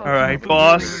it. All right,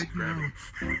 boss.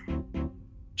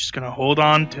 Just gonna hold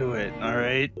on to it. All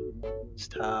right.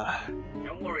 Just,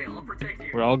 Don't worry, I'll protect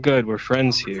you. We're all good. We're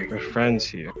friends here. We're friends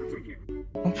here.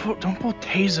 Don't pull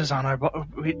tasers on our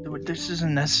this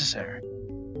isn't necessary.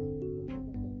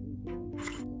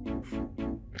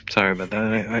 Sorry about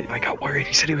that. I got worried.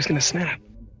 He said he was gonna snap.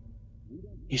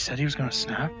 He said he was gonna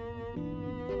snap?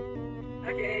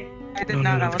 Okay. I did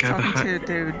not. I was talking to a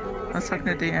dude. I was talking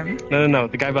to DM. No.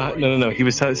 The guy behind. No. He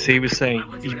was saying,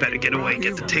 "You better get away.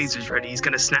 Get the tasers ready. He's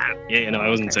gonna snap." Yeah. No, I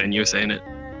wasn't saying. You were saying it.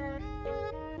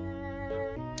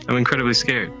 I'm incredibly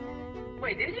scared.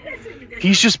 Wait, did you guys say you guys...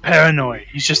 He's just paranoid.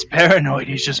 He's just paranoid.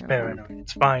 It's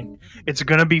fine. It's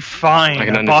gonna be fine. I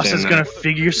can The boss is understand gonna that.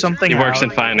 figure something out. He works in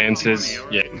finances.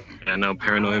 Yeah. No,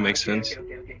 paranoia makes sense.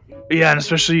 Yeah, and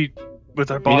especially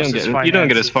with our boss's finances. You don't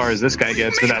get as far as this guy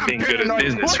gets without being good at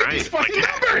business, right?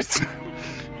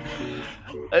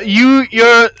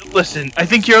 You're. Listen, I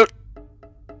think you're.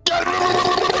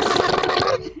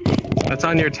 That's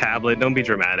on your tablet. Don't be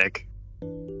dramatic.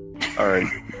 Alright.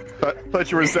 Thought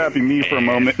you were zapping me for a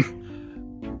moment.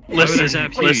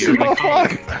 Listen.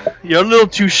 You're a little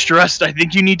too stressed. I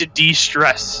think you need to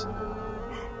de-stress.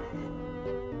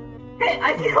 Hey,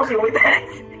 I can help you with that.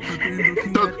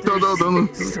 No.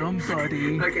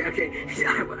 Somebody Okay.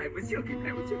 I was joking.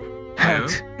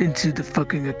 hacked into the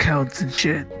fucking accounts and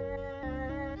shit.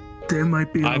 There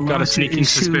might be I've got a sneaking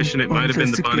suspicion it might have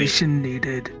been the bunny. investigation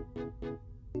needed.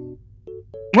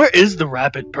 Where is the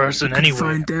rabbit person anyway?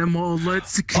 Find them all, let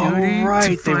security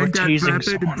right, to they were find that tasing rabbit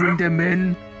someone. and bring them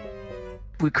in.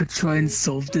 We could try and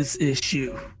solve this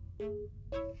issue.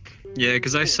 Yeah,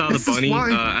 because I saw the bunny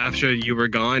after you were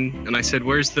gone, and I said,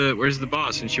 "Where's the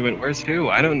boss?" And she went, "Where's who?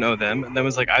 I don't know them." And then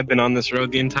was like, "I've been on this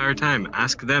road the entire time.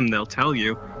 Ask them; they'll tell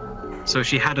you." So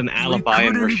she had an alibi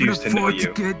and refused to know We couldn't you.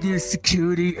 even afford to get your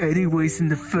security anyways in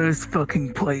the first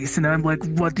fucking place, and I'm like,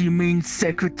 what do you mean,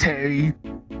 secretary?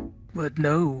 But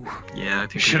no. Yeah, I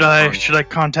think Should I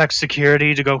contact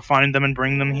security to go find them and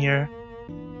bring them here?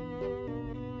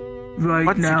 Right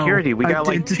What now, security? We got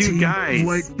like Identity, 2 guys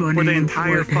White Bunny, for the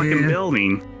entire work fucking here.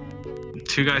 building.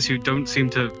 2 guys who don't seem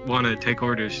to want to take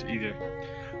orders either.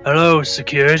 Hello,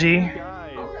 security?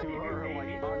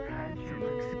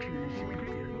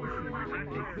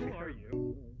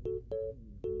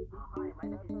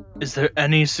 Is there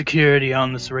any security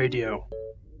on this radio?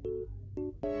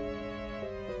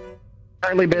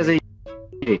 Currently busy.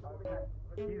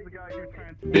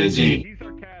 Busy.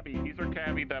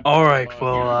 Alright,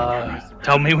 well,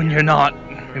 tell me when you're not.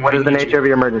 What is the nature of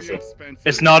your emergency?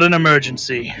 It's not an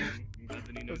emergency.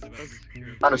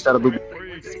 Understandable.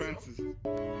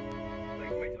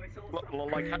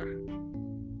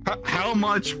 How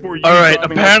much for you? Alright,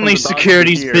 driving apparently us from the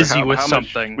security's doctor's busy here? with How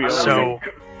much something, we owe so...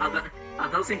 you?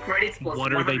 1,000 credits plus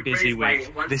What are they 100 busy credits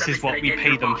by with? This is 170 what we that I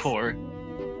pay get them your boss. for.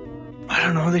 I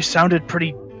don't know, they sounded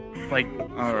pretty, like,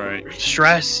 alright,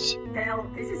 stressed. Hell,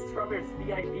 this is Trevor's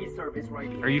VIP service right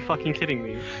here. Are you fucking kidding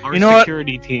me? Our You know what?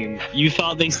 security team. You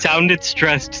thought they sounded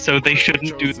stressed, so they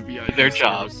shouldn't do their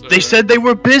job. They said they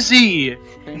were busy!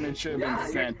 Payment should have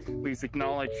been sent. Please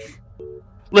acknowledge.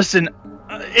 Listen,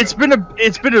 it's been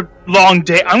a long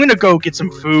day. I'm gonna go get some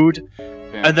food,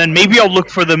 and then maybe I'll look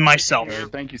for them myself.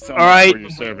 Thank you so Alright.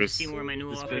 much for your service.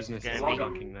 This business is a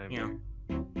fucking nightmare.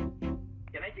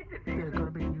 Can I get the thing? There's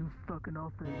gonna be a new fucking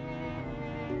office.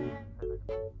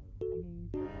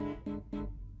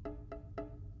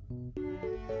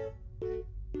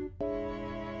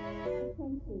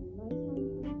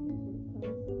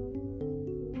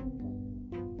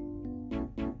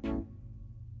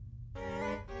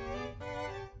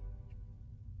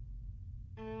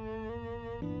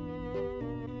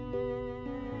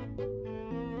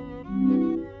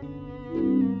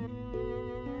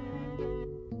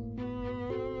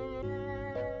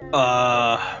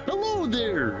 Hello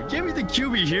there! Jimmy the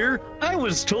Cubie here. I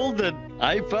was told that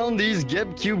I found these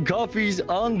Geb Cube coffees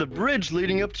on the bridge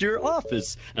leading up to your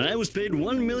office, and I was paid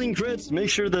 1 million credits to make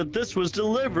sure that this was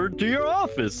delivered to your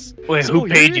office. Wait, So who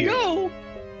paid here you? Go.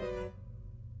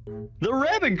 The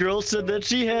rabbit girl said that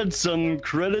she had some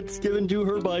credits given to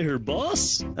her by her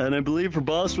boss, and I believe her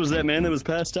boss was that man that was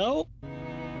passed out.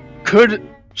 Could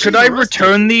She's I arrested.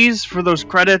 return these for those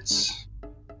credits?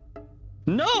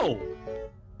 No!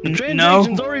 The No?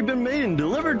 transaction's already been made and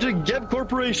delivered to Geb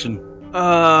Corporation. Okay,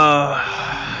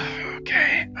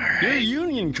 alright. You're a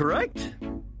union, correct?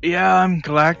 Yeah, I'm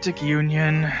Galactic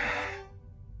Union.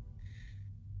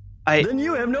 Then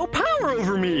you have no power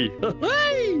over me!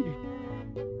 Hey!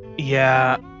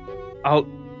 Yeah, I'll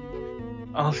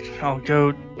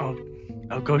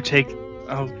go take,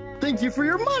 Thank you for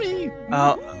your money!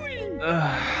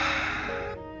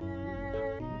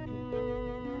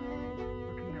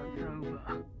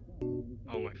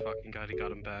 Oh my fucking god, he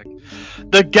got him back.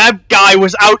 The Geb guy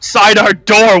was outside our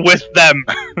door with them!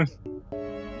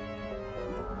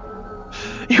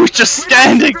 He was just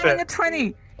standing Throwing there! a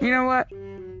 20! You know what?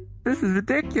 This is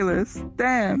ridiculous.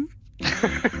 Damn.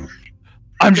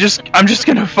 I'm just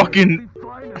gonna fucking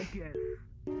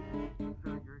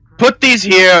put these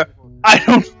here. I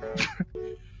don't.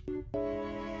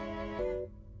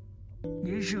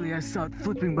 Usually I start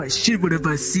flipping my shit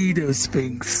whenever I see those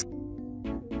things.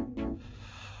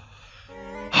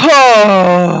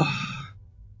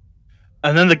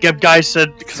 And then the Geb guy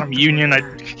said, because I'm union, I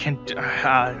can't.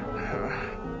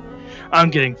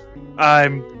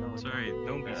 I'm. Sorry,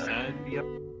 don't be sad. Yep.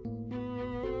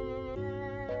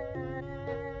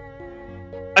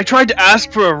 I tried to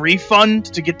ask for a refund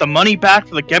to get the money back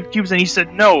for the Geb cubes, and he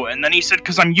said no. And then he said,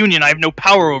 because I'm union, I have no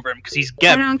power over him because he's I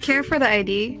Geb. don't care for the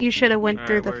ID. You should have went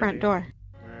through the front door.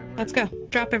 Let's go.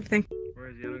 Drop everything. Where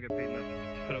is he? I don't get paid nothing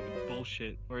to put up with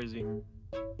bullshit. Where is he?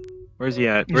 Where's he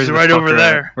at? He's Where's the right over fucker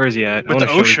there. at? Where's he at? With I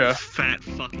the wanna show OSHA. his fat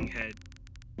fucking head.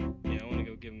 Yeah, I want to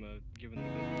go give him the.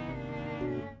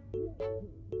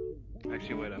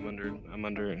 Actually, wait. I'm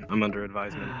under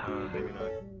advisement. Maybe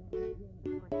not.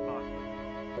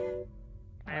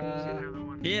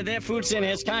 Yeah, that food stand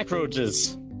has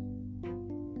cockroaches.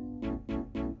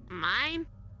 Mine?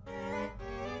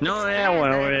 No, that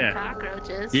one over there.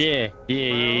 Cockroaches. Yeah.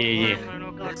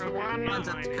 Now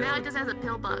it just has a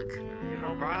pill bug.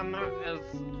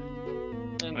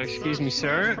 Excuse me,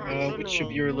 sir. Which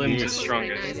of your limbs is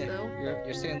strongest?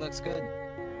 Your stand looks good.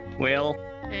 Well,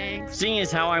 Thanks. seeing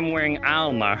as how I'm wearing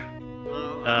armor,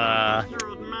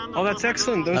 Oh, that's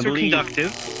excellent. Those I are believe-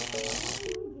 conductive.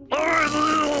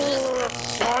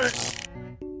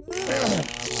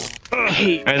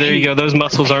 Hey, Alright, there you go. Those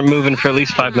muscles aren't moving for at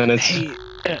least 5 minutes.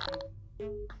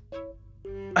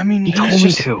 I mean, He told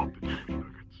me to.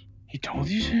 told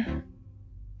you to?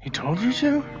 He told you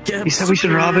to? He said we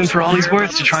should rob him for all he's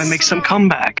worth to try and make some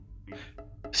comeback.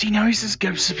 See, now he says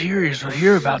Geb's superiors will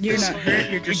hear about You're this. not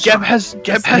hurt, you're just Geb has.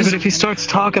 Yeah, but if he starts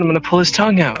talking, I'm gonna pull his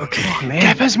tongue out. Okay. Oh, man.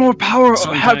 Geb has more power.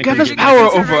 Geb has power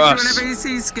over us. Whenever you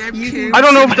see Skip Cube, I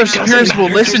don't know if their superiors will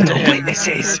listen to him.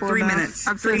 Witnesses. 3 minutes.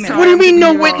 I'm 3 minutes. What do you mean,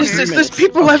 no witnesses? There's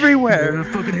people everywhere. I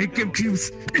fucking hate Gib Cubes.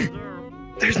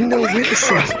 There's no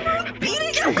witnesses.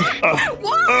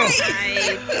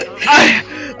 Why?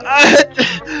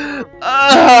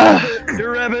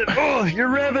 Your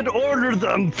rabbit ordered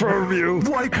them for you.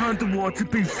 Why can't the water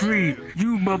be free?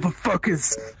 You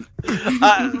motherfuckers.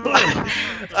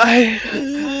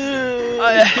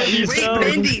 Wait,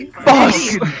 Bendy.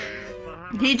 Boss.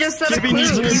 He just said a clue. He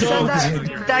said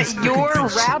that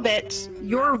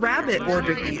your rabbit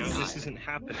ordered these. This isn't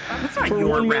happening. That's not For your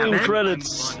 1 million rabbit.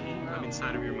 credits. I'm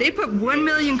inside of your They put 1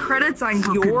 million credits on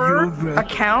your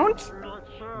account?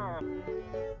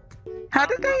 How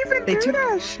did they even do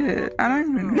that shit? I don't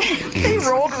even know. They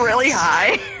rolled really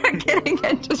high getting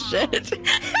into shit.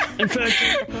 In fact,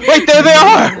 Wait, there they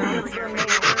are!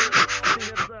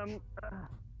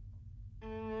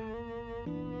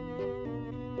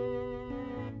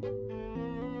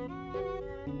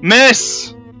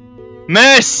 Miss!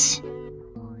 Miss!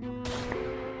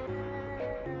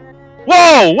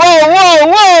 Whoa! Whoa!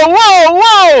 Whoa! Whoa!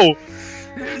 Whoa! Whoa!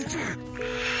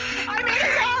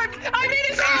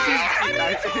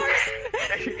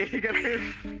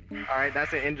 Alright,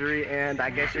 that's an injury, and I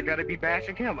guess you're gonna be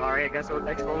bashing him. Alright, I guess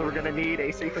next one we're gonna need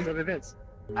a sequence of events.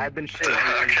 I've been shit.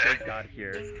 got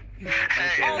here.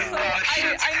 Also,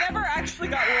 I never actually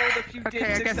got rolled if you did.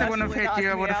 Okay, I guess I wouldn't have hit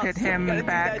you, I would have hit him in the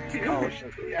back. Oh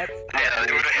shit. Yeah,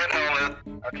 you would have hit helmet.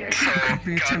 Okay. Could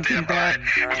be attempting that.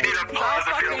 You need to pause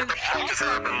if you know what the fuck just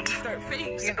happened. Start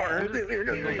faking.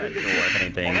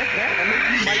 Anything.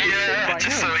 Yeah,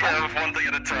 just so we have one thing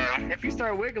at a time. If you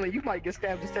start wiggling, you might get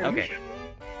stabbed instead. Okay.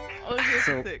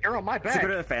 So, You're on my back.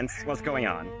 secret offense, what's going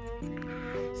on?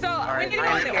 So we need to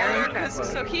go in the order because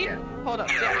hold up.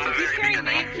 Yeah, so he's carrying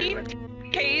me. He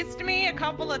tased me a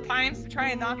couple of times to try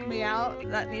and knock me out.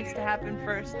 That needs to happen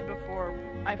first before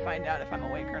I find out if I'm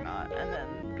awake or not, and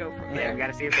then go from Yeah, there. we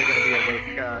gotta see if they're gonna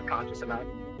be awake, conscious or not.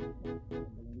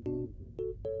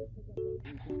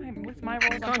 With my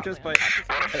rolls, Conscious, but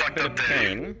a bit of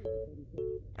pain.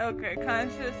 Okay,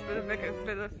 conscious, but a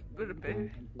bit of.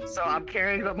 So I'm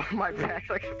carrying them on my back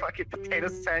like a fucking potato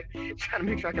sack, trying to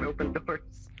make sure I can open doors.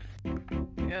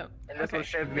 Yep. And this one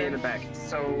shoved me in the back.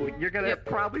 So you're gonna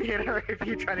probably hit her if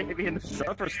you try to hit me in the back.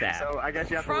 Upper stab. So I guess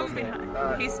you have to roll From me.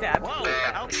 behind. He stabbed. Whoa!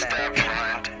 Stab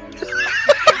behind.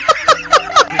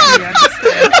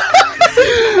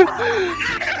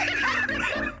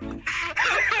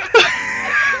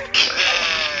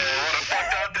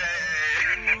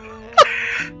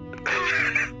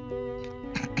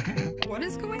 What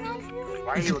is going on here?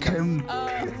 Why are you looking?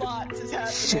 Lots is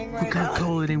happening Shit, we right can't now.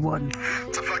 call anyone.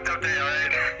 It's a fucked up day,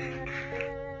 alright?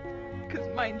 Because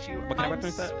mind you, What kind of weapon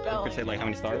is that? You could say like how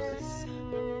many stars?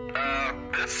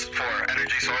 This for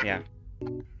energy sword. Yeah.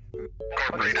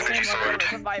 Corporate energy sword.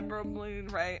 It's a vibro balloon,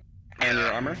 right? And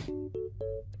your armor?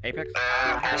 Apex?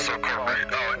 Also corporate.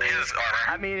 Oh, his armor.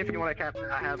 I mean, if you want to cap,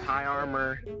 I have high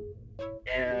armor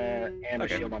and a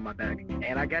shield on my back.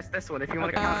 And I guess this one, if you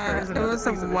want to count It was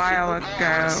a while ago.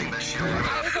 I was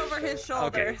over his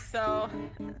shoulder, Okay. so.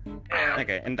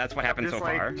 Okay, and that's what happened so Just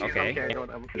like, far. she's Okay. okay with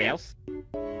them. Anything else?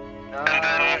 No.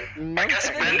 I guess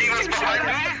Bendy was behind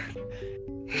me?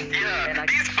 Yeah,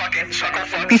 these fucking chuckle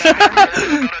fucks out of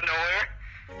nowhere.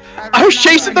 I was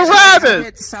chasing the rabbit!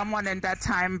 Hit someone in that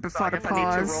time So before I the guess I need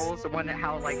pause. 2 rolls. The one that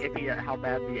how like if he how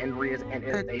bad the injury is, and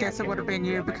if I they guess it would have been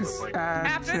you because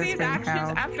After Sis these been actions,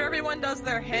 held. after everyone does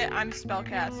their hit, I'm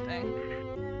spellcasting.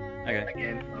 Okay.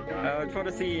 Again. I just want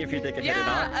to see if you take a hit or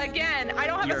Yeah, not. again, I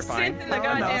don't have You're a fine. synth in the Oh,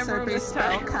 goddamn no, so room be this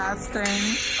time.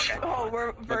 spellcasting. Oh,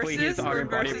 we're Luckily, he's versus, the we're Iron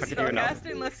Body versus protective enough.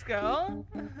 spellcasting, let's go.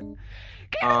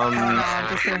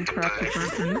 Just the incorrect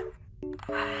version.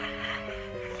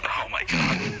 Oh my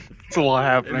god. It's a lot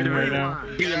happening right now.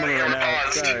 DM right now.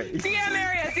 Sorry. DM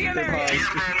area, DM area.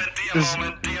 This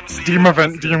DM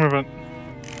event, DM event.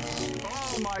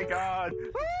 Oh my god.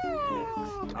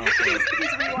 He's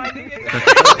rewinding it.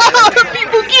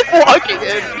 People keep walking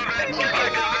in.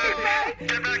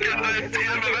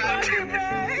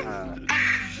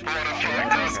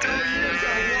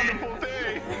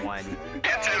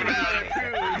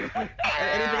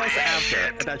 Anything else to add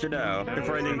shit. I thought you know.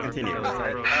 Before anything continue.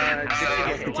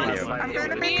 Continue. I'm going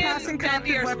to be casting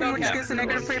corrupted weapon, which gives a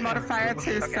 -3 modifier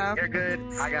to stuff. You're good.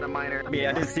 I got a minor. Yeah,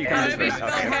 I did see kind of My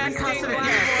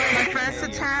first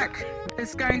attack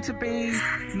is going to be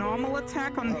normal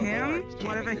attack on him.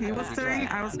 Whatever he was doing,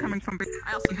 I was coming from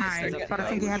behind. But I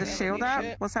think he had a shield up.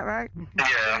 Was that right?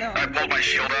 Yeah, I pulled my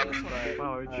shield up.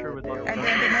 And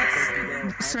then the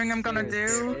next thing I'm gonna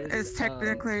do is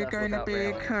technically going to be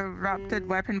corrupted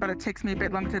weapon, but it takes me a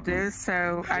bit longer to do,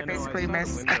 so I basically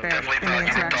miss a bit in the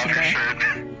interaction there.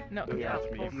 No, yeah.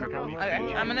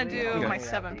 Okay, I'm gonna do my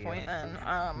 7-point then.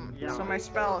 So my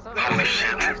spell is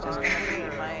just gonna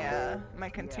be my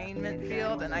containment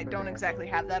field, and I don't exactly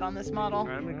have that on this model.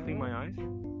 I'm gonna clean my eyes.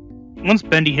 Once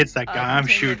Bendy hits that guy, I'm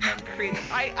shooting.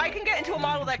 I can get into a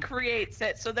model that creates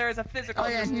it, so there is a physical. Oh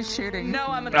yeah, he's shooting. No,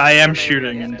 I'm gonna. I am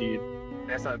shooting, indeed.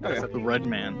 That's the red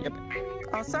man. Yep.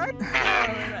 Also,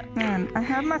 man, I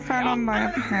have my phone on my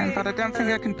hand, but I don't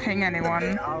think I can ping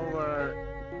anyone.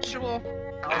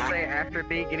 I'll say after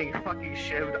me getting fucking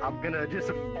shivved, I'm gonna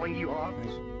just fling you off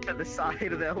to the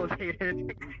side of the elevator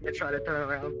and try to turn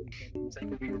around.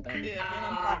 Yeah,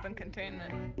 I'm popping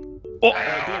containment. Oh!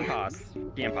 DM pause.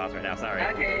 DM pause right now, sorry.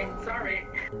 Okay, sorry.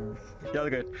 Yeah,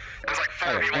 good.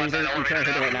 Okay, and you can't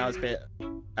hit it right now, it's a bit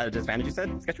at a disadvantage, you said?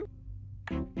 Schedule?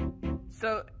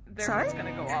 So, they're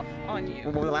gonna go off on you.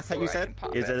 What was the last time you said?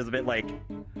 Is it a bit like...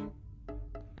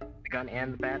 The gun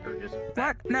and the bat, or just...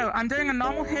 What? No, I'm doing a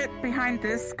normal hit behind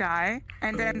this guy,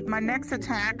 and then my next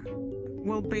attack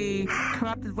will be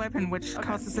corrupted weapon, which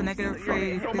causes a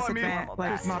 -3 disadvantage,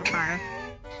 like modifier.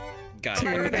 Got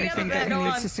to it. anything that he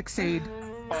needs to succeed.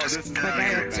 Like I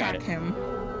attack him.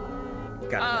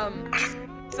 Got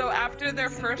it. So after their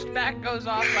first back goes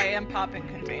off, I am popping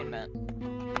containment.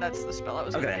 That's the spell I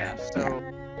was gonna cast. So,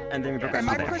 and then we progress. Am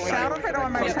I pushed out of it, or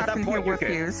am I trapped in here with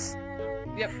yous?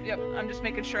 Yep. I'm just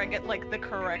making sure I get like the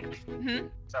correct.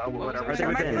 So whatever.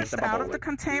 Am I pushed out of the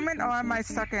containment, or am I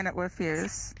stuck in it with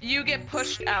yous? You get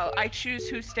pushed out. I choose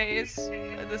who stays.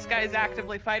 This guy's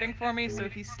actively fighting for me, so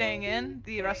if he's staying in,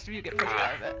 the rest of you get pushed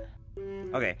out of it.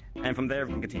 Okay, and from there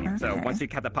we can continue. So once you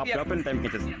have the pop open, then we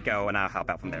can just go and I'll help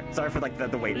out from there. Sorry for like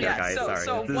the wait there, guys. Sorry.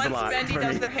 So this once is a lot Bendy for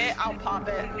does me. the hit, I'll pop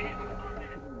it.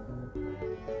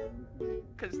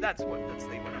 Because that's the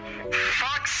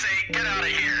Fuck's sake, get out of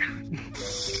here!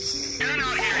 Get out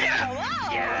of here! Hello!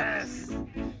 Yes!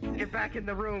 Get back in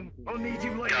the room. I'll need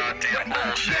you later. Goddamn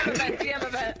bullshit. DM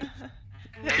event.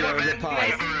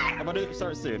 I'm about to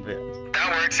start soon, but... That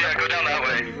works, yeah, go down that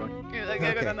way.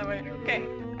 Go down that way. Okay.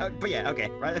 But yeah, okay.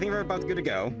 Right, I think we're about good to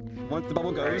go. Once the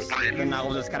bubble goes, then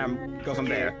I'll just kind of go from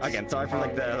there. Again, sorry for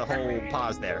like the whole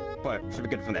pause there, but should be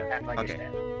good from there. Okay.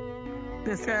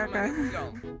 This guy, okay.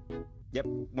 Yep.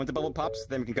 Once the bubble pops,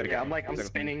 then we can go together. Yeah, I'm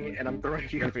spinning and I'm throwing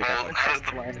you. I'm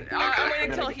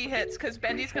waiting until he hits, because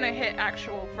Bendy's gonna hit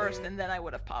actual first, and then I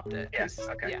would have popped it. Yes,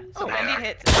 okay. Yeah, so Bendy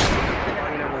hits.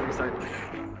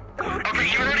 Okay,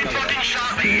 you already fucking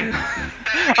shot me.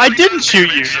 I didn't shoot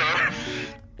you.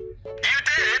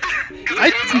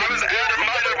 I was out of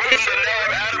minor wounds and now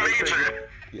I'm out of major.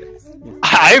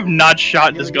 I have not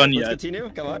shot this gun yet. Continue,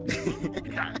 come on.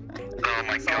 Oh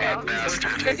my god,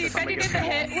 bastard. Bendy did the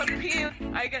hit, what pew,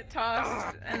 I get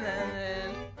tossed, and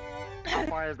then... How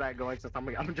far is that going since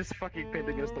I'm just fucking pinned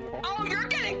against the wall? Oh, you're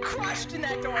getting crushed in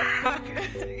that door, fuck.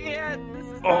 Yeah, this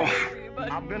is Oh. not for you,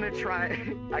 but... I'm gonna try,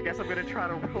 I guess I'm gonna try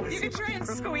to roll. You can try and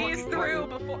squeeze through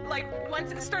before, like,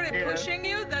 once it started pushing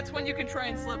you, that's when you can try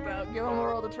and slip out. Give him a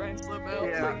roll to try and slip out,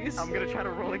 Yeah, please. I'm gonna try to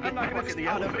roll and get I'm not back gonna in the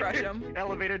just auto-crush elevator,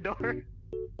 elevator door.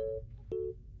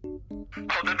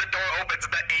 Oh, then the door opens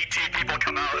and the 18 people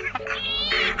come out.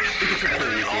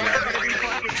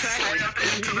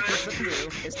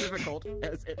 It's difficult.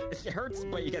 It hurts,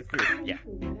 but you get through. Yeah.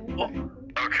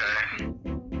 Okay.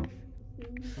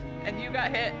 And you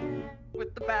got hit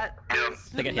with the bat. Yep.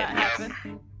 I get That hit. happened.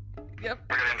 Yep.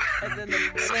 And then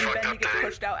Bendy gets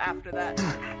pushed out after that.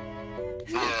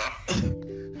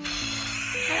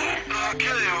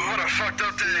 Okay, what a fucked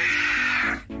up day.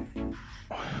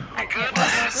 You good?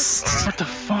 What the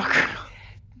fuck?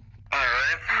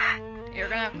 Alright. You're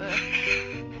gonna have to...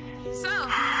 So...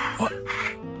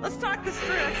 Let's talk this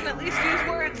through. I can at least use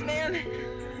words, man.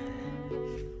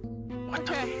 What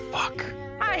the fuck?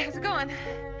 Hi, how's it going?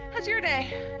 How's your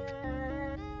day?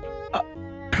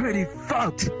 Pretty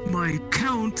fucked. My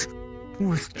account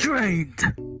was drained.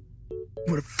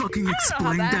 Would have fucking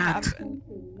explained that.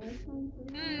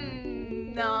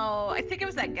 No, I think it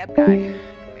was that Geb guy, to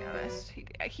be honest.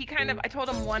 He kind of, I told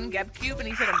him 1 Geb cube and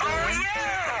he said a million. Oh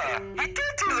yeah! He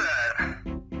did do that!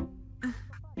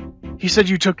 He said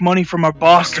you took money from our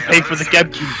boss to pay for the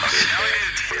Geb cubes.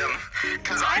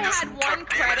 Because I just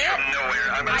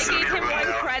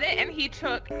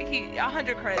took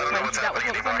 100 credits. Mind you, that was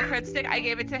what was on the credit stick. I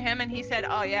gave it to him, and he said,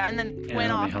 "Oh yeah," and then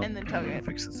went off and then took it.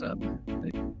 Fix this up.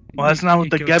 Well, that's not what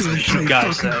the GebCube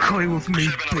guy said. Coy with me,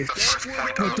 bitch.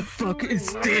 What the fuck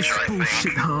is this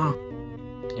bullshit, huh?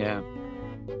 Yeah.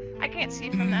 I can't see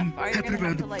from that far. You're gonna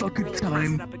have to like really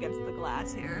press it up against the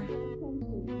glass here.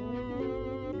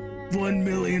 1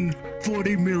 million,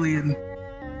 40 million.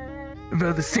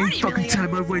 About the same fucking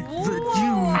time I went that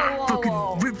you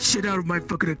fucking ripped shit out of my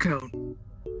fucking account.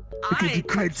 I gave you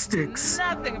cred sticks.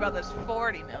 Nothing about this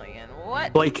 40 million.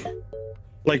 What?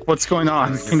 Like, what's going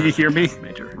on? Can you hear me?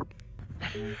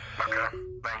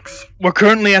 We're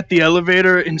currently at the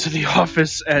elevator into the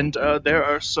office, and there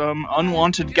are some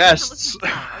unwanted guests.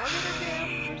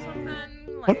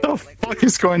 What the fuck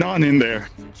is going on in there?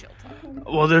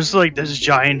 Well, there's like this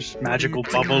giant magical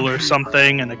bubble or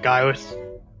something, and a guy with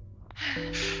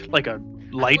like a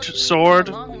light sword.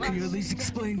 Can you at least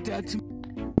explain that to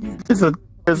me?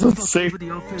 Is it safe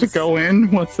to go in?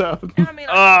 What's up?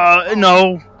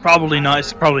 No, probably not.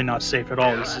 It's probably not safe at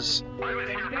all. This is.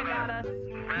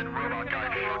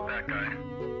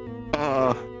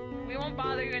 We won't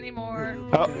bother you anymore.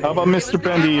 How about Mr.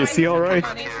 Bendy? Is he alright?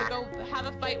 So go have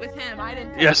a fight with him. I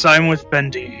didn't. Yes, I'm with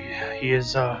Bendy. He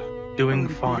is doing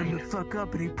He fine. the fuck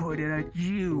up and he pointed at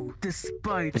you,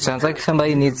 despite. It sounds like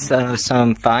somebody needs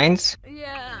some fines.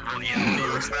 Yeah.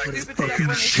 Is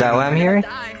that what I'm hearing?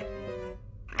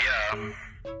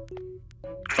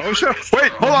 OSHA,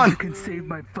 wait, hold on. You can save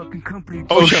my fucking company.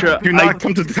 OSHA, do not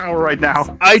come to the tower right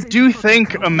now. I do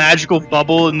think a magical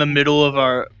bubble in the middle of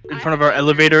in front of our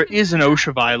elevator is an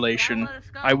OSHA violation.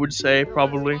 I would say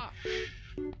probably.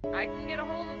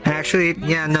 Actually,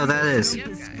 yeah, no, that is.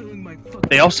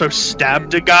 They also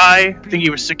stabbed a guy. I think he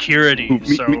was security.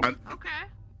 So.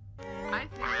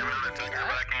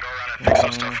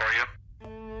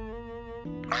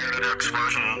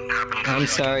 I'm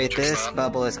sorry, this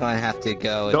bubble is going to have to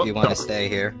go if you want to stay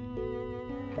here.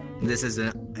 This is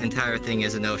an entire thing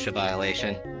is an OSHA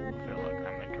violation.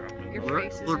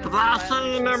 We're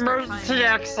blasting an emergency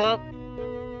exit.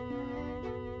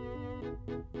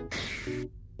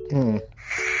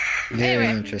 Very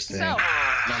interesting.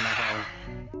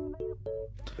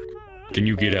 Can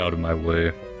you get out of my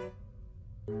way?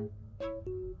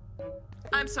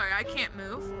 I'm sorry, I can't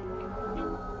move.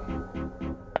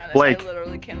 Blake, I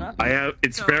literally cannot.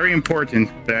 it's very important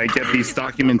that I get these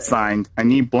documents signed. I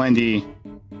need Bendy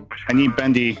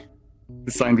to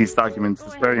sign these documents.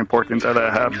 It's very important that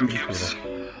that happens.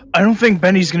 I don't think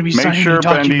Bendy's gonna be signing Make sure any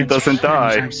documents. Bendy doesn't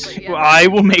die. Well, I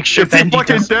will make sure Is he Bendy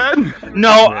fucking doesn't. dead?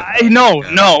 No, no.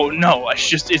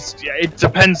 It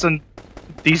depends on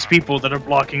these people that are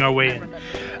blocking our way in.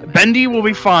 Bendy will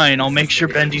be fine. I'll make sure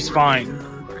Bendy's fine.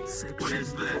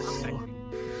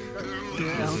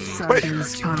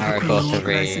 Outsiders part of Alright, the both criminal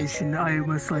agree. organization, I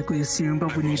most likely assume,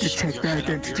 but we need to check their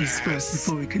identities first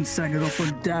before we can sign it off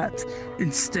on that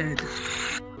instead.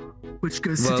 Which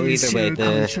goes Well, to the either way, insurer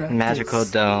the contractors. magical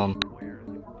dome.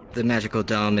 The magical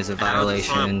dome is a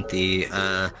violation. The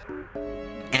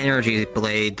energy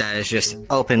blade that is just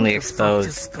openly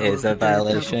exposed is a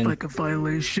violation. Like a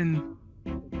violation.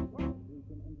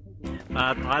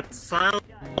 That sounds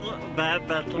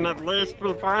that can at least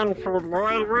be fined for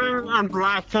loitering and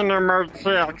blocking emergency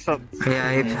exits. Yeah,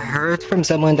 I've heard from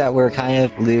someone that we're kind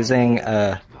of losing,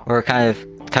 we're kind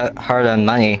of hard on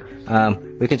money.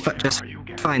 We could just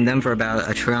fine them for about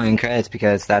 1 trillion credits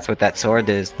because that's what that sword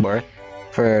is worth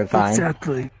for a fine.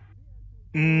 Exactly.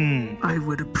 I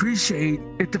would appreciate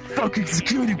if the fucking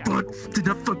security bot did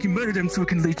not fucking murder them so we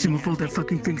can leech them of all their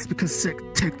fucking things because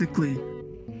technically,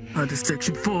 under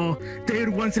Section 4, they're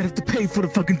the ones that have to pay for the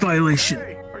fucking violation.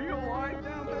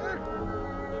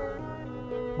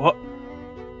 What?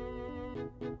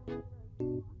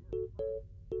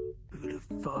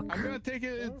 Fuck. I'm gonna take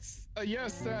it. It's a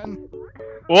yes then.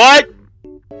 What?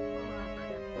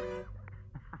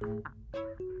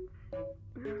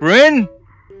 Bryn?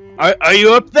 Are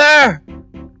you up there?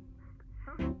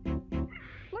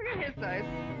 Look at his size.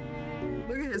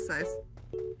 Look at his size.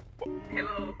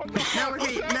 Hello. Now look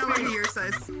at your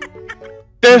size.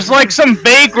 There's like some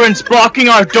vagrants blocking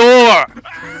our door.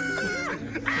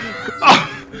 Oh.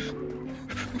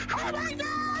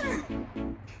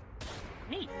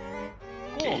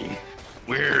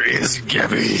 Where is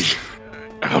Gabby?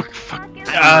 Oh fuck!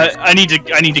 I need to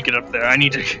get up there. I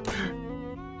need to.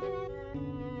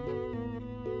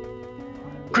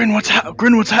 Grin, what's happening?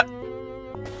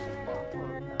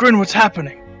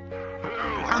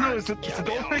 Oh no, it's the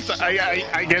door fix.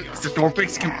 I get it's the door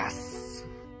fix.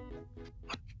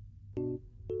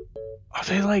 Are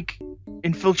they like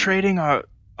infiltrating our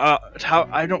how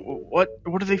I don't. What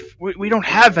do they? We don't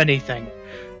have anything.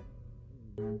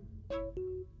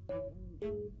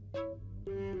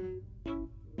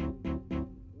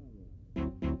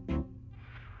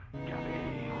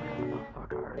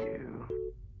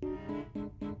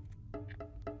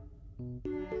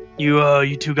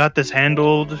 You two got this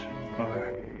handled?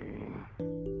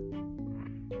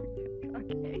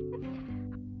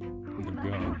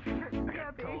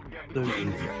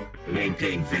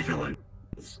 Maintain vigilance.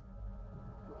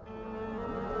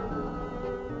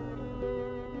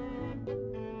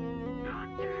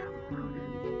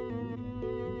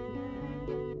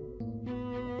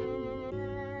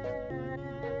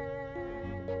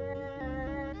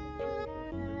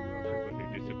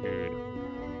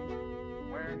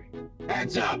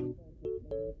 Hands up.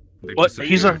 What?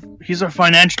 He's our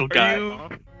financial guy.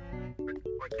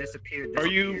 Are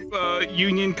you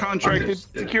union contracted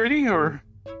security or?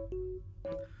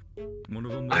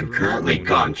 I'm currently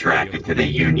contracted to the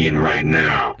union right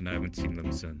now. And I haven't seen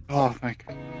them since. Oh my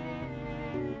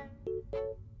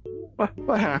God.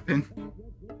 What happened?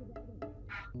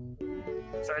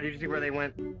 Sorry, did you see where they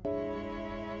went?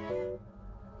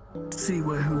 See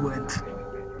who went.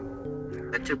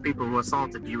 The two people who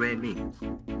assaulted you and me.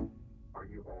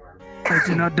 I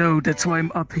do not know, that's why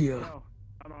I'm up here.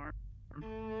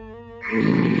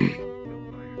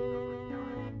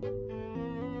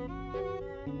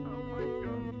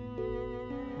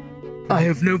 I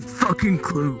have no fucking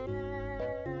clue.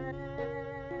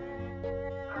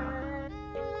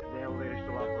 The elevator's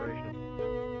still operational.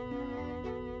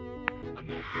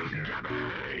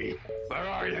 Where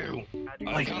are you?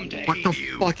 Like, what the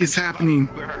fuck is happening?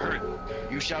 We're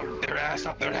hurt. You shouted their ass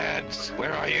up their heads.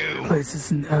 Where are you? Place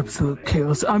is in absolute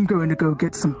chaos. I'm going to go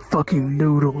get some fucking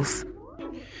noodles.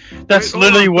 That's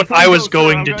literally what I was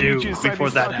going to do before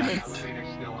that happened.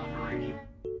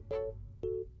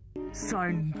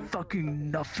 Sign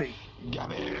fucking nothing.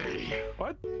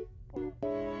 What?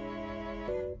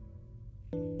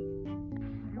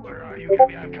 Where are you?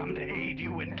 Gabby? I've come to aid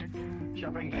you in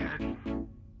shoving their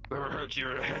hurt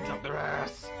your heads up their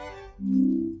ass.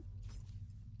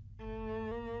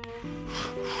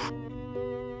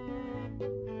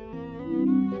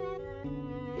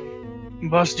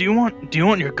 Boss, do you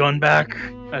want your gun back?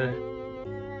 I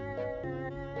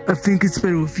think it's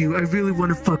better with you. I really want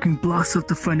to fucking blast up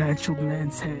the financial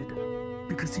man's head.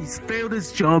 Because he's failed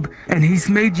his job, and he's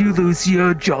made you lose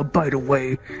your job, by the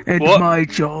way. And What? my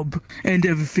job, and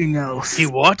everything else. He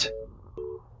what?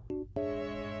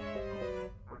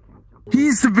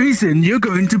 He's the reason you're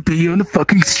going to be on the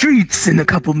fucking streets in a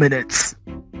couple minutes.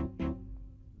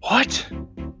 What?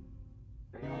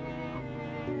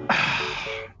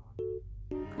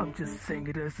 I'm just saying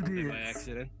it as it is. By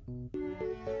accident.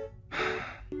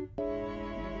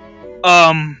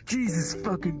 Jesus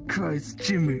fucking Christ,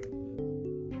 Jimmy.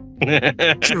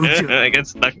 I got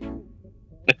stuck.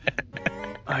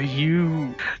 Are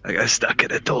you? I got stuck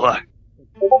in a door.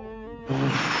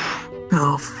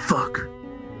 Oh fuck.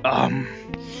 I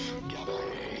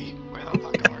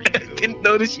didn't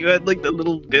notice you had like the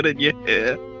little bit in your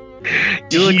hair.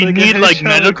 Do you need like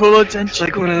medical attention? It's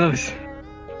like one of those.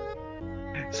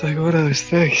 It's like one of those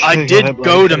things. I did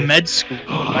go to med school.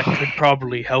 I could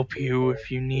probably help you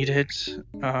if you need it.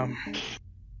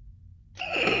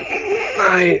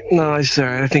 No,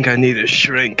 sorry. I think I need a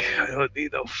shrink. I don't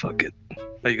need no fucking.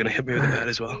 Are you gonna hit me with a bat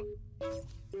as well?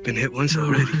 Been hit once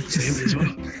already. Same as well.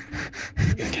 You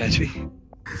gonna catch me? You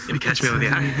gonna catch me over the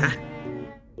eye?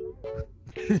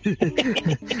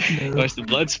 Watch the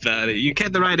blood spatter. You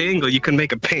get the right angle, you can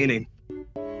make a painting.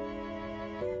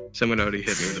 Someone already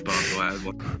hit me with a barbed wire.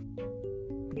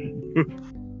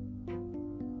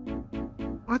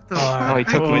 What the Oh, fuck? he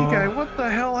took my- Guy, what the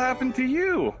hell happened to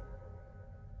you?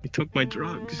 He took my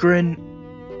drugs. Grin,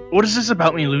 what is this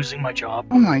about me losing my job?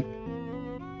 Oh my.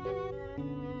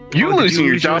 You Oh, did losing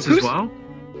your lose job yours as well?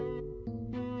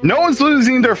 No one's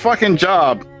losing their fucking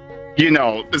job. You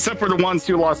know, except for the ones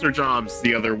who lost their jobs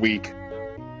the other week.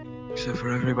 Except for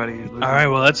everybody. All right,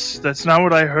 well that's not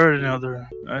what I heard.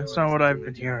 That's not what I've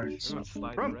been hearing. So.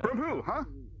 From who, huh?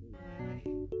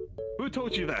 Who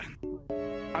told you that?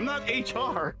 I'm not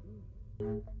HR.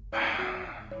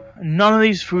 None of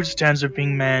these food stands are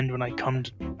being manned when I come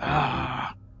to.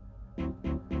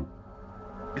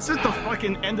 Is this the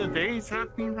fucking end of days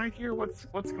happening right here? What's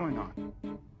going on?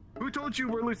 Who told you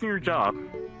we're losing your job?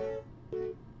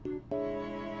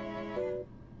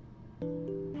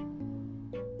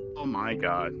 Oh my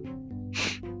god.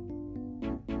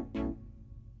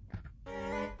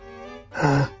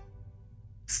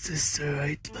 Is this the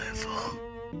right level?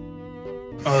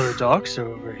 Oh, the docks are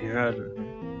over here. I don't know.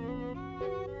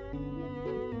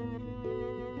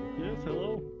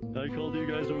 I called you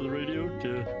guys over the radio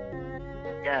to...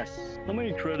 Yes. How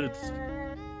many credits do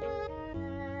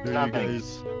you Nothing.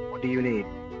 guys... What do you need?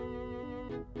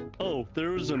 Oh, there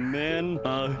was a man,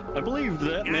 I believe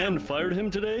that man fired him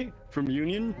today from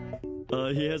Union.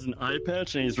 He has an eye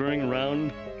patch and he's running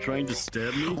around trying to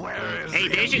stab me. Hey,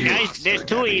 there's you guys. There's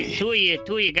two of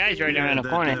you guys right around the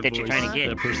corner that you're trying to get.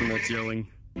 That person that's yelling.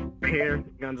 Here,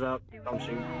 guns up, don't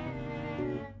shoot.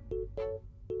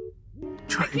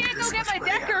 I can't go get my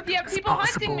Decker if you have people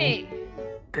hunting me.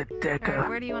 The Decker.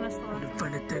 Where do you want us to look?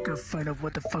 Find a Decker, find out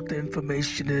what the fuck the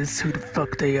information is, who the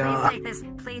fuck they are.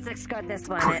 Please escort this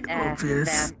one. Quite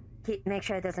obvious. Make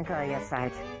sure it doesn't go your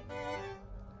side.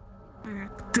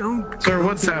 Don't. Sir,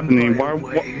 what's happening?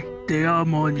 Why? They are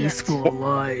more useful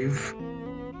alive.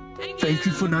 Thank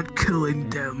you for not killing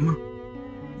them.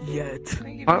 Yet.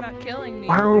 Thank you for not killing me.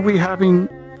 Why are we having?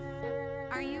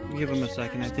 Give him a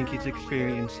second. I think he's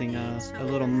experiencing a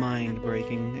little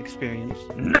mind-breaking experience.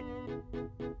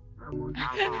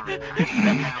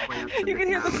 You can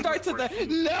hear the starts of the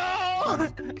no.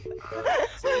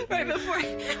 Right before.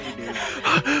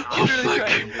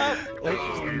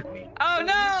 Oh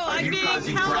no! I'm being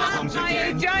held up by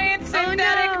a giant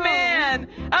synthetic man.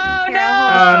 Oh no!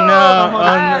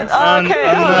 Oh no!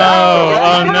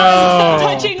 Oh no! Stop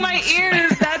touching my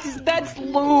ears. That's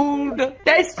lewd.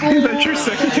 That's lewd. Is that your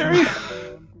secretary?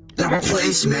 The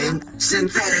replacement,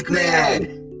 synthetic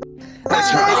man.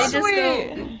 That's They right. just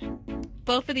go.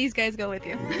 Both of these guys go with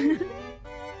you.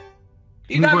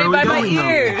 You got me by my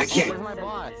ears. Where's my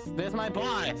boss? There's my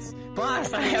boss.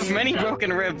 Boss, I have many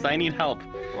broken ribs. I need help.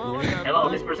 Hello,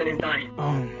 this person is dying.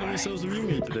 How many souls have you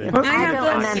made today?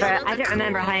 I don't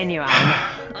remember hiring you on.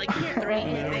 I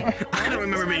don't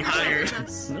remember being hired.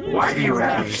 Why do you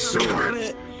have a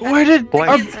sword? What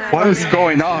is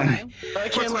going on? I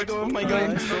can't let go of my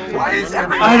gun. Why is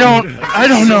I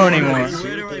don't know anymore.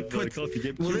 Where do I put?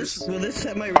 Will this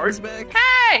set my ribs back?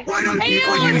 Hey! Why don't Hey,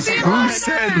 people you! use It's the who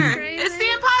imposter! said? It's the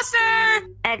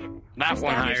imposter! That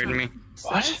one hired me.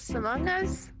 What? Among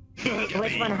Us? Which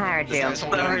one hired you?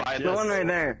 The one right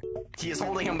there. He is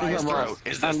holding him by his throat.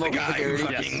 Is this the guy who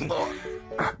fucking...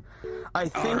 I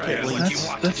think it was.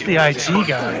 That's the IT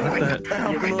guy. What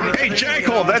the... Hey,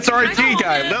 Jackal, that's our IT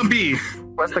guy. Let be.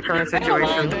 What's the current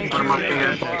situation? I'm looking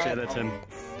at. Actually, that's him.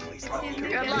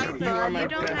 Good luck, Bob. You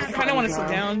don't have I kind of want to sit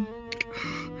down.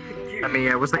 I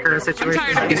mean, what's the current situation?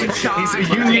 I'm tired of getting shot. He's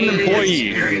a union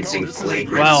employee.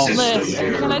 Well,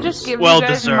 Listen, can I just give well you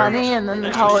guys deserved. money and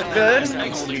then call it good?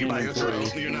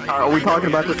 Are we talking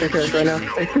about the same character right now?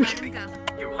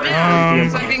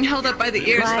 Because I'm being held up by the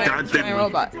ears by my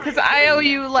robot. Because I owe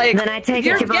you, like, Then I take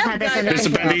your it you both gift had this guy in Mr. the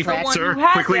Bendy, for one sir, who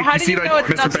has quickly, it. How you do see you that, know it's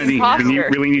Mr. not the Bendy, imposter?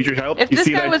 really need your help? If You this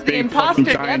see guy that was the big fucking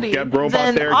imposter, giant Debbie, Geb robot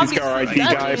then there? He's got our IT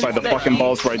obviously guy that by the means fucking that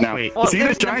balls right now. Well, You see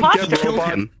there's this an giant Geb imposter.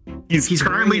 robot? He's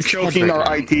currently choking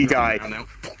our IT guy.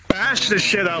 Bash the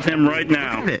shit out of him right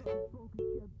now.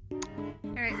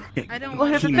 I don't Well,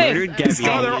 here's the thing. He's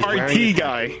got our IT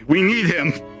guy. We need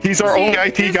him. He's our only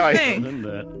IT here's the guy.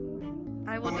 thing.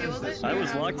 I will deal with it. I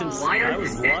was locked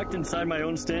inside my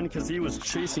own stand because he was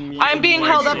chasing me. I'm being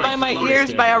held up by my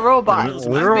ears by a robot.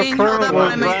 I'm being held up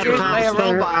by my ears by a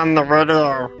robot. On the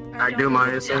radio. I do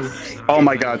my Oh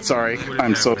my god, sorry.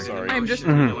 I'm so sorry. I'm just,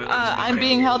 I'm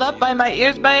being held up by my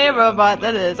ears by a robot.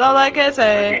 That is all I can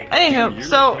say. Anywho,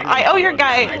 so I owe your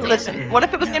guy. Listen, what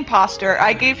if it was the imposter?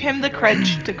 I gave him the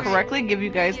credit to correctly give you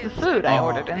guys the food I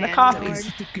ordered and the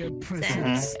coffees.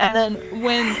 And then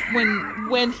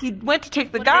when he went to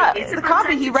take the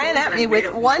coffee, he ran at me with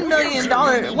 $1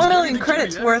 million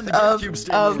credits worth of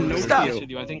stuff.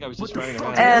 I think I was just running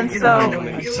around. And so.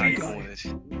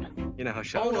 You know how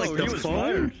shot. Oh, like the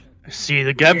phone? See,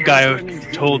 the Geb guy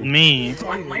told me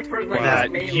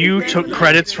that you took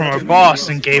credits from our boss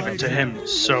and gave it to him,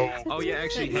 so... Oh yeah,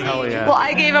 actually, hell yeah. Well,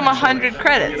 I gave him 100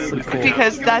 credits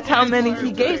because that's how many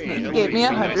he gave me. He gave me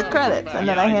 100 credits, and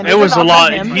then I handed It was off a lot.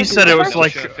 to him. He said it was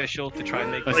like official to try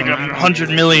and make 100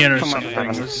 million or something.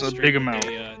 It's a big amount.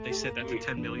 They said that's a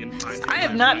 10 million fine. I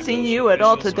have not seen you at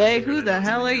all today. Who the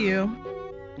hell are you?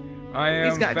 I am.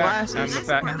 He's got glasses.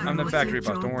 I'm the factory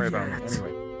boss. Don't worry about it.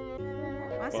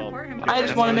 Anyway. I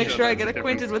just want to make sure I get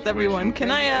acquainted with everyone. Can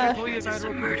I,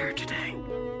 Murder today.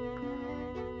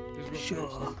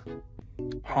 Sure.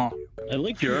 Huh. I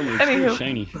like your armor. It's Anywho.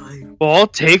 pretty shiny. Well, I'll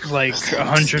take like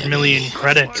 100 million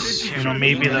credits. You know,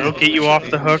 maybe that'll get you off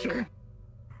the hook.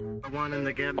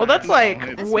 well, that's like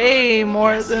way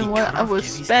more than what I was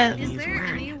spent. Is there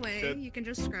any way you can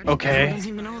just scratch? Okay.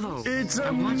 It's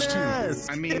a mess.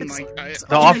 I mean, like,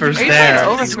 The offer's Are you trying to there.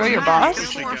 overthrow your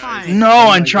boss? No,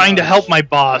 I'm trying to help my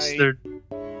boss.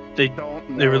 They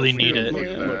really need it.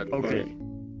 Okay.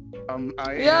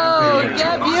 Yo,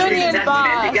 Geb Union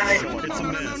boss.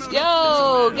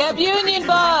 Yo, Geb Union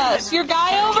boss. Your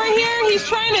guy over here, he's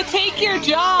trying to take your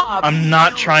job. I'm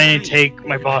not trying to take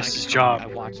my boss's job.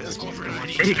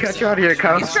 He cut you out of your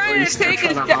cuffs. He's trying to take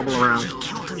his job.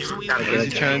 Is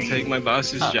he trying to take my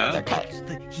boss's job?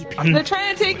 They're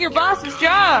trying to take your boss's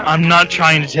job. I'm not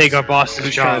trying to take our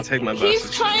boss's job. Trying to take my boss's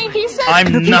He's trying. He says.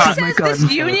 I'm not. He says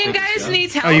this union guys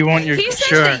needs help. Oh, you want your He says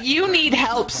sure. that you need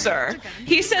help, sir.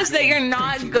 He says that you're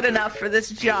not good enough for this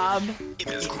job.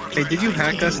 Hey, did you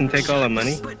hack us and take all the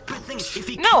money?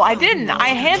 No, I didn't. I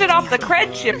handed off the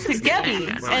cred chip to Gebby,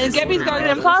 and Gebby's got an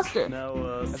imposter.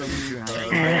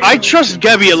 I trust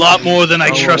Gebby a lot more than I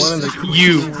trust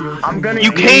you.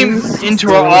 You came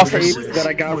into our office. That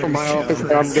I got from my office,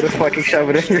 and I'm gonna fucking shove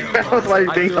it in your mouth while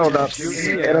you're being held up,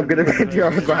 and I'm gonna put your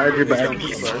arms behind your back.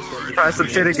 Try some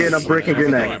shit again, I'm breaking your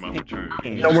neck.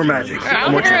 No more magic. I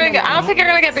don't think you're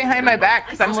gonna get behind my back,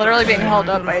 because I'm literally being held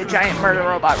up by a giant murder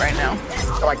robot right now.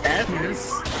 Like that?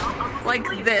 Like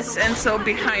this, and so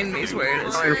behind me is where it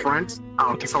is. Oh, in front?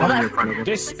 Oh, someone in front of you.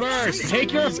 Disperse!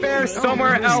 Take your affairs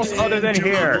somewhere else other than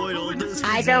here!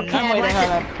 I don't care. I'm waiting on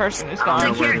that person who's gone.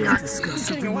 If you're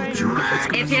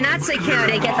not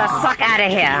security, get the fuck out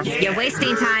of here. You're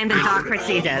wasting time in dark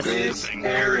procedures.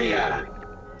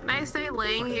 Can I stay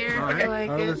laying here? Okay. I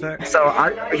like it. So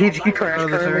he crashed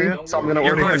currently, so I'm gonna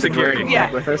order him security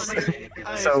with us.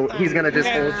 So he's gonna just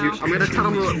hold you. I'm gonna tell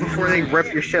him before they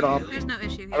rip your shit off. There's no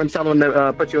issue. I'm gonna tell him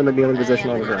to put you in the kneeling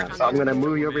position on the ground. So I'm gonna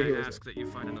move you over here.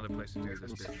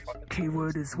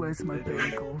 Keyword is where's my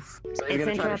bagels? So you're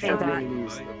gonna try to shove me in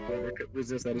these.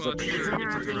 Resist that.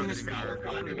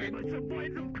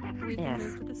 Yes.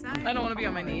 I don't want to be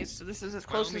on my knees, so this is as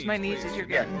close as my knees as you're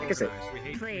getting.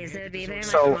 Please, it would be very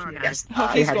so much yes, Oh,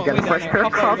 he he's had to going get a fresh pair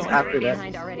of cuffs going. after that.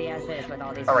 behind already as is with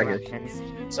all these All right, here. elections.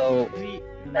 So,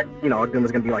 you know,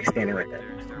 Duma's gonna be like standing right there.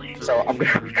 So I'm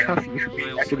gonna cuff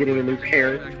you after getting a new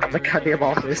pair of the goddamn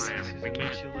office.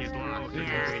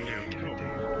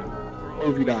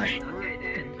 Move you die.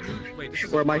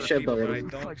 Where my shed already?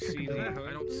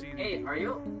 Hey, are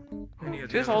you? She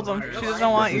just holds them. She doesn't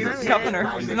want you cuffing her.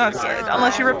 She's not sorry.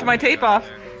 Unless you ripped my tape off.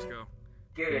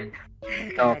 Good.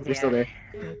 Oh, you're still there.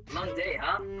 Long day,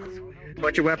 huh?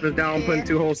 Put your weapons down, put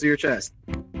 2 holes to your chest.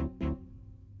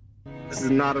 This is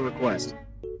not a request.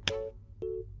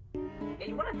 Hey,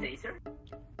 you want a taser?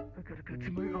 I gotta go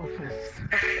to my office.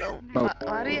 Oh.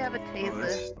 Why do you have a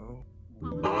taser?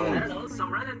 I don't know,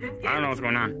 some random dude. I don't know what's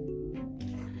going on.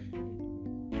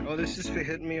 Oh, this is for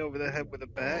hitting me over the head with a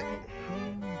bat?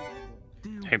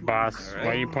 Hey, boss, why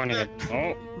are you pointing at...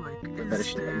 Oh. Better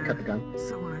shit, cut the gun.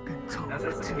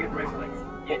 That's a good reflex.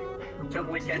 Yeah. Jump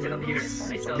with Jensen up here. I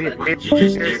saw that.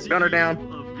 Here, gun her down.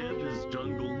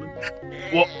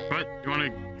 What? You wanna...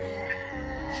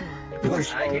 I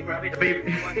can grab it.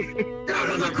 Down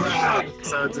on the ground!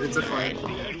 So it's a fight.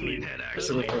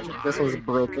 This one's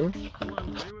broken.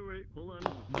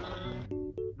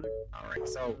 Alright,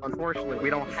 so unfortunately we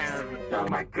don't have... Oh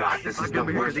my god, this is the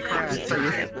worst. So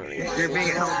you're being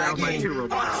held down by 2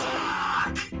 robots.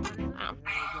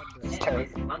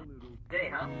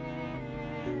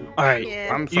 Alright,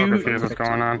 I'm so confused what's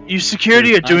going on. You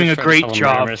security are doing a great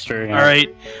job.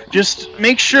 Alright, just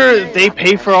make sure they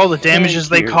pay for all the damages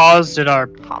they caused at our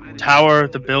tower,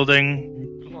 the building.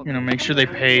 You know, make sure they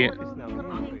pay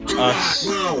us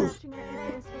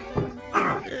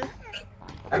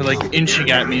for like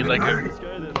inching at me like a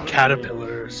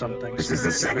caterpillar or something. This is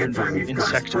the second time you've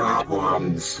got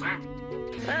problems.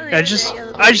 I just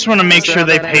want to make sure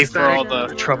they pay for all the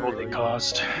trouble they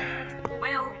caused.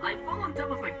 Well, I fall on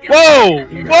top of a Whoa!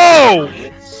 Whoa!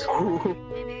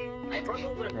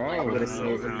 I'm gonna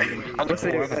see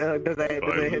does that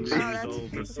hit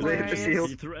the shield?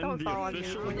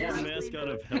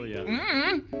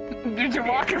 Did you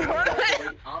walk in front of it?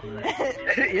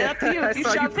 Yeah, That's you. If you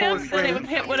shoved him, then it would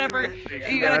hit whatever.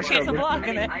 You got a chance of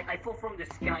blocking it. I fall from the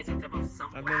skies on top of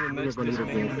something. I've never met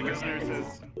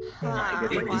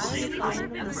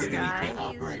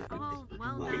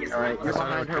Alright, you're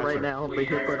behind her right now, but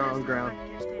you put her on the ground.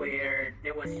 Where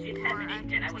there was shit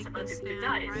happening and I was about to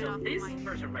die. So this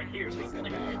person right here is gonna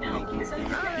go down.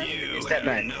 You Step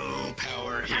back. no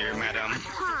power here, madam.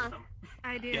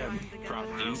 I do.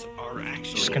 Properties are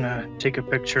actually... Just gonna take a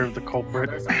picture of the culprit.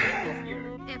 If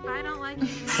I don't like you,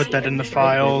 Put that in the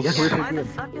files. why the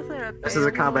fuck is there a This is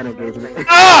a combat engagement.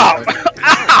 Ow!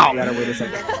 Ow! You gotta wait a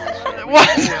second. What?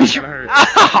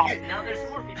 Ow!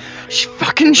 She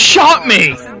fucking shot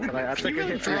me! I took a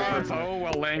hit for your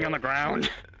while laying on the ground.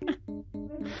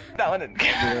 That one didn't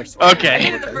count. Okay. I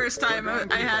did it the first time.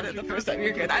 I had it the first time.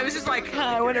 You're good. I was just like,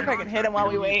 I wonder if I can hit him while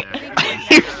we wait. I'm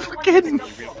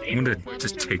gonna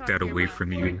just take that away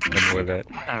from you. No more of that.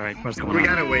 Alright, what's going on? We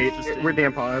gotta wait. We're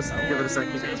damn paused. Give it a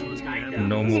second.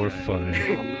 No more fun.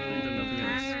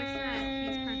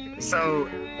 So,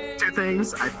 two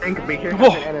things. I think Behir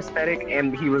has an anesthetic,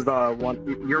 and he was the one.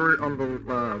 You're on the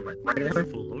right here.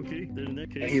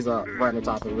 He's right on the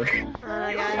top of it.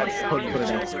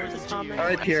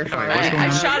 Alright, Pierre. I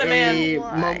shot him in.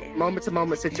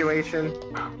 Moment-to-moment situation.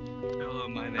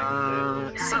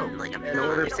 So, in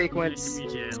order of sequence,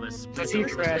 since he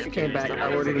crashed, she came back.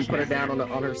 I ordered him to put her down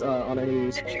on her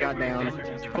knees. She got down.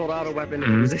 She pulled out a weapon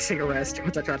and resisting arrest,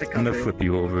 which I tried to I'm cover. gonna flip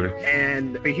you over.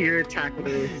 And Behir tackled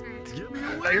her.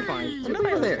 Oh, you're fine. Come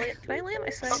over there. Can I land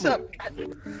myself? What's up?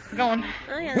 Going.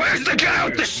 Where's the guy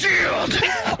with the shield?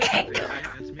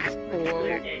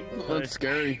 That's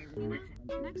scary.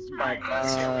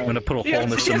 I'm gonna put a hole in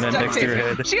the cement next to your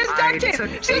head. She has duct tape!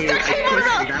 She has duct tape on her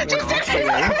mouth! She has duct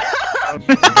tape on her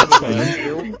mouth!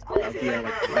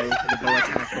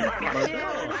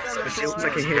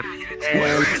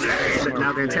 And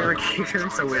now the interrogator,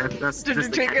 so that's Did just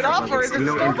you take it off or is it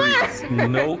still there?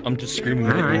 No, I'm just screaming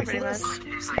at you.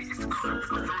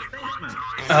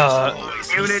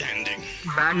 Unit,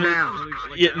 back now.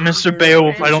 Yeah, Mr.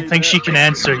 Beowulf, I don't think she can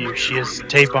answer you. She has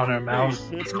tape on her mouth.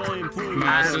 This is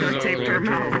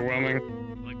overwhelming.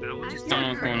 Just don't know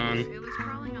what's going on.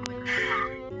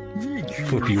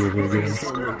 Flip you over again.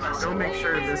 Don't make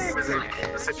sure this isn't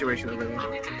a situation over there.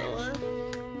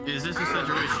 Is this a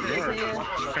situation?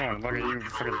 Come on, look at you,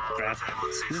 fucking bastard.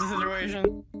 Is this a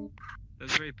situation?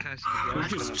 That's very passive. We're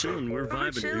just chilling, we're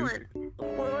vibing, dude.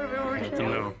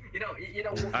 No.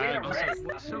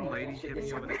 Some lady hit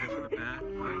me over the head with a bat.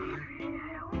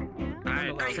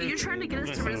 Wait, are you trying to get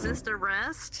us to resist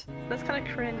arrest? That's kind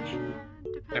of cringe.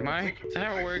 Am I? Is that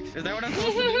how it works? Is that what I'm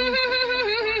supposed to do?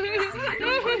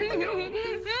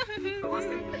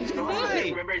 Why?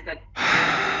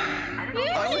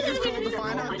 I was just told to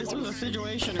find out if this was a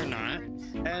situation or not.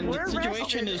 And the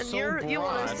situation is so broad. You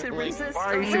want us to resist Why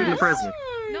are you shooting the president?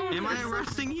 Am I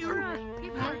arresting you?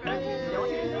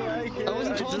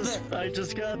 I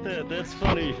just got that. That's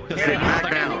funny. Get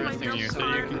back down.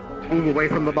 Move away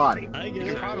from the body.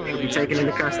 You're probably taken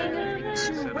into custody.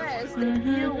 Arrest.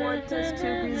 You want us to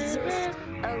resist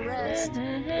arrest.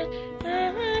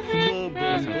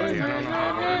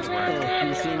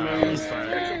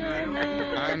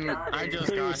 I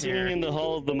just got here. In the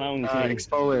Hall of the Mountain King.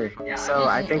 Exfoliator. So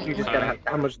I think you just gotta have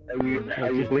how much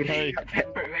are you bleeding?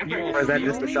 Or is that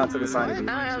just a shot to the side of you?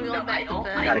 I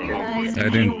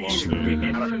didn't shoot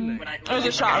you. It was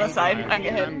a shot on the side. I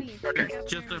get hit.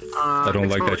 I don't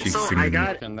like that she's so singing. I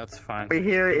got that's fine. right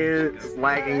here is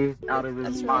lagging out of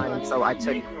his spine, so I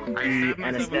took the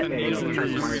anesthetic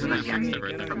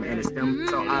from anesthetic.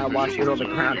 So I watched it on the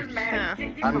ground.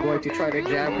 I'm going to try to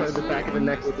jab her in the back of the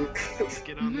neck with it.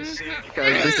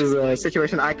 Because this is a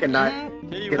situation I cannot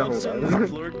get a hold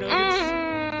of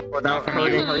without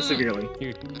hurting her severely.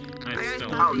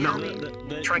 Oh no,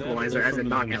 tranquilizer as a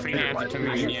knockout.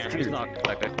 She's not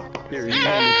like that.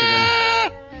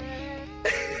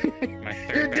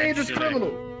 You're a dangerous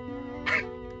criminal.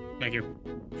 Thank you.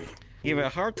 You have a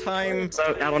hard time.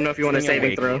 So I don't know if you want a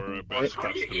saving throw. I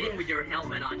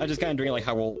just kind of doing like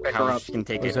how she can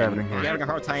take What's it. happening here? You're having a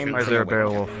hard time. Why is there a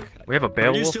Beowulf? We have a Are you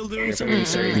Beowulf? still doing something I'm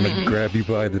serious? gonna grab you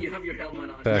by the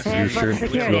back of your shirt and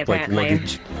pick you up like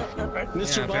luggage.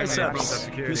 Mr. Biceps.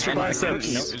 Mr.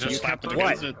 Biceps. Just slap the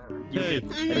What? Hey,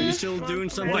 are you still doing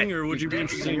something, or would you be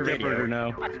interested in Get Burger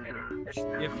now?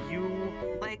 If you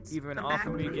even offer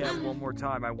me Gab one more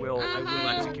time, I will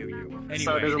execute you. Anyway,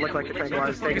 So does it look like the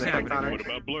tranquilizer's taking effect on her? What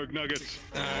about Blurg Nuggets?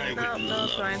 No,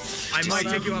 it's fine. I might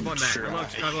take you up on that.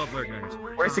 I love Blurg Nuggets.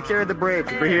 We're securing the bridge.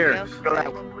 We're here. Go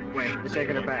that way. We're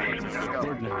taking it back.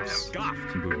 Let's go.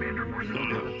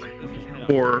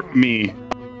 For me,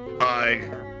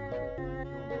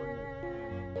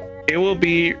 it will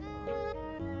be,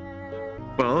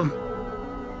 well,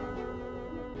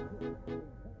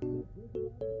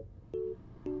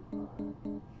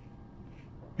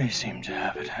 They seem to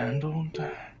have it handled.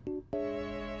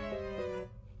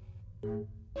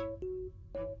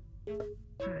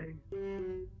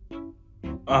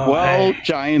 well,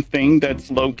 giant thing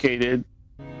that's located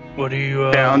What are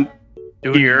you down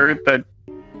here that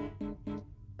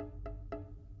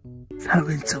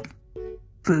Having some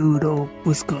food or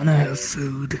was gonna have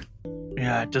food.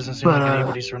 Yeah, it doesn't seem But, like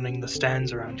anybody's running the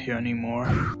stands around here anymore.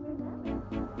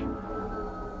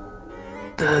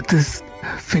 I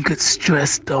think it's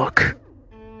stress, Doc.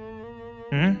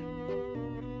 Hmm?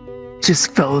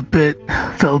 just felt a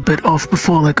bit off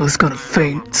before, like I was gonna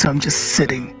faint, so I'm just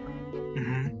sitting.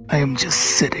 I am just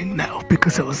sitting now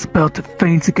because I was about to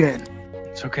faint again.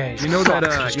 It's okay. You know that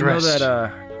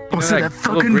Also, that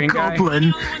fucking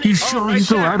goblin, he's sure he's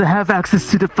allowed to have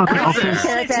access to the fucking office.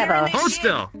 Hold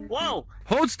still. Whoa.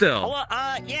 Hold still.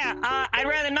 Yeah, I'd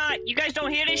rather not. You guys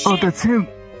don't hear this Oh, shit? that's him.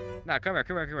 Nah, come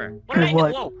here. Hey,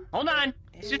 what? Whoa, hold on.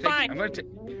 This is fine. I'm gonna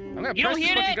You don't press this hear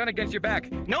fucking that? gun against your back.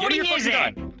 Nobody Give me your hears fucking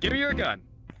that. gun. Give me your gun.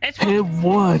 Hey,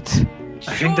 what?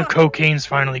 I think the cocaine's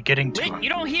finally getting to Wait, him. you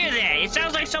don't hear that. It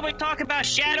sounds like somebody talking about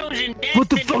shadows and death.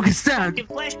 What the and fuck is that? fucking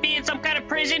flesh being in some kind of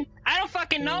prison. I don't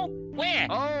fucking know. Where?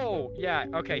 Oh, yeah.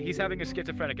 Okay, he's having a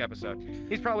schizophrenic episode.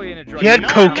 He's probably in a drug. He had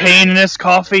cocaine in his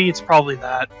coffee. It's probably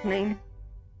that.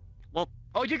 Well,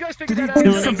 oh, you guys Did figured he that out?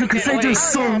 do something? Because I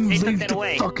just saw him They took leave that the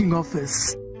away. fucking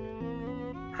office.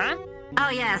 Huh? Oh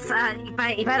yes.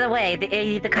 By the way,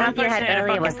 the coffee you had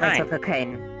earlier was also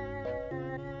cocaine.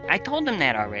 I told him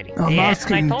that already. I'm Yeah,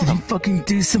 asking, and I told did he him. fucking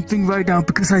do something right now?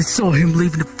 Because I saw him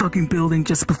leaving the fucking building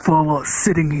just before I was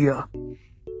sitting here.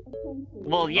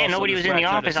 Well, yeah, Also, nobody the was in the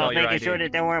Slack office. I saw was your making ID. sure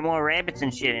that there weren't more rabbits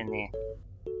and shit in there.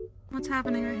 What's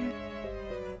happening right here?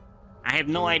 I have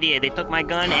no idea. They took my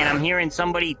gun, and I'm hearing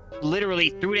somebody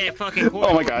literally through that fucking corridor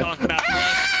Oh my God. talk about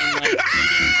flesh and like eating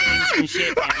things and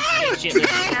shit. And shit like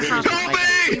That's that.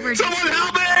 all. We were just... Someone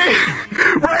help me!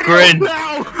 Right Grin.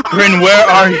 now! Grin, where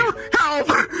are you? Help!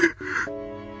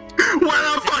 Where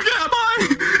the fuck am I?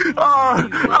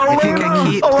 If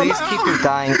you could please keep your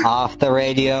dying off the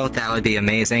radio, that would be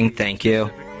amazing. Thank you.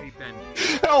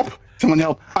 Help! Someone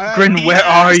help! Grin, Eat where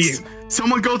ass. are you?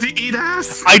 Someone go to eat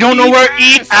ass! I don't know where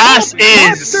eat ass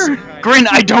is. Grin,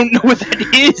 I don't know what that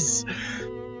is.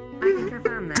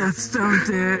 That's down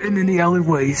there and in the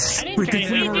alleyways. I didn't With try the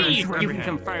to. What do you cameras think you running.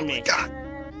 can confirm this?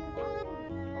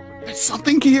 There's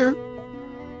something here.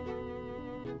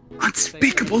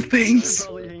 Unspeakable things.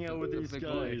 Probably hang out with these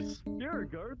guys. Here,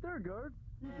 guard. There, guard.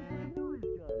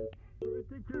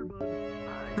 Take care,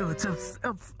 bud. No, it's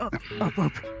up.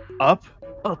 Up?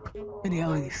 Up. In the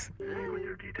alleys.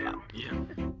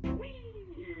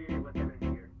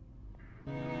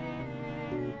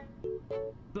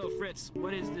 So Fritz,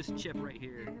 what is this chip right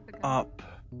here? Up.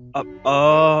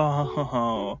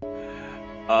 Oh.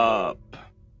 Up.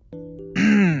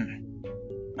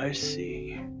 I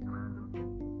see.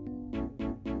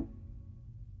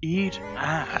 Eat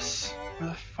ass. Where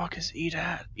the fuck is eat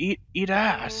ass? Eat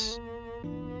ass.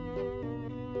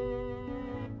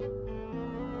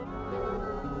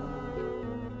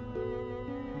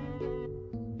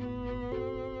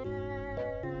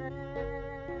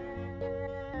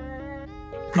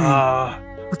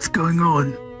 What's going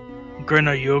on? Grin,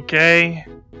 are you okay?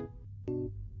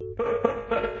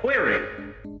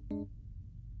 Query.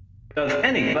 Does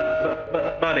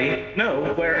anybody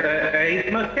know where a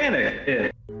mechanic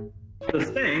is?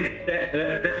 Sustained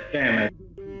damage.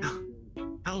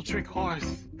 Electric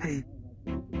horse. Hey.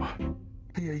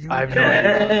 Hey, are you I have no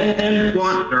idea. And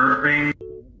wondering.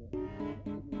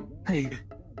 Hey.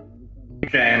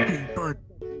 Jam. Hey, bud.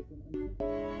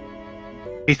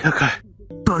 He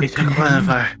took one of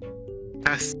our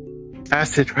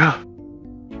acid route.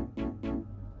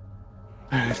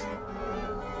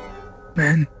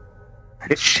 Man.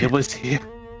 It was here.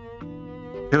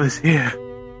 It was here.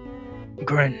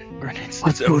 Grin, it's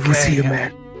okay. What was here,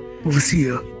 man? What was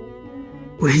here?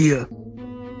 We're here.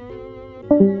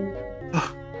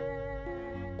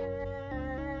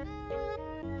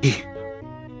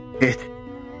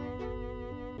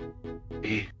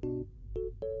 He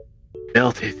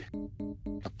built it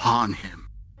upon him.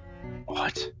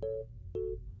 What?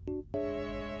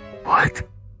 What?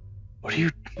 What are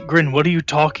you, Grin, what are you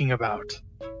talking about?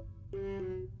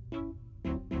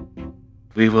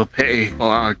 We will pay for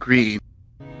our greed.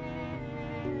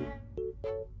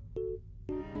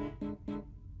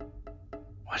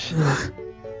 What?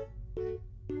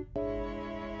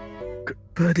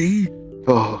 Buddy?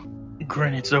 Oh.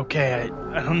 Grin, it's okay.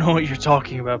 I don't know what you're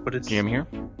talking about, but it's... Jim here?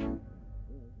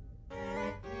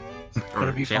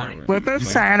 Gonna be fine. With the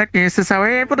psionic uses, are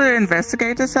we able to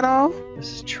investigate this at all?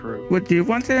 This is true. Would you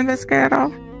want to investigate at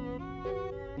all?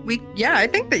 Yeah, I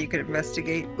think that you could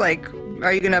investigate. Like,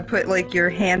 are you gonna put like your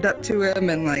hand up to him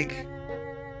and like?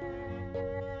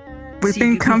 We've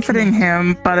been comforting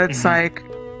him, but it's like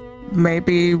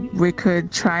maybe we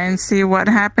could try and see what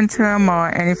happened to him or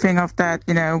anything of that.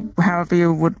 You know, however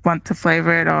you would want to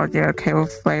flavor it, or you're okay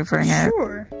with flavoring it.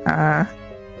 Sure.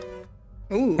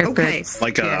 Ooh, if okay. it's-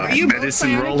 Like a Are you both medicine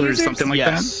psionic roll or users? something like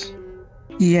Yes.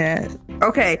 Yeah.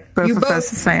 Okay. Both you of both.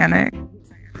 us are psionic.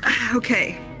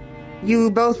 Okay.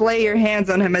 You both lay your hands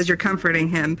on him as you're comforting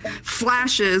him.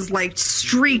 Flashes like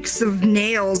streaks of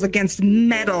nails against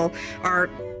metal are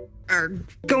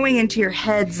going into your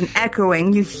heads and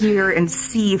echoing. You hear and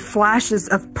see flashes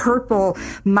of purple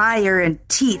mire and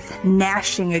teeth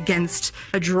gnashing against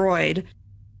a droid.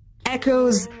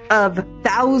 Echoes of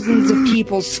thousands of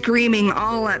people screaming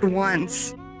all at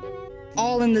once.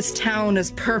 All in this town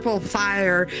as purple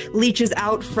fire leaches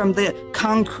out from the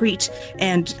concrete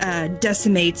and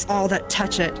decimates all that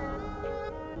touch it.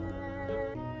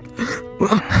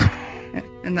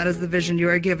 And that is the vision you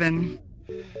are given.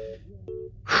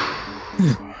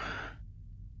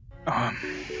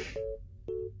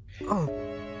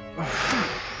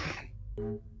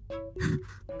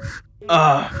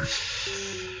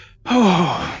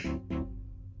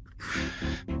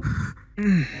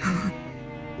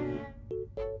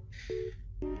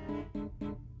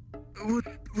 What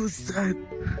was that?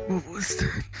 What was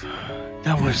that?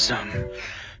 That was,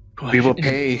 We will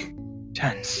pay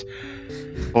tense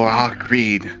for our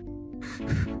greed.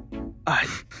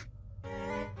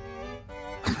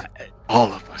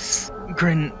 All of us.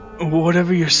 Grin,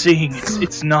 whatever you're seeing,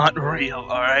 it's not real,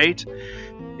 alright?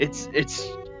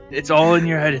 It's all in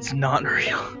your head, it's not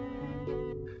real.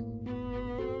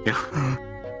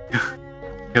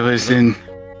 It was in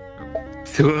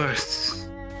to us.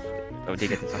 Oh, did you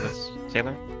get this office,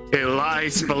 Sailor? It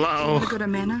lies below. Good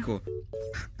Amanda. Cool.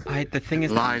 The thing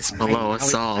is, lies below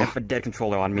us all. I have a dead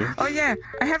controller on me. Oh yeah,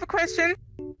 I have a question.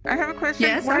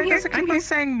 Yes, Why I'm here. does it keep on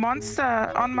saying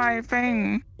monster on my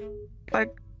thing?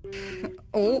 Like,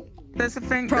 oh, there's a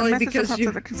thing. probably the message because up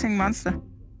you. that keeps saying monster.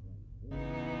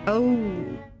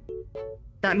 Oh,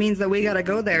 that means that we gotta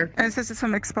go there. And it says it's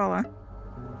from Explorer.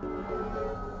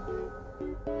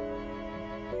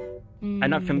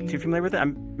 I'm not too familiar with it.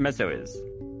 Mezzo is.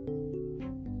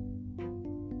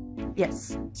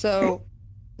 Yes. So,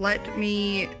 let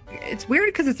me. It's weird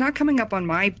because it's not coming up on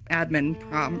my admin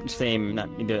prompt. Same, not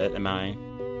neither am I.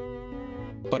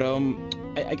 But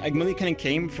I really kind of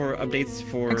came for updates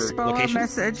for Explorer location.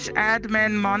 message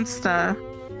admin monster.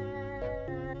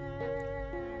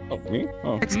 Oh, me?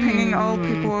 Oh. It's pinging all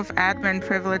people with admin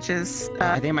privileges.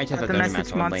 I think I might have the the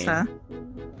message monster.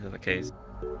 Is that the case?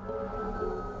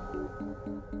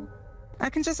 I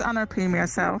can just un-OP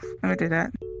myself. Let me do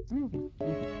that.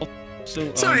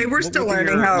 So, Sorry, we're still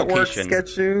learning how it works,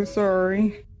 Sketchu.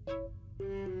 Sorry.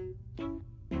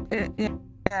 Yeah,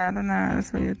 I don't know.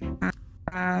 That's weird.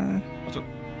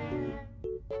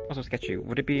 Also, Sketchy,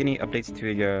 would it be any updates to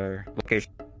your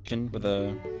location with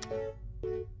the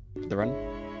run?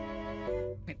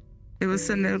 It was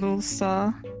a noodle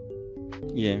star.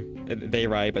 Yeah, they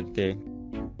arrived, but they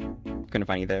couldn't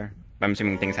find you there. I'm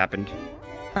assuming things happened.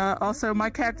 Also, my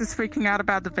character's freaking out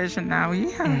about the vision now.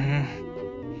 Yeah.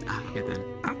 Okay then.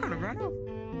 I'm gonna run off.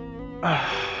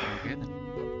 Okay then.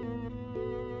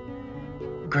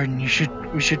 Gordon,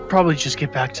 we should probably just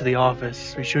get back to the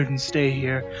office. We shouldn't stay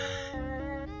here.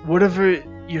 Whatever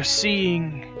you're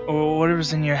seeing or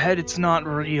whatever's in your head, it's not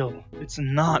real. It's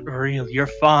not real. You're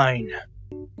fine.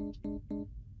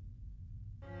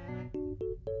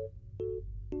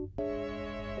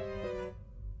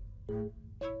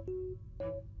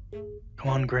 Come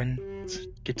on, Grin. Let's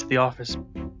get to the office.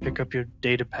 Pick up your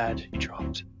data pad you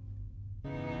dropped.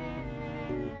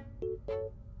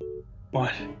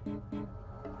 What?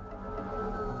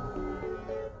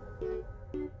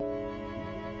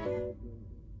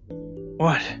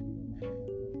 What?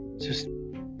 Just...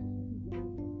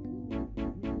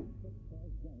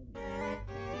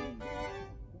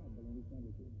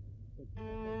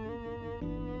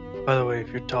 By the way, if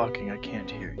you're talking, I can't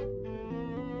hear you.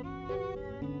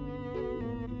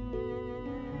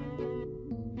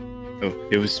 Oh,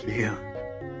 it was me.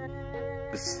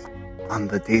 It was on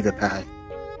the data pad.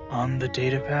 On the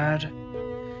data pad?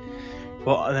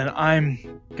 Well, then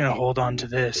I'm gonna hold on to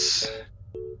this.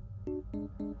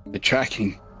 The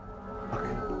tracking.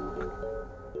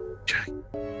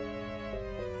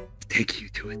 Take you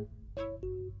to it.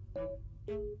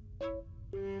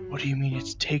 What do you mean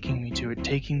it's taking me to it?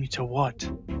 Taking me to what?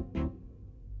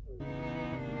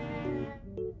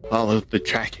 Follow the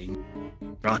tracking.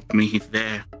 Brought me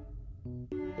there.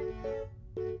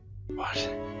 What?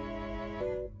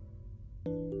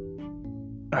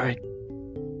 Alright.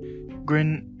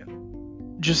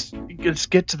 Grin, just let's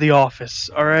get to the office,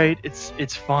 alright?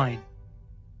 It's fine.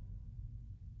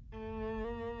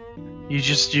 You're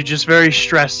just very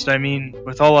stressed. I mean,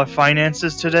 with all our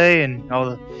finances today and all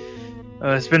the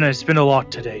it's been a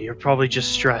lot today. You're probably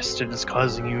just stressed and it's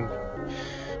causing you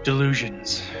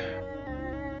delusions.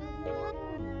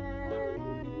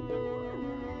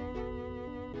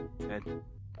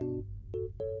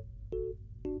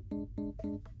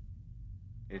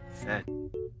 It said.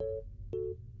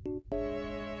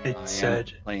 It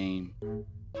said. Blame.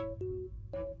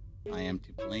 I am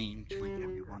to blame.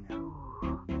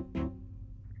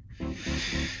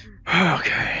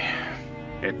 Okay.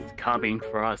 It's coming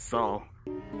for us all.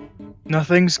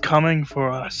 Nothing's coming for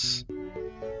us.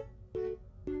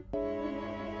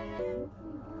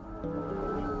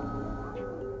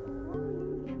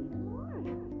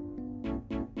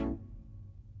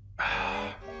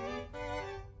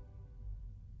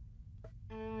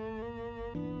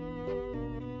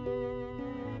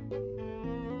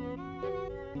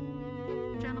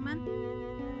 Gentlemen,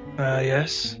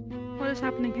 Yes? what is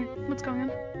happening here? What's going on?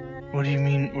 What do you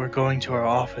mean we're going to our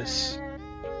office?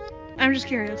 I'm just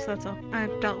curious, that's all.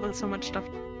 I've dealt with so much stuff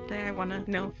today, I wanna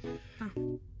know.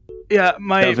 Yeah,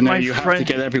 my Governor, you friend... have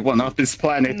to get everyone off this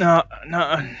planet. No.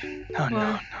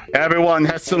 Everyone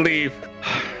has to leave.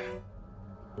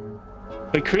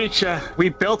 The creature, we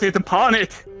built it upon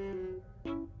it.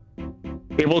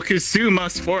 It will consume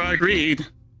us for our greed.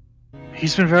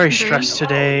 He's been very stressed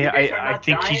today. I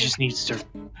think he just needs to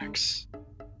relax.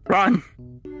 Run!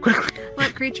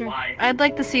 What creature? I'd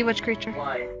like to see which creature.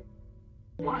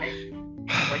 Why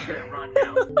should I run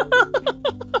now?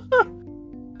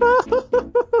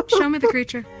 Show me the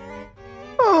creature.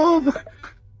 Oh,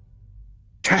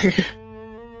 tracker.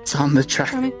 It's on the track.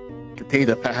 Show me. The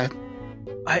data pad.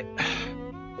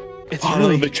 It's Follow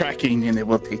really the tracking and it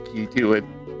will take you to it.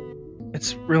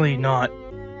 It's really not.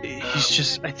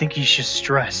 I think he's just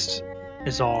stressed,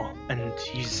 is all. And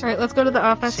he's... Alright, let's go to the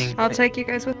office. I'll take you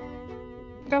guys with...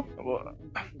 Go.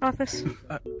 Office.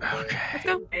 Okay. Let's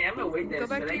go. Hey, I'm a witness. Go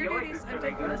back Should to I your go duties. Should I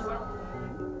go as well?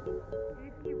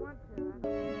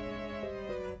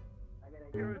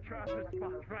 You're a traffic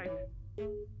spot, right?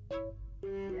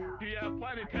 Do you have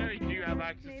planetary? Do you have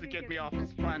access to get me off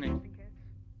this planet?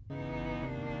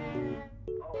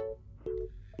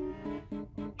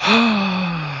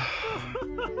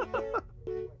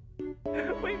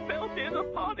 We built in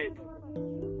upon it.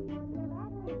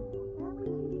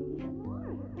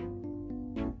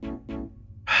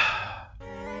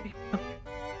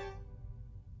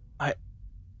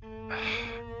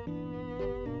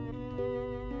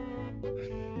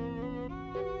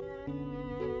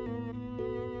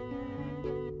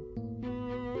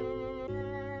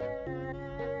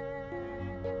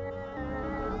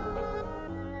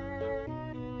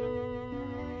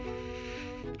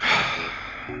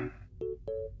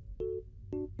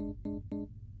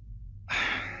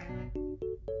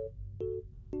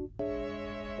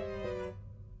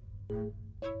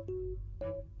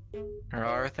 There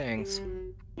are things.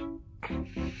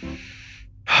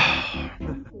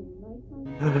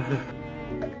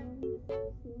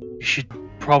 You should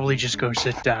probably just go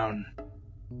sit down.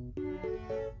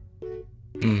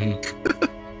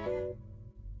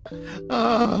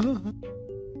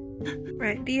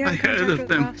 Right, do you have I heard contact of with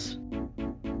them. boss?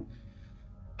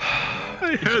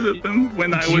 I heard of them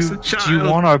when I was a child. Do you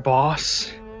want our boss?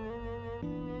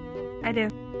 I do.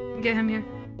 Get him here.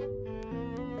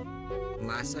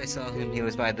 Last I saw him, he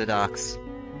was by the docks.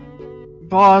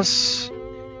 Boss,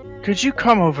 could you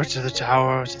come over to the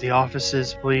tower, to the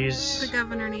offices, please? The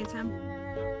governor needs him.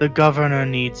 The governor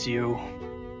needs you.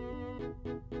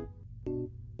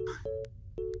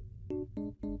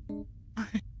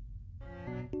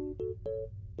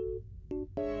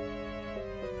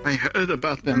 I heard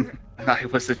about them when I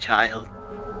was a child.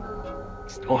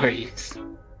 Stories.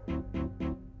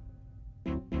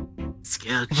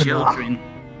 Scared children.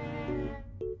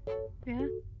 Yeah?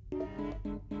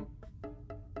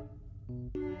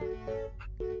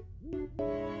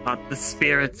 Thought the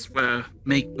spirits were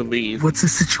make-believe. What's the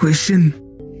situation?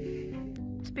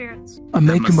 Spirits. I'm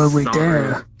making my way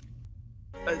there.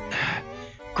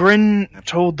 Grin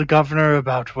told the governor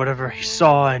about whatever he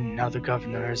saw, and now the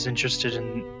governor is interested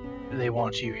and they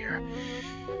want you here.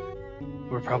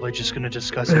 We're probably just gonna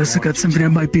discuss it I also more. got something that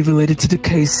might be related to the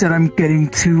case that I'm getting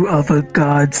 2 other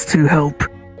guards to help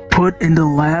put in the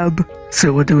lab.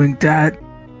 So we're doing that.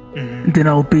 And then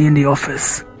I'll be in the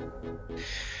office.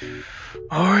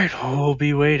 Alright, we'll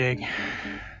be waiting.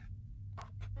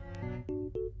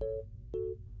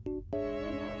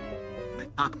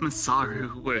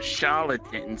 Akmasaru were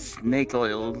charlatans, snake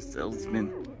oil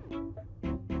salesmen.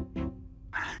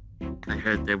 I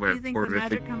heard they were You think the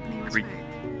horrific. magic company was fake?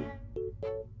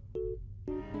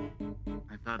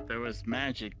 I thought there was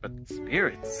magic, but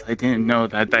spirits. I didn't know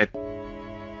that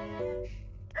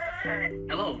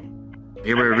Hello.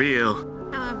 they were real.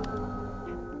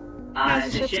 Hello.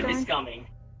 How's the The ship's ship going? is coming.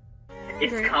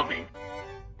 It's Great. coming.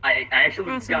 I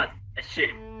actually Awesome. got a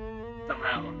ship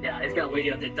somehow. Yeah, it's got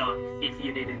radio on the dock if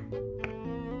you need it.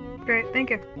 Great, thank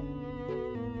you.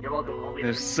 You're welcome.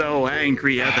 They're so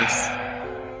angry at us.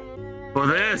 For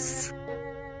this.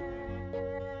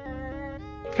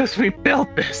 Because we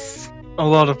built this. A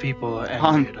lot of people are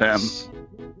angry at them. us.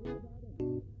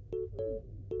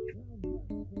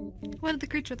 What did the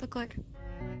creature look like?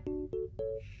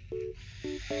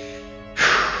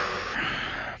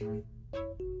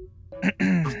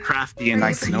 Crafty and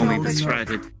I can only describe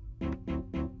it.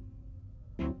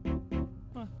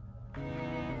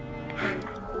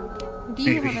 Do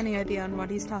you have any idea on what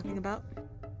he's talking about?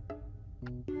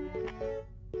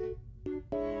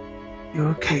 You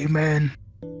okay, man?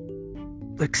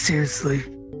 Like, seriously.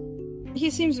 He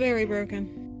seems very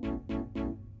broken.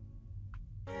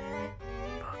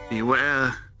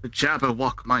 Beware the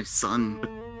Jabberwock, my son.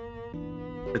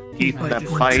 The teeth that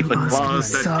bite, the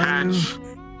claws that catch.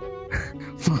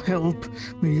 For help,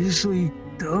 we usually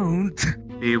don't.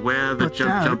 Beware the But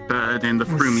jump bird and the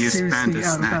was frumiest seriously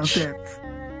out about bandersnatch. that.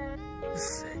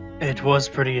 It was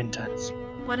pretty intense.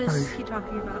 What is he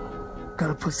talking about?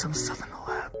 Gotta put some stuff in the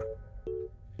lab.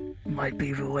 Might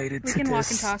be related We to can walk and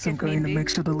this. talk So I'm if going need to be. make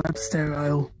sure the lab's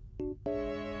sterile.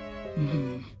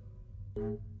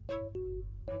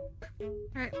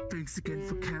 Alright. Thanks again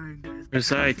for carrying this. Where's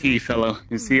the IT fellow?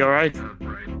 Is he alright?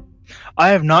 I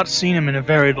have not seen him in a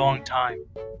very long time.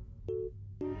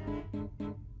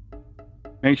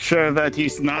 Make sure that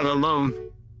he's not alone.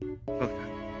 Okay.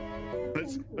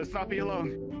 Let's not be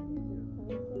alone.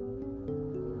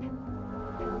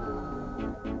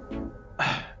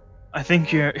 I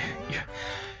think you're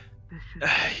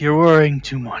worrying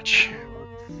too much.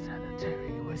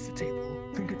 Sanitary. Where's the table?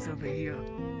 I think it's over here.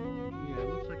 Yeah, it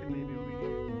looks like it may be over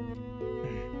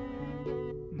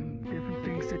here. Different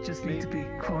things that just need to be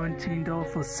quarantined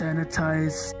off or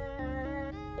sanitized.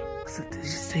 So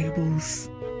these tables.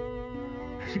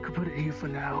 You could put it here for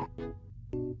now.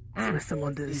 Rest them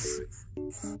on this.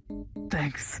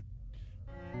 Thanks.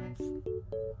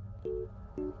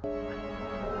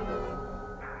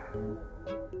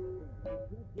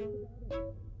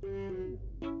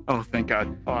 Oh, thank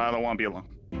God. Oh, I don't want to be alone.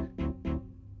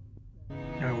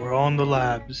 Yeah, we're all in the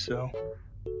lab, so.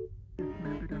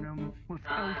 With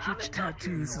Eldritch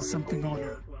tattoos or something on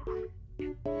it.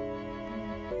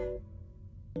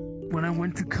 When I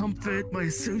went to comfort my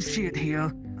associate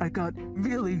here, I got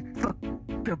really fucked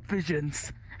up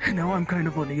visions. And now I'm kind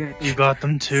of on the edge. You got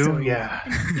them too? So- Yeah.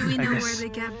 Do we I know guess. where they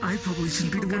get? I probably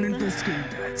shouldn't be the one investigating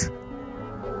that.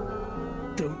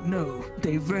 Don't know.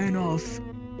 They ran off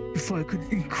before I could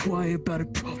inquire about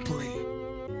it properly.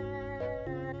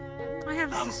 I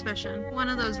have a suspicion. One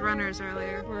of those runners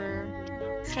earlier were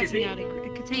Excuse checking me? out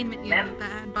a containment unit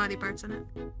that had body parts in it.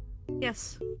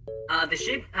 Yes. The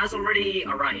ship has already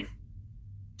arrived.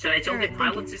 Should I tell Alright, the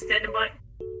thank pilot to stand by?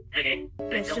 Okay.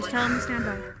 Yes, just tell him to stand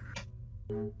by.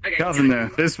 Okay. Governor,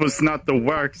 this was not the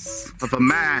works of a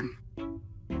man.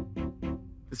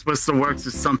 This was the works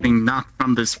of something not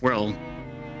from this world.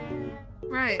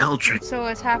 Right. Eldritch. So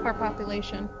it's half our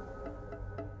population.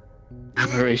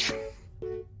 Aberration.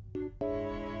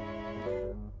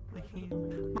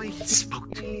 Wait.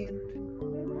 Spoke to me.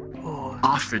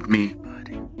 Offered me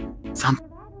something.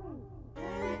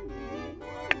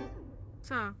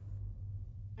 So,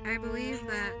 I believe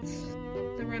that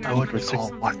the runners I would must have recall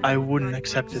something I wouldn't to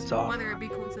accept do, its offer. whether it be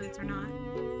coincidence or not.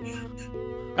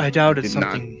 I doubt it's Did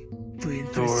not. something. We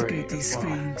investigate these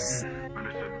things.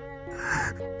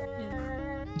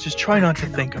 Just try not to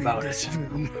think about it.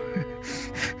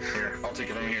 I'll take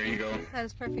it from here, you go. That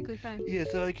is perfectly fine.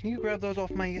 Yes, can you grab those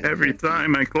off my... Every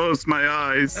time I close my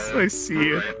eyes, I see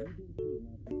it.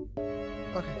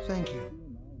 Okay, thank you.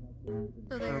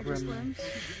 So they were just limbs.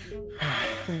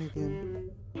 Thank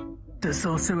you. There's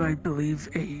also, I believe,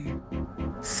 a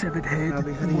severed head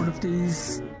in one of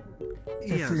these.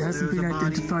 Yes, If it hasn't there's been a body,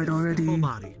 identified already, full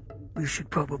body. we should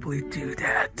probably do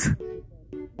that.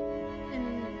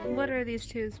 And what are these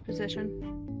two's position?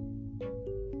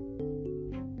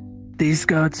 These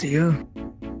guards here?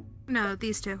 No,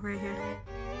 these two right here.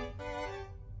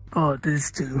 Oh, these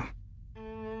two.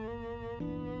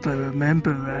 If I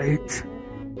remember right,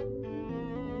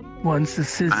 one's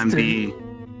assistant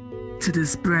to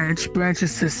this branch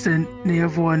assistant, and the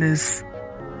other one is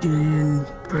Union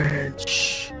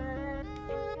Branch.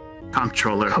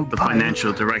 Comptroller, the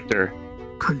financial director.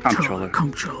 Comptroller.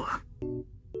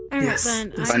 Alright, Yes,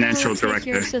 then the I financial will take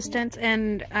your director. assistant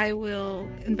and I will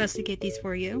investigate these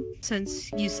for you,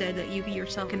 since you said that you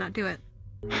yourself cannot do it.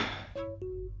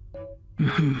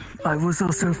 I was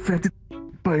also affected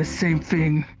by the same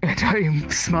thing, and I am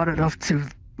smart enough to,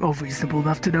 or reasonable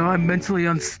enough to know I'm mentally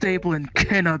unstable and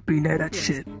cannot be near that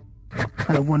shit.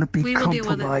 I don't want to be We will deal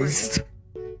with it for you. compromised.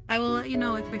 I will let you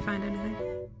know if we find anything.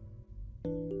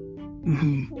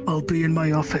 I'll be in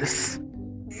my office.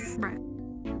 Right.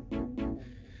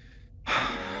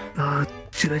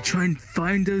 Should I try and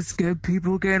find those good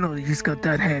people again, or you just got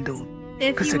that handled?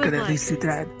 If Because you I could would at least do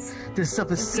that. There's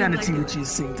stuff of sanity like-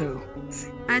 reducing, though.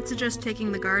 I'd suggest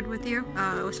taking the guard with you,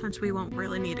 since we won't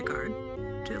really need a guard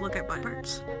to look at body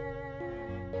parts.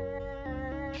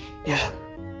 Yeah.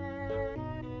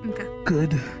 Okay.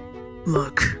 Good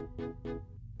luck.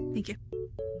 Thank you.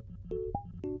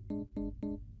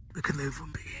 We can live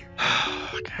with me.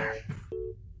 Okay.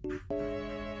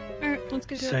 Alright, let's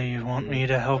get to So it. you want me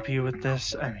to help you with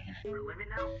this? I mean...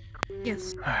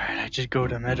 Yes. Alright, I just go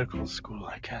to medical school,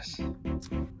 I guess.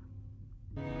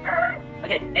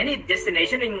 Okay, any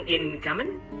destination in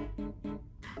common?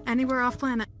 Anywhere off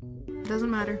planet. Doesn't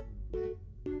matter.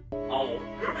 Oh,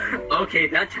 okay,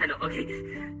 that channel, okay.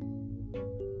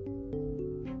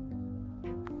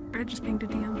 I just pinged a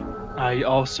DM. I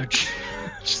also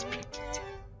just...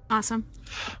 Awesome.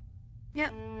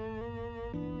 Yep.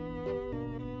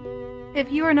 If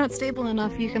you are not stable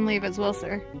enough, you can leave as well,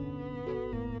 sir.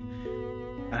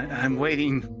 I'm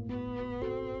waiting.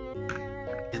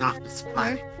 Get off the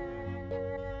spot.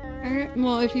 Alright,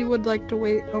 well, if you would like to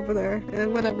wait over there,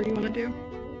 whatever you want to do.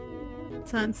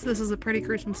 Since this is a pretty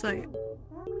gruesome sight.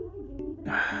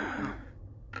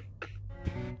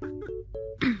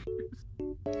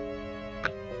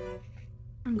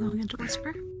 I'm going into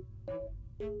whisper.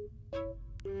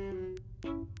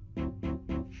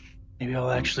 Maybe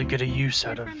I'll actually get a use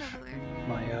out of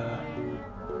my,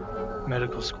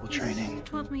 medical school training. You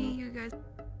told me you guys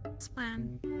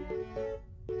plan.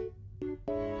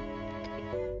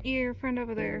 Your friend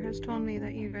over there has told me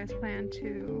that you guys plan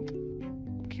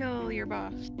to kill your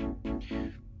boss.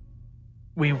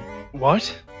 We...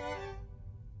 what?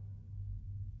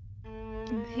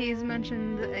 He's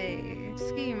mentioned a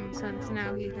scheme since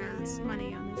now he has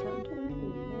money on his head.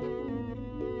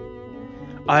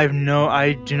 I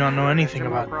do not know anything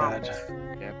about that.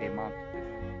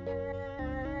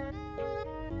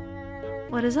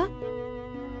 What is that?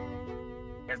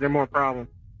 Is there more problem?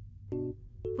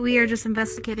 We are just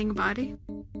investigating a body.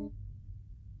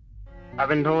 I've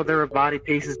been told there were body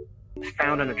pieces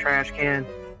found in a trash can.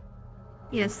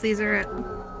 Yes, these are it.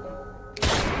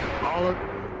 All of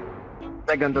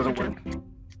that gun doesn't work.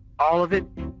 All of it,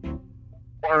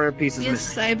 or are pieces Yes,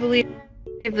 missing? I believe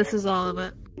this is all of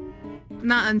it.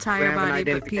 Not We entire have an body,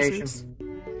 but identification. pieces.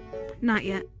 Not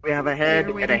yet. We have a head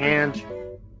We are and a waiting for hand.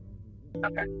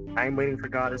 Okay, I'm waiting for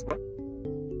God as well.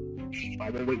 I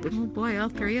will wait with Oh boy, all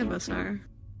three of us are.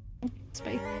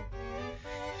 Space.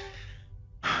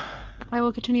 I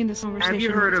will continue this conversation. Have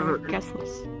you heard once of our a- guest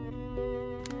list.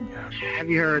 Have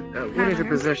you heard? What is your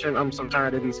position? I'm so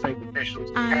tired of these fake officials.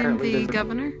 I'm Apparently the there's a-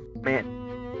 governor.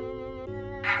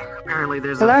 Man. Apparently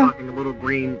there's Hello? a fucking little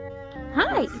green.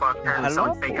 Hi. Fuck, apparently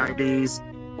selling fake IDs.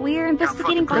 We are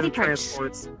investigating body parts.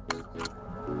 Transports.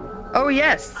 Oh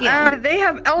yes, they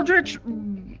have eldritch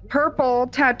purple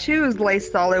tattoos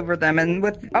laced all over them, and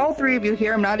with all three of you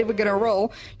here, I'm not even gonna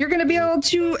roll. You're gonna be able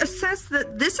to assess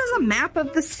that this is a map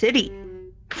of the city.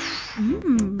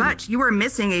 But you are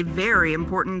missing a very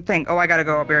important thing. Oh, I gotta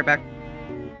go. I'll be right back.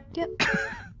 Yep.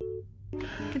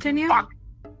 Continue.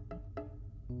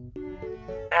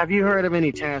 Have you heard of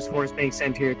any task force being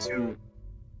sent here to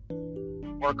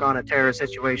work on a terror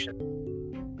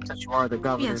situation? Since you are the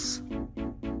governor. Yes.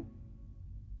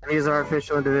 These are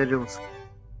official individuals.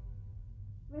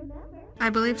 I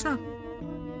believe so.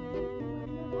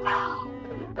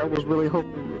 I was really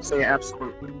hoping you would say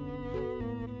absolutely.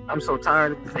 I'm so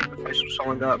tired of the fake officials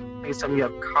showing up. Please tell me you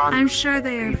have contact. I'm sure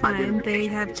they are fine. They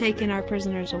have taken our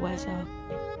prisoners away, so.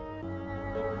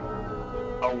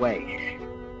 Away.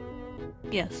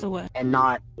 Yes, away. And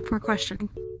not. For questioning.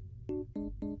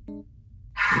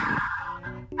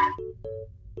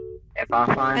 If I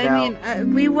find I out.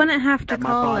 mean, we wouldn't have to that my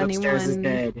call bot upstairs is anyone.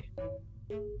 dead,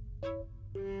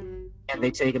 and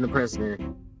they've taken the prisoner,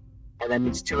 and that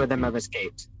means 2 of them have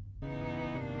escaped.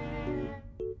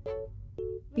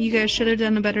 You guys should have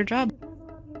done a better job.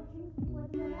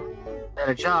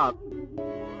 Better job.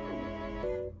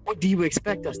 What do you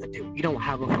expect us to do? We don't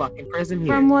have a fucking prison here.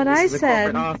 From what This I is a corporate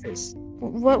said, office.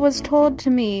 what was told to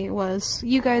me was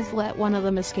you guys let one of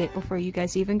them escape before you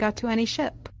guys even got to any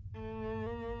ship.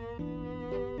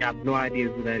 I have no idea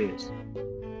who that is.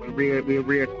 We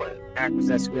reacquired,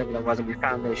 accessed whoever that was, and we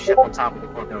found their ship on top of the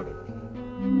core building.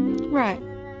 Right.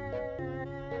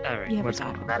 Alright, Yeah, what's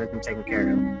but- that has been taken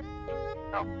care of.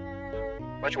 Oh.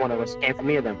 Which one of us came for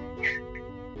me or them?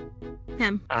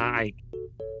 Him.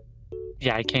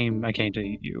 Yeah, I came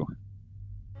to you.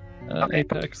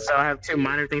 Apex. So I have 2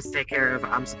 minor things to take care of.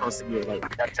 I'm supposed to be like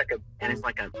and it's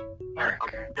like a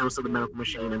dose of the medical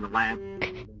machine in the lab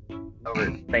over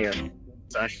there.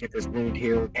 So I should get this wound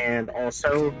healed, and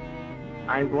also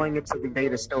I'm going into the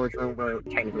data storage room where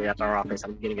technically that's our office.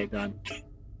 I'm getting a gun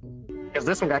because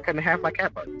this one I couldn't have my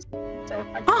cat buttons, so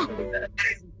I can't do that.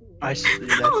 I see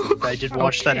that. I did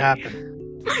watch that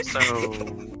happen. So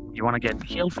you want to get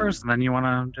healed first, and then you want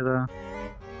to do the.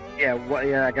 Yeah,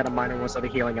 yeah, I got a minor one of the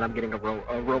healing, and I'm getting a roll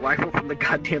rifle from the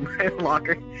goddamn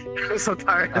locker. I'm so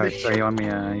tired of Alright, this so shit. you want me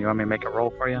to make a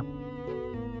roll for you?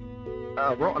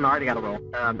 Roll. No, I already got a roll.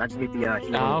 I just need the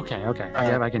healing. Oh, okay.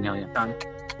 Yeah, I can heal you. Done.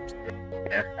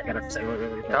 Yeah, I gotta say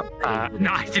really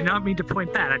No, I did not mean to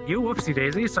point that at you. Whoopsie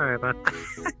daisy. Sorry about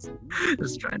that.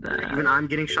 Just trying to. Even I'm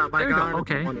getting shot by There you God. go.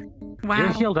 Okay. Wow.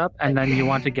 You're healed up, and then you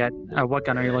want to get what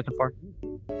gun are you looking for?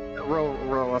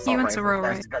 Roll assault He wants a rifle. roll,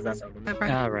 That's right? because that's over.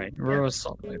 Right. All right, roll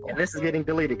assault rifle. And this is getting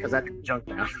deleted because that's junk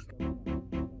now.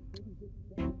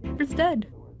 It's dead.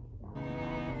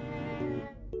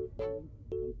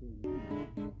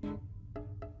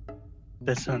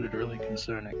 That sounded really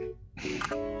concerning.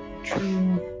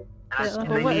 And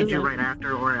they need you right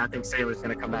after, or I think Sailor's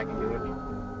gonna come back and do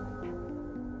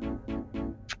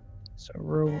it. So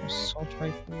roll assault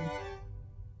rifle.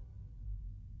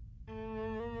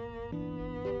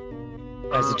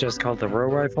 Is it just called the row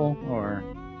rifle, or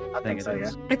I think so, it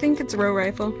is? I think it's row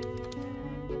rifle.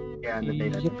 Yeah, and the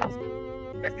data.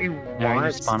 If you Yeah, want,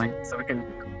 you're spawning. so we can.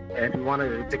 If you want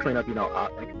to clean up,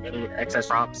 like any excess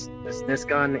props, this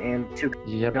gun and 2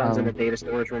 guns in the data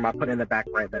storage room, I put in the back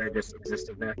right that are just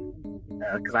existed there,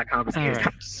 because I confiscated.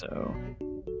 Alright, so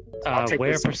I'll take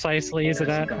where this precisely is it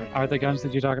at? gun. Are the guns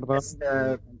that you're talking about?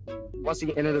 Once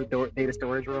you enter the data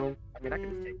storage room, I mean, I can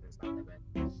just take this.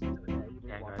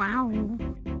 Wow.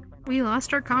 We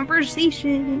lost our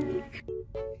conversation.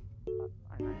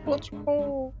 What's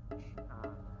wrong?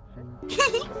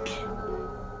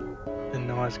 Didn't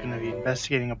know I was gonna be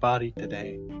investigating a body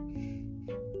today.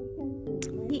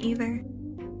 Me either.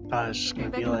 I was just gonna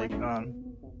be like, When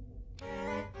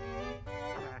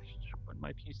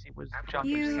my PC was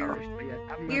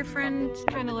Your friend's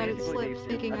trying to let it slip,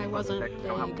 thinking I wasn't the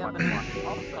governor.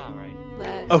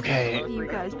 That Okay. you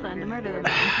guys planned to murder them.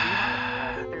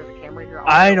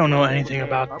 I don't know anything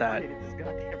about that.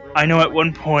 I know at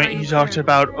one point he talked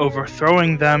about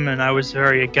overthrowing them, and I was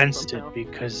very against it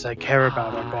because I care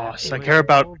about our boss. I care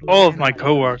about all of my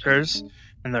coworkers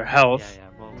and their health.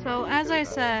 So, as I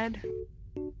said,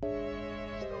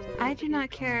 I do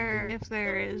not care if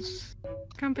there is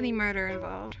company murder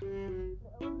involved.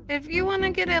 If you want to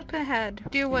get up ahead,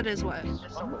 do what is what.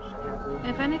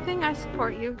 If anything, I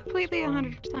support you completely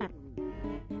 100%.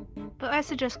 But I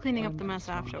suggest cleaning up the mess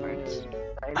afterwards.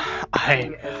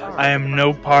 I am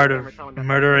no part of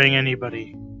murdering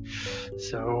anybody,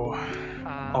 so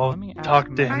I'll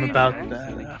talk to him about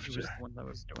that after.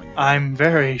 I'm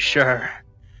very sure.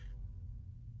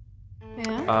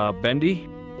 Bendy?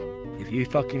 If you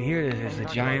fucking hear this,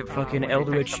 there's a giant fucking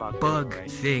eldritch bug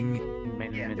thing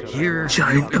here.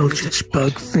 Giant eldritch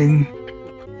bug thing.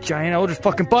 Giant eldritch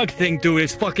fucking bug thing, dude.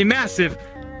 It's fucking massive.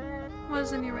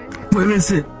 What's in your right? Where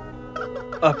is it?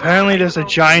 Apparently there's a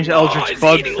giant eldritch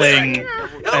bug thing,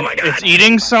 and it's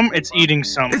eating some. It's eating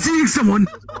some. It's eating someone.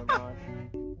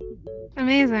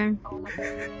 Amazing.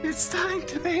 It's time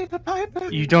to pay the piper.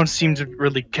 You don't seem to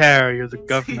really care. You're the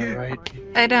governor, right?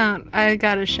 I don't. I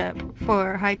got a ship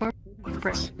for high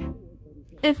corporate.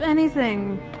 If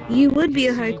anything, you would be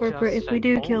a high corporate if we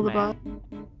do kill the boss.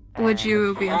 Would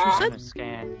you be interested?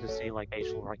 Scan to see like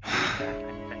facial recognition, that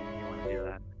kind of thing. You want to do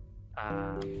that?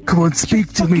 Come on,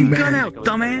 speak to me, man. Gun out,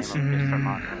 dumbass.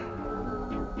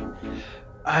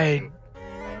 I'm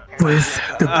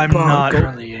not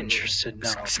really interested.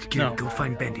 No. Go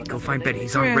find Bendy. Go find Bendy.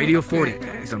 He's on Radio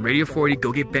 40. He's on Radio 40.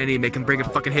 Go get Bendy and make him bring a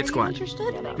fucking hit squad.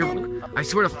 I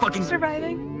swear to fucking.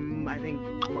 Surviving. I think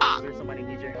somebody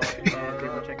needs your help.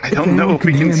 I don't know if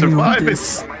we can survive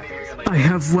it. I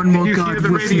have one more guard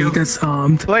with me that's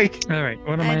armed. Blake. Alright,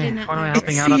 what am I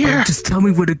helping It's out up here. here? Just tell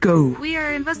me where to go. We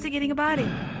are investigating a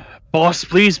body. Boss,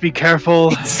 please be careful.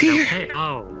 It's here. Hey,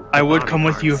 I would come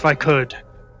with you if I could.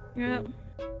 Yep.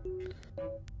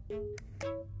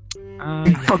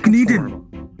 Fucking eat it.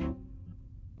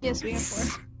 Yes, we have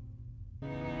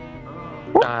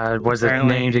 4. Was it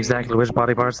named exactly which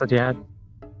body parts that you had?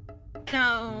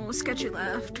 No, Sketchy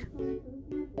left.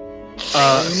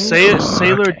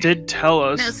 Sailor did tell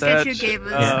us No, that Sketchy gave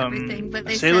us everything, but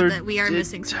they Sailor said that we are did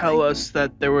missing something. tell us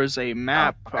that there was a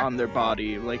map on their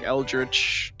body, like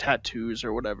eldritch tattoos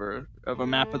or whatever, of a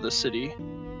map of the city.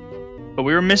 But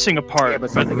we were missing a part,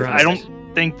 but I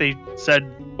don't think they said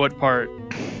what part.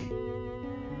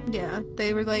 Yeah,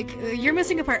 they were like, "You're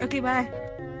missing a part. Okay, bye."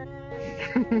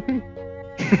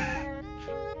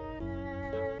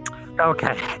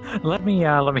 Okay, let me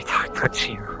talk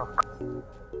to you.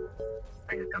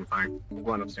 I'm fine. I'm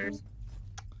going upstairs.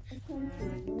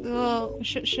 Well,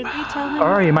 should we tell him?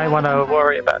 Or you might want to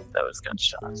worry about those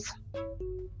gunshots.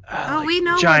 Oh, we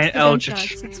know Giant what's the eldritch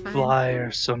gunshots, it's fine. fly or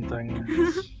something.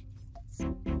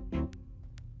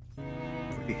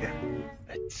 Yeah.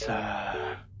 It's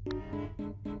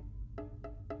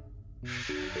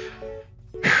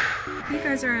You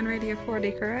guys are on Radio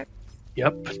 40, correct?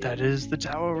 Yep, that is the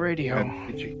tower radio.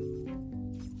 Did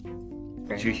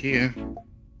you hear?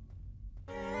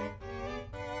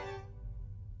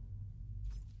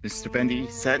 Mr. Bendy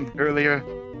said earlier.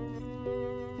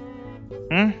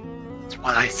 It's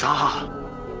what I saw.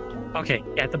 Okay,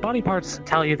 yeah, the body parts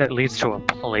tell you that it leads to a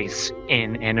place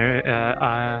in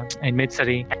Mid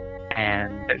City,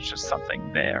 and there's just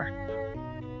something there.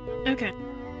 Okay.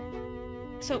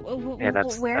 So, Yeah,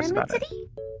 that's where in about it. Mid-City?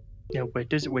 Yeah, where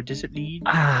does it lead?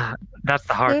 That's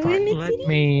the hard Where part. in Let Mid-City?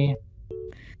 me.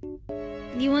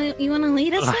 You want to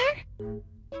lead us there?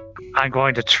 I'm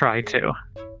going to try to.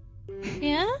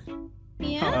 Yeah?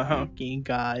 Yeah? Okay,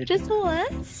 God. Just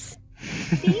once?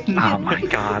 Oh my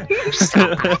god.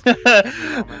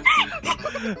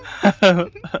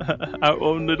 Our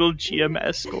own little GM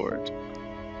escort.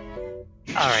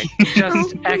 Alright,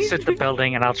 just exit the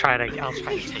building and I'll try to take you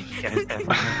guys there.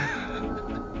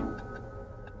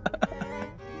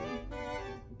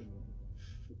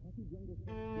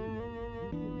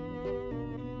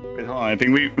 Wait, hold on. I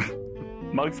think we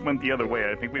Mugs went the other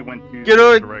way. I think we went to Get the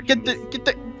over, get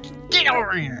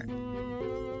over here.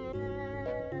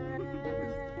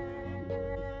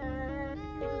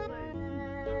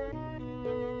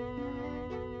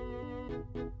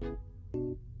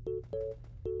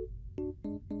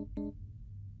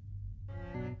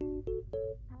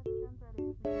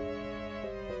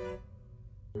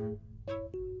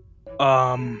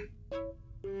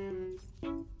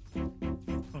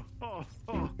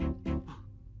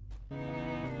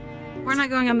 We're not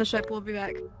going on the ship. We'll be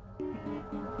back.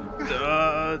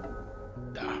 I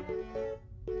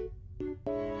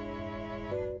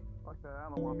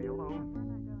don't want to be alone.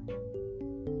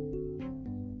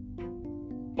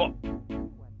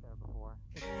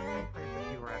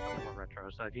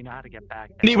 So if you know how to get back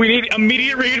We need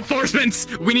immediate reinforcements!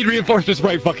 We need reinforcements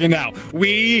right fucking now.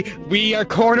 We are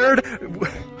cornered.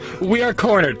 We are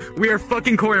cornered. We are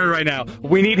fucking cornered right now.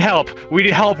 We need help. We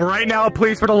need help right now,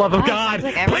 please, for the love of God.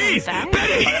 Like Please!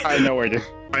 Betty! I know where it is.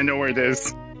 I know where it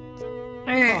is.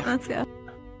 Alright, let's go.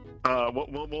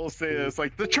 We'll say this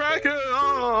like the tracker.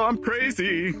 Oh, I'm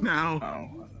crazy now.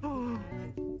 Oh,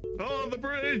 the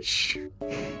bridge.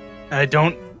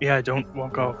 Don't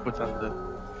walk off without the.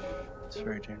 It's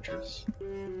very dangerous.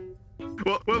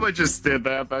 Well, if I just did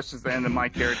that? That's just the end of my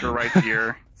character right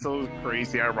here. So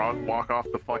crazy, I walk off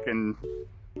the fucking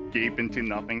gape into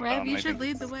nothing. Rev, you should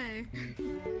lead the way.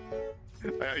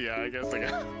 Yeah, I guess I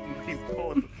got lead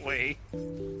the way.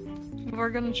 We're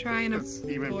gonna try and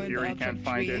even avoid Fury the can't object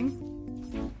find treating.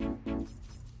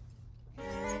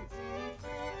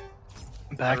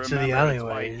 Back to the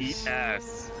alleyways.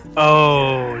 Yes.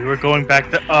 Oh, we're going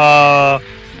back to.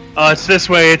 It's this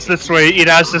way. It's this way. Eat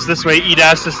ass is this way. Eat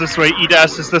ass is this way. Eat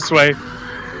ass is this way.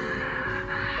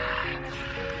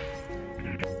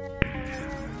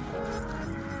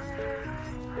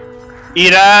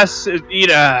 Eat ass.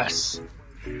 Eat ass.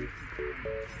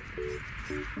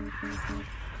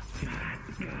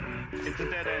 It's a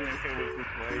dead end if it was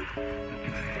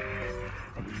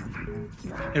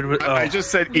this way. I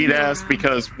just said eat ass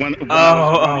because when I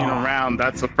was running around,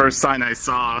 that's the first sign I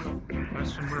saw.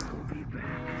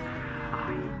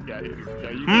 Yeah, you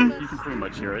can pretty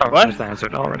much hear it. Oh, what? Was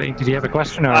answered already. Did you have a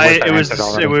question, or was that answered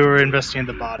already? We were investigating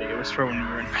the body. It was for when we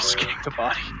were investigating the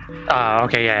body. Oh,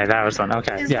 okay, yeah, that was one.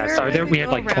 Okay, yeah. So there we had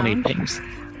like 20 things.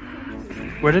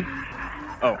 Where did?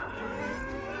 Oh,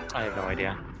 I have no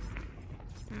idea.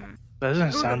 That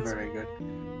doesn't sound very good.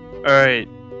 All right,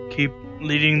 keep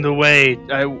leading the way.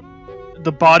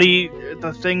 The body,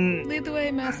 the thing. Lead the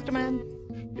way, Masterman.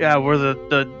 Yeah, where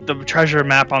the treasure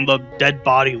map on the dead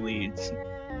body leads.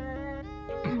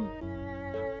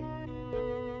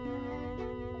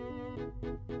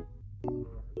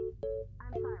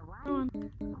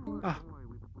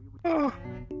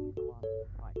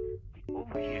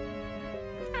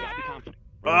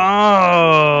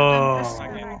 Oh! It's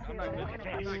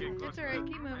alright,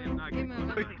 keep moving. Keep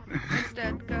moving. It's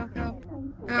dead. Go.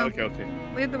 Okay.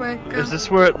 Lead the way. Go. Is this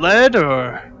where it led,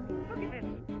 or?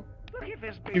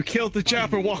 You killed the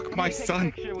Jabberwock, my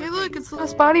son. Hey, look! look, it's the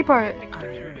last body part.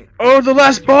 Oh, the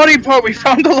last body part! We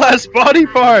found the last body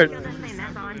part!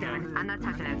 That's all I'm doing. I'm not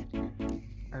touching it.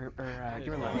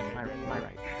 You're left. My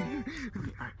right.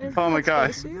 Oh my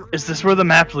god. Is this where the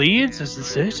map leads? Is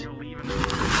this it?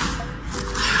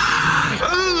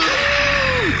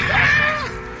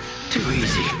 Too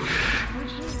easy.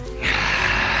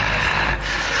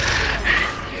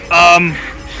 Come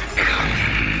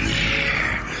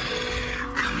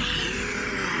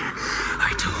here.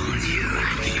 I told you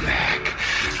I'd be back.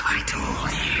 I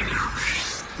told you.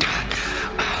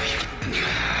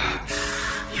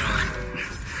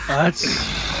 That's...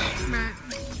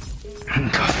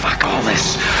 Go fuck all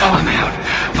this. I'm out.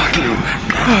 Fuck you.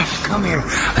 Come here.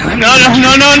 No!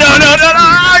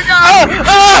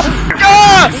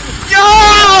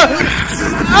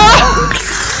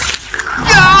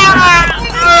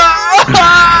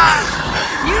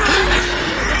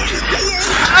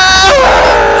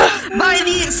 By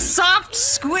the soft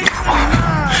squish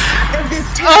of this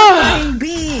terrifying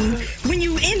being, when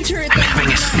you enter it,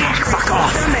 having a snack. Fuck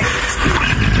off.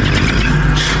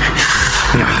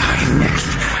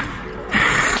 Next.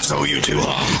 So you two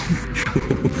all.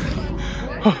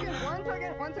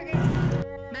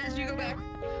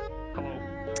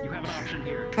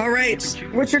 Alright,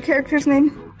 what's your character's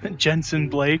name? Jensen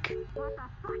Blake.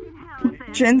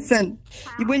 Jensen.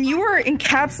 When you are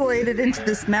encapsulated into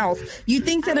this mouth, you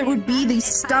think that it would be the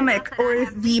stomach or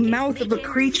the mouth of a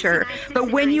creature,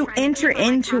 but when you enter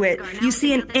into it, you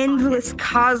see an endless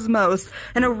cosmos,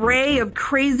 an array of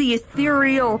crazy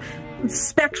ethereal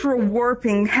spectral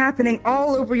warping happening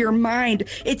all over your mind.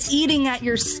 It's eating at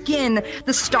your skin.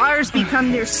 The stars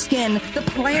become your skin. The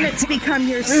planets become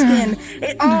your skin.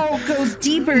 It all goes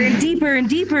deeper and deeper and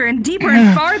deeper and deeper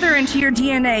and farther into your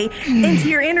DNA, into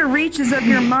your inner reaches of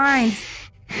your minds.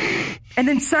 And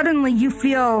then suddenly you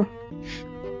feel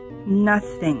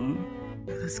nothing.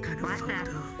 That's kind of fucked up.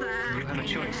 You have a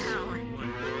choice.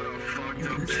 You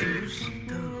can choose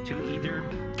to either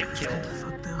get killed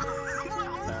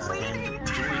and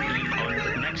join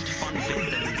our next fun thing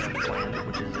that we have planned,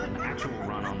 which is an actual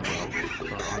run on the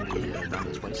road down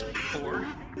this place, or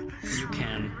you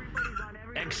can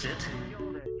exit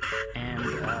and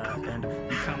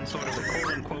become sort of a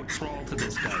quote-unquote thrall to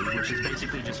this guy, which is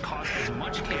basically just cause as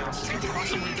much chaos as you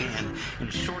possibly can in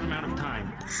a short amount of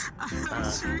time.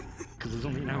 Because there's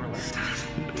only an hour left.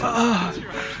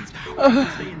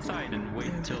 Stay inside and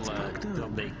wait until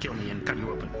they kill me and cut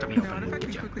you open. Cut me open and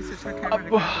get you.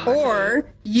 Or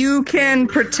you can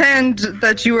pretend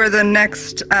that you are the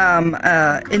next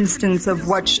instance of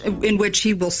in which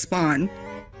he will spawn.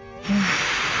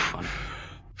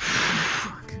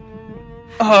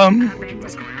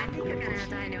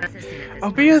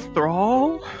 I'll be a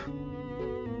thrall?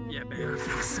 Yeah, man.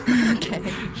 Okay.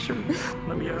 Sure.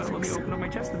 Let me open up my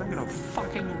chest and I'm gonna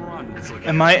fucking run.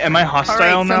 Am I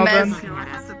hostile now then?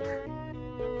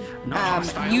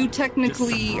 You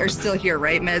technically are still here,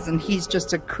 right, Mez? And he's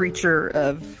just a creature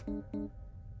of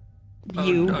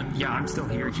you. Yeah, I'm still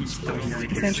here. He's still here.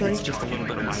 Essentially. It's just a little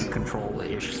bit of mind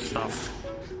control-ish stuff.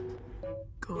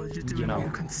 You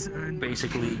know,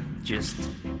 basically just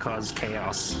cause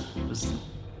chaos.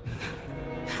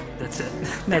 That's it.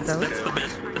 That's the bit.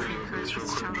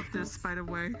 Shout out this, by the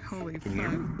way. Holy fuck. Can you hear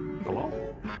me? Hello?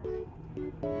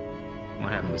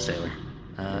 What happened with Sailor?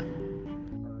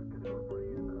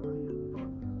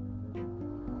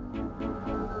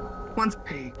 Once.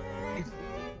 Hey, if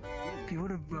you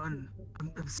want to run,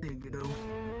 I'm saying, you know.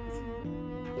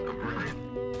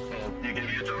 You give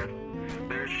me a job.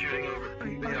 They're shooting over.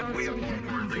 We have more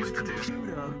important things to do.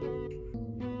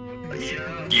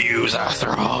 Yeah. Use our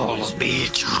thralls,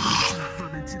 bitch.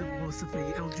 Run into the walls of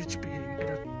a eldritch being, and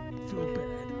I feel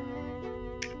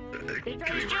bad. He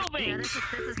tried to kill me! This is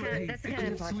kind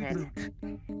of unfortunate.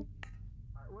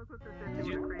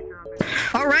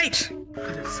 Alright.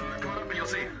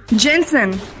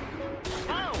 Jensen.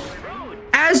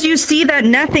 As you see that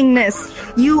nothingness,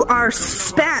 you are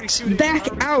spat back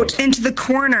out into the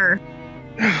corner.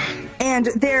 And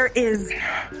there is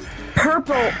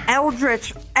purple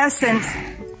eldritch essence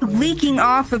leaking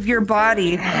off of your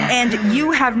body. And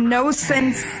you have no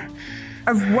sense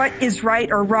of what is right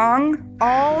or wrong.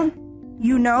 All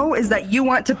you know is that you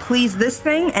want to please this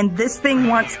thing, and this thing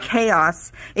wants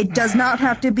chaos. It does not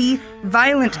have to be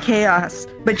violent chaos,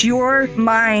 but your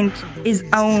mind is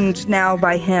owned now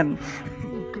by him.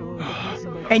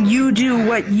 And you do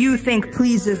what you think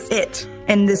pleases it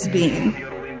and this being.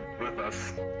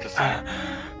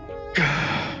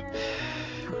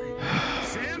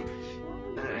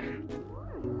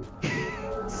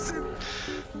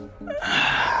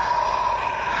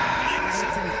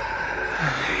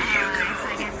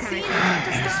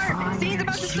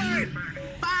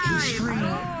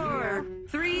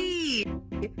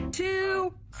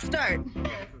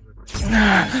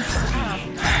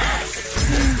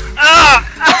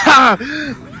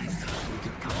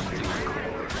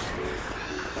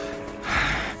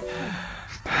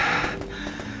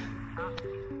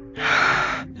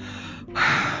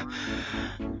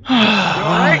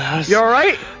 You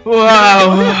alright?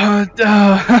 Wow,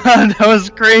 that was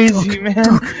crazy, man.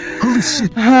 Holy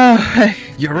shit.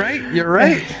 You're right? You're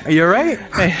right? Are you alright?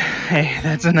 Hey,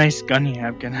 that's a nice gun you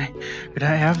have. Could I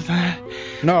have that?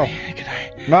 No.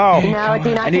 No. No,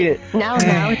 do not. I need it. No.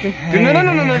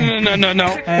 No.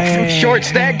 Hey. Short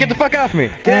stack, get the fuck off me.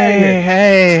 Get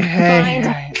Hey.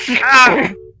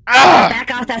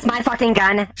 Back off, that's my fucking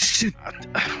gun. Shit.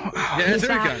 Yeah, it's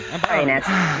your gun. I'm buying it.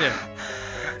 Yeah.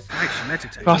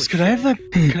 Boss, could I have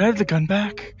the gun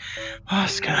back?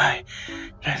 Boss, could I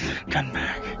have the gun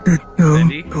back?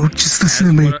 No, just listen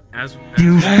to me.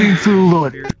 You've been through a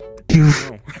lot. Your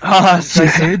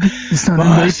head is not in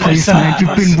the right place, man.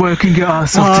 You've been working your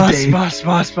ass off today. Boss,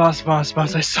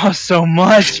 I saw so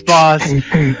much, boss.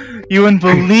 Hey. You wouldn't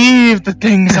believe the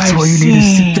things I've seen. That's why you need to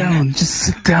sit down. Just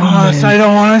sit down, boss, man. I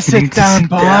don't want to You sit need to down, sit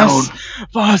boss. down.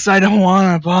 Boss, I don't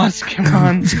want to, boss. Come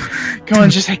on,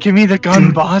 just give me the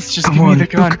gun, boss. Just give me the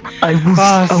gun. Look, I will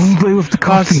lay with the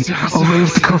coffee. I'll lay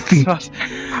with the coffee.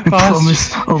 I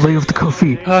promise, I'll lay with the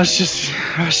coffee. Boss,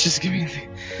 just give me the...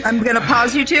 I'm gonna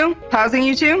pause you two. Pausing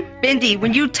you two. Bindi,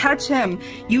 when you touch him,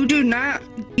 you do not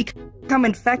become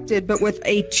infected, but with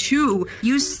a 2,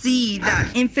 you see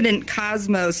that infinite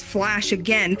cosmos flash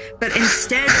again, but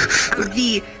instead of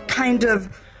the kind of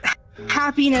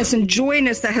happiness and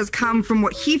joyness that has come from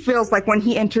what he feels like when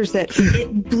he enters it,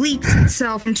 it bleaks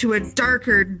itself into a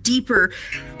darker, deeper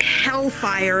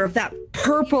hellfire of that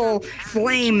purple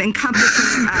flame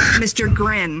encompassing Mr.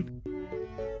 Grin.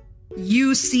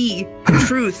 You see the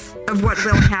truth of what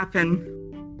will happen,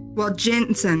 while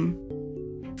Jensen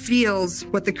feels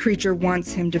what the creature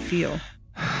wants him to feel,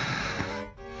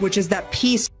 which is that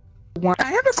peace.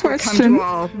 I have a question. Come to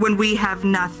all when we have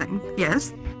nothing.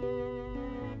 Yes.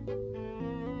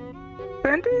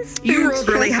 You rolled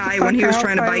really high when he was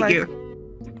trying to bite you.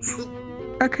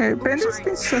 Okay, Bendy's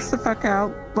been stressed the fuck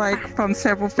out, from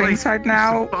several things right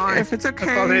now. If it's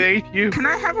okay, can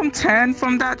I have him turn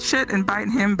from that shit and bite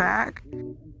him back?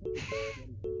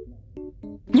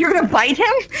 You're gonna bite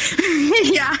him?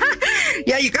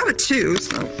 Yeah, you got a 2,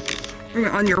 so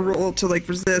on your roll to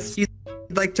resist, you'd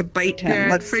like to bite him. Yeah,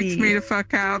 Let's it freaks see. me the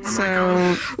fuck out,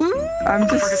 so I'm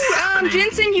just...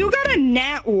 Jensen, you got a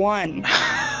nat 1.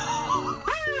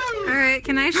 Alright,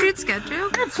 can I shoot schedule?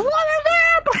 It's one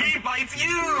of them! He bites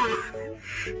you!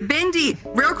 Bendy,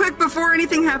 real quick before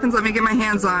anything happens, let me get my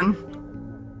hands on.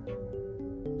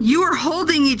 You are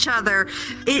holding each other.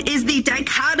 It is the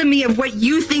dichotomy of what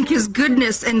you think is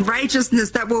goodness and righteousness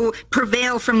that will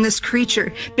prevail from this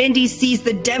creature. Bendy sees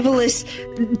the devilish,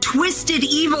 twisted,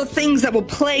 evil things that will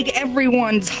plague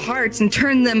everyone's hearts and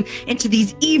turn them into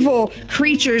these evil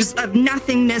creatures of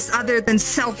nothingness other than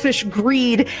selfish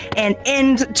greed and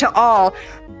end to all.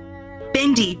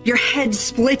 Bendy, your head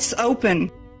splits open.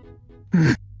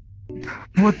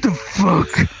 What the fuck?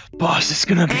 Boss, it's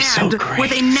gonna be so great.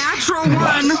 With a natural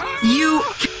 1, you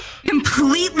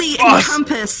completely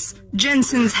encompass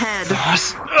Jensen's head.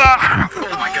 Boss. Oh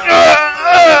my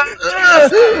god.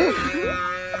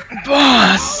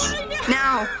 Boss.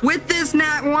 Now, with this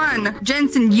nat 1,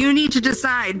 Jensen, you need to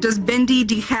decide, does Bendy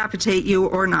decapitate you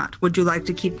or not? Would you like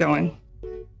to keep going?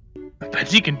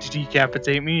 Bendy can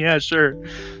decapitate me, yeah, sure.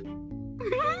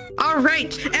 All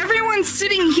right, everyone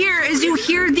sitting here as you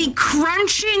hear the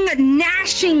crunching,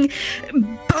 gnashing,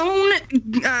 bone,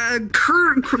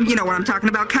 you know what I'm talking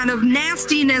about, kind of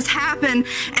nastiness happen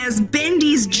as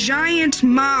Bendy's giant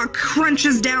maw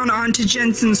crunches down onto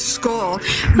Jensen's skull,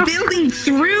 building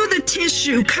through the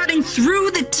tissue, cutting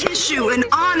through the tissue, and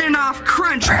on and off,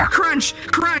 crunch, crunch,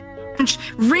 crunch.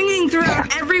 Ringing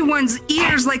throughout everyone's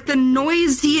ears like the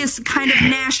noisiest kind of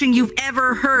gnashing you've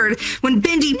ever heard. When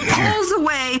Bendy pulls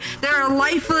away, there are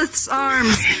lifeless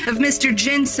arms of Mr.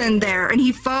 Jensen there, and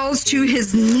he falls to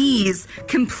his knees,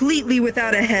 completely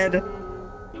without a head.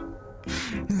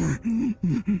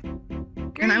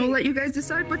 And I will let you guys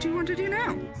decide what you want to do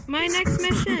now. My next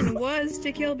mission was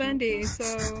to kill Bendy,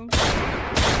 so...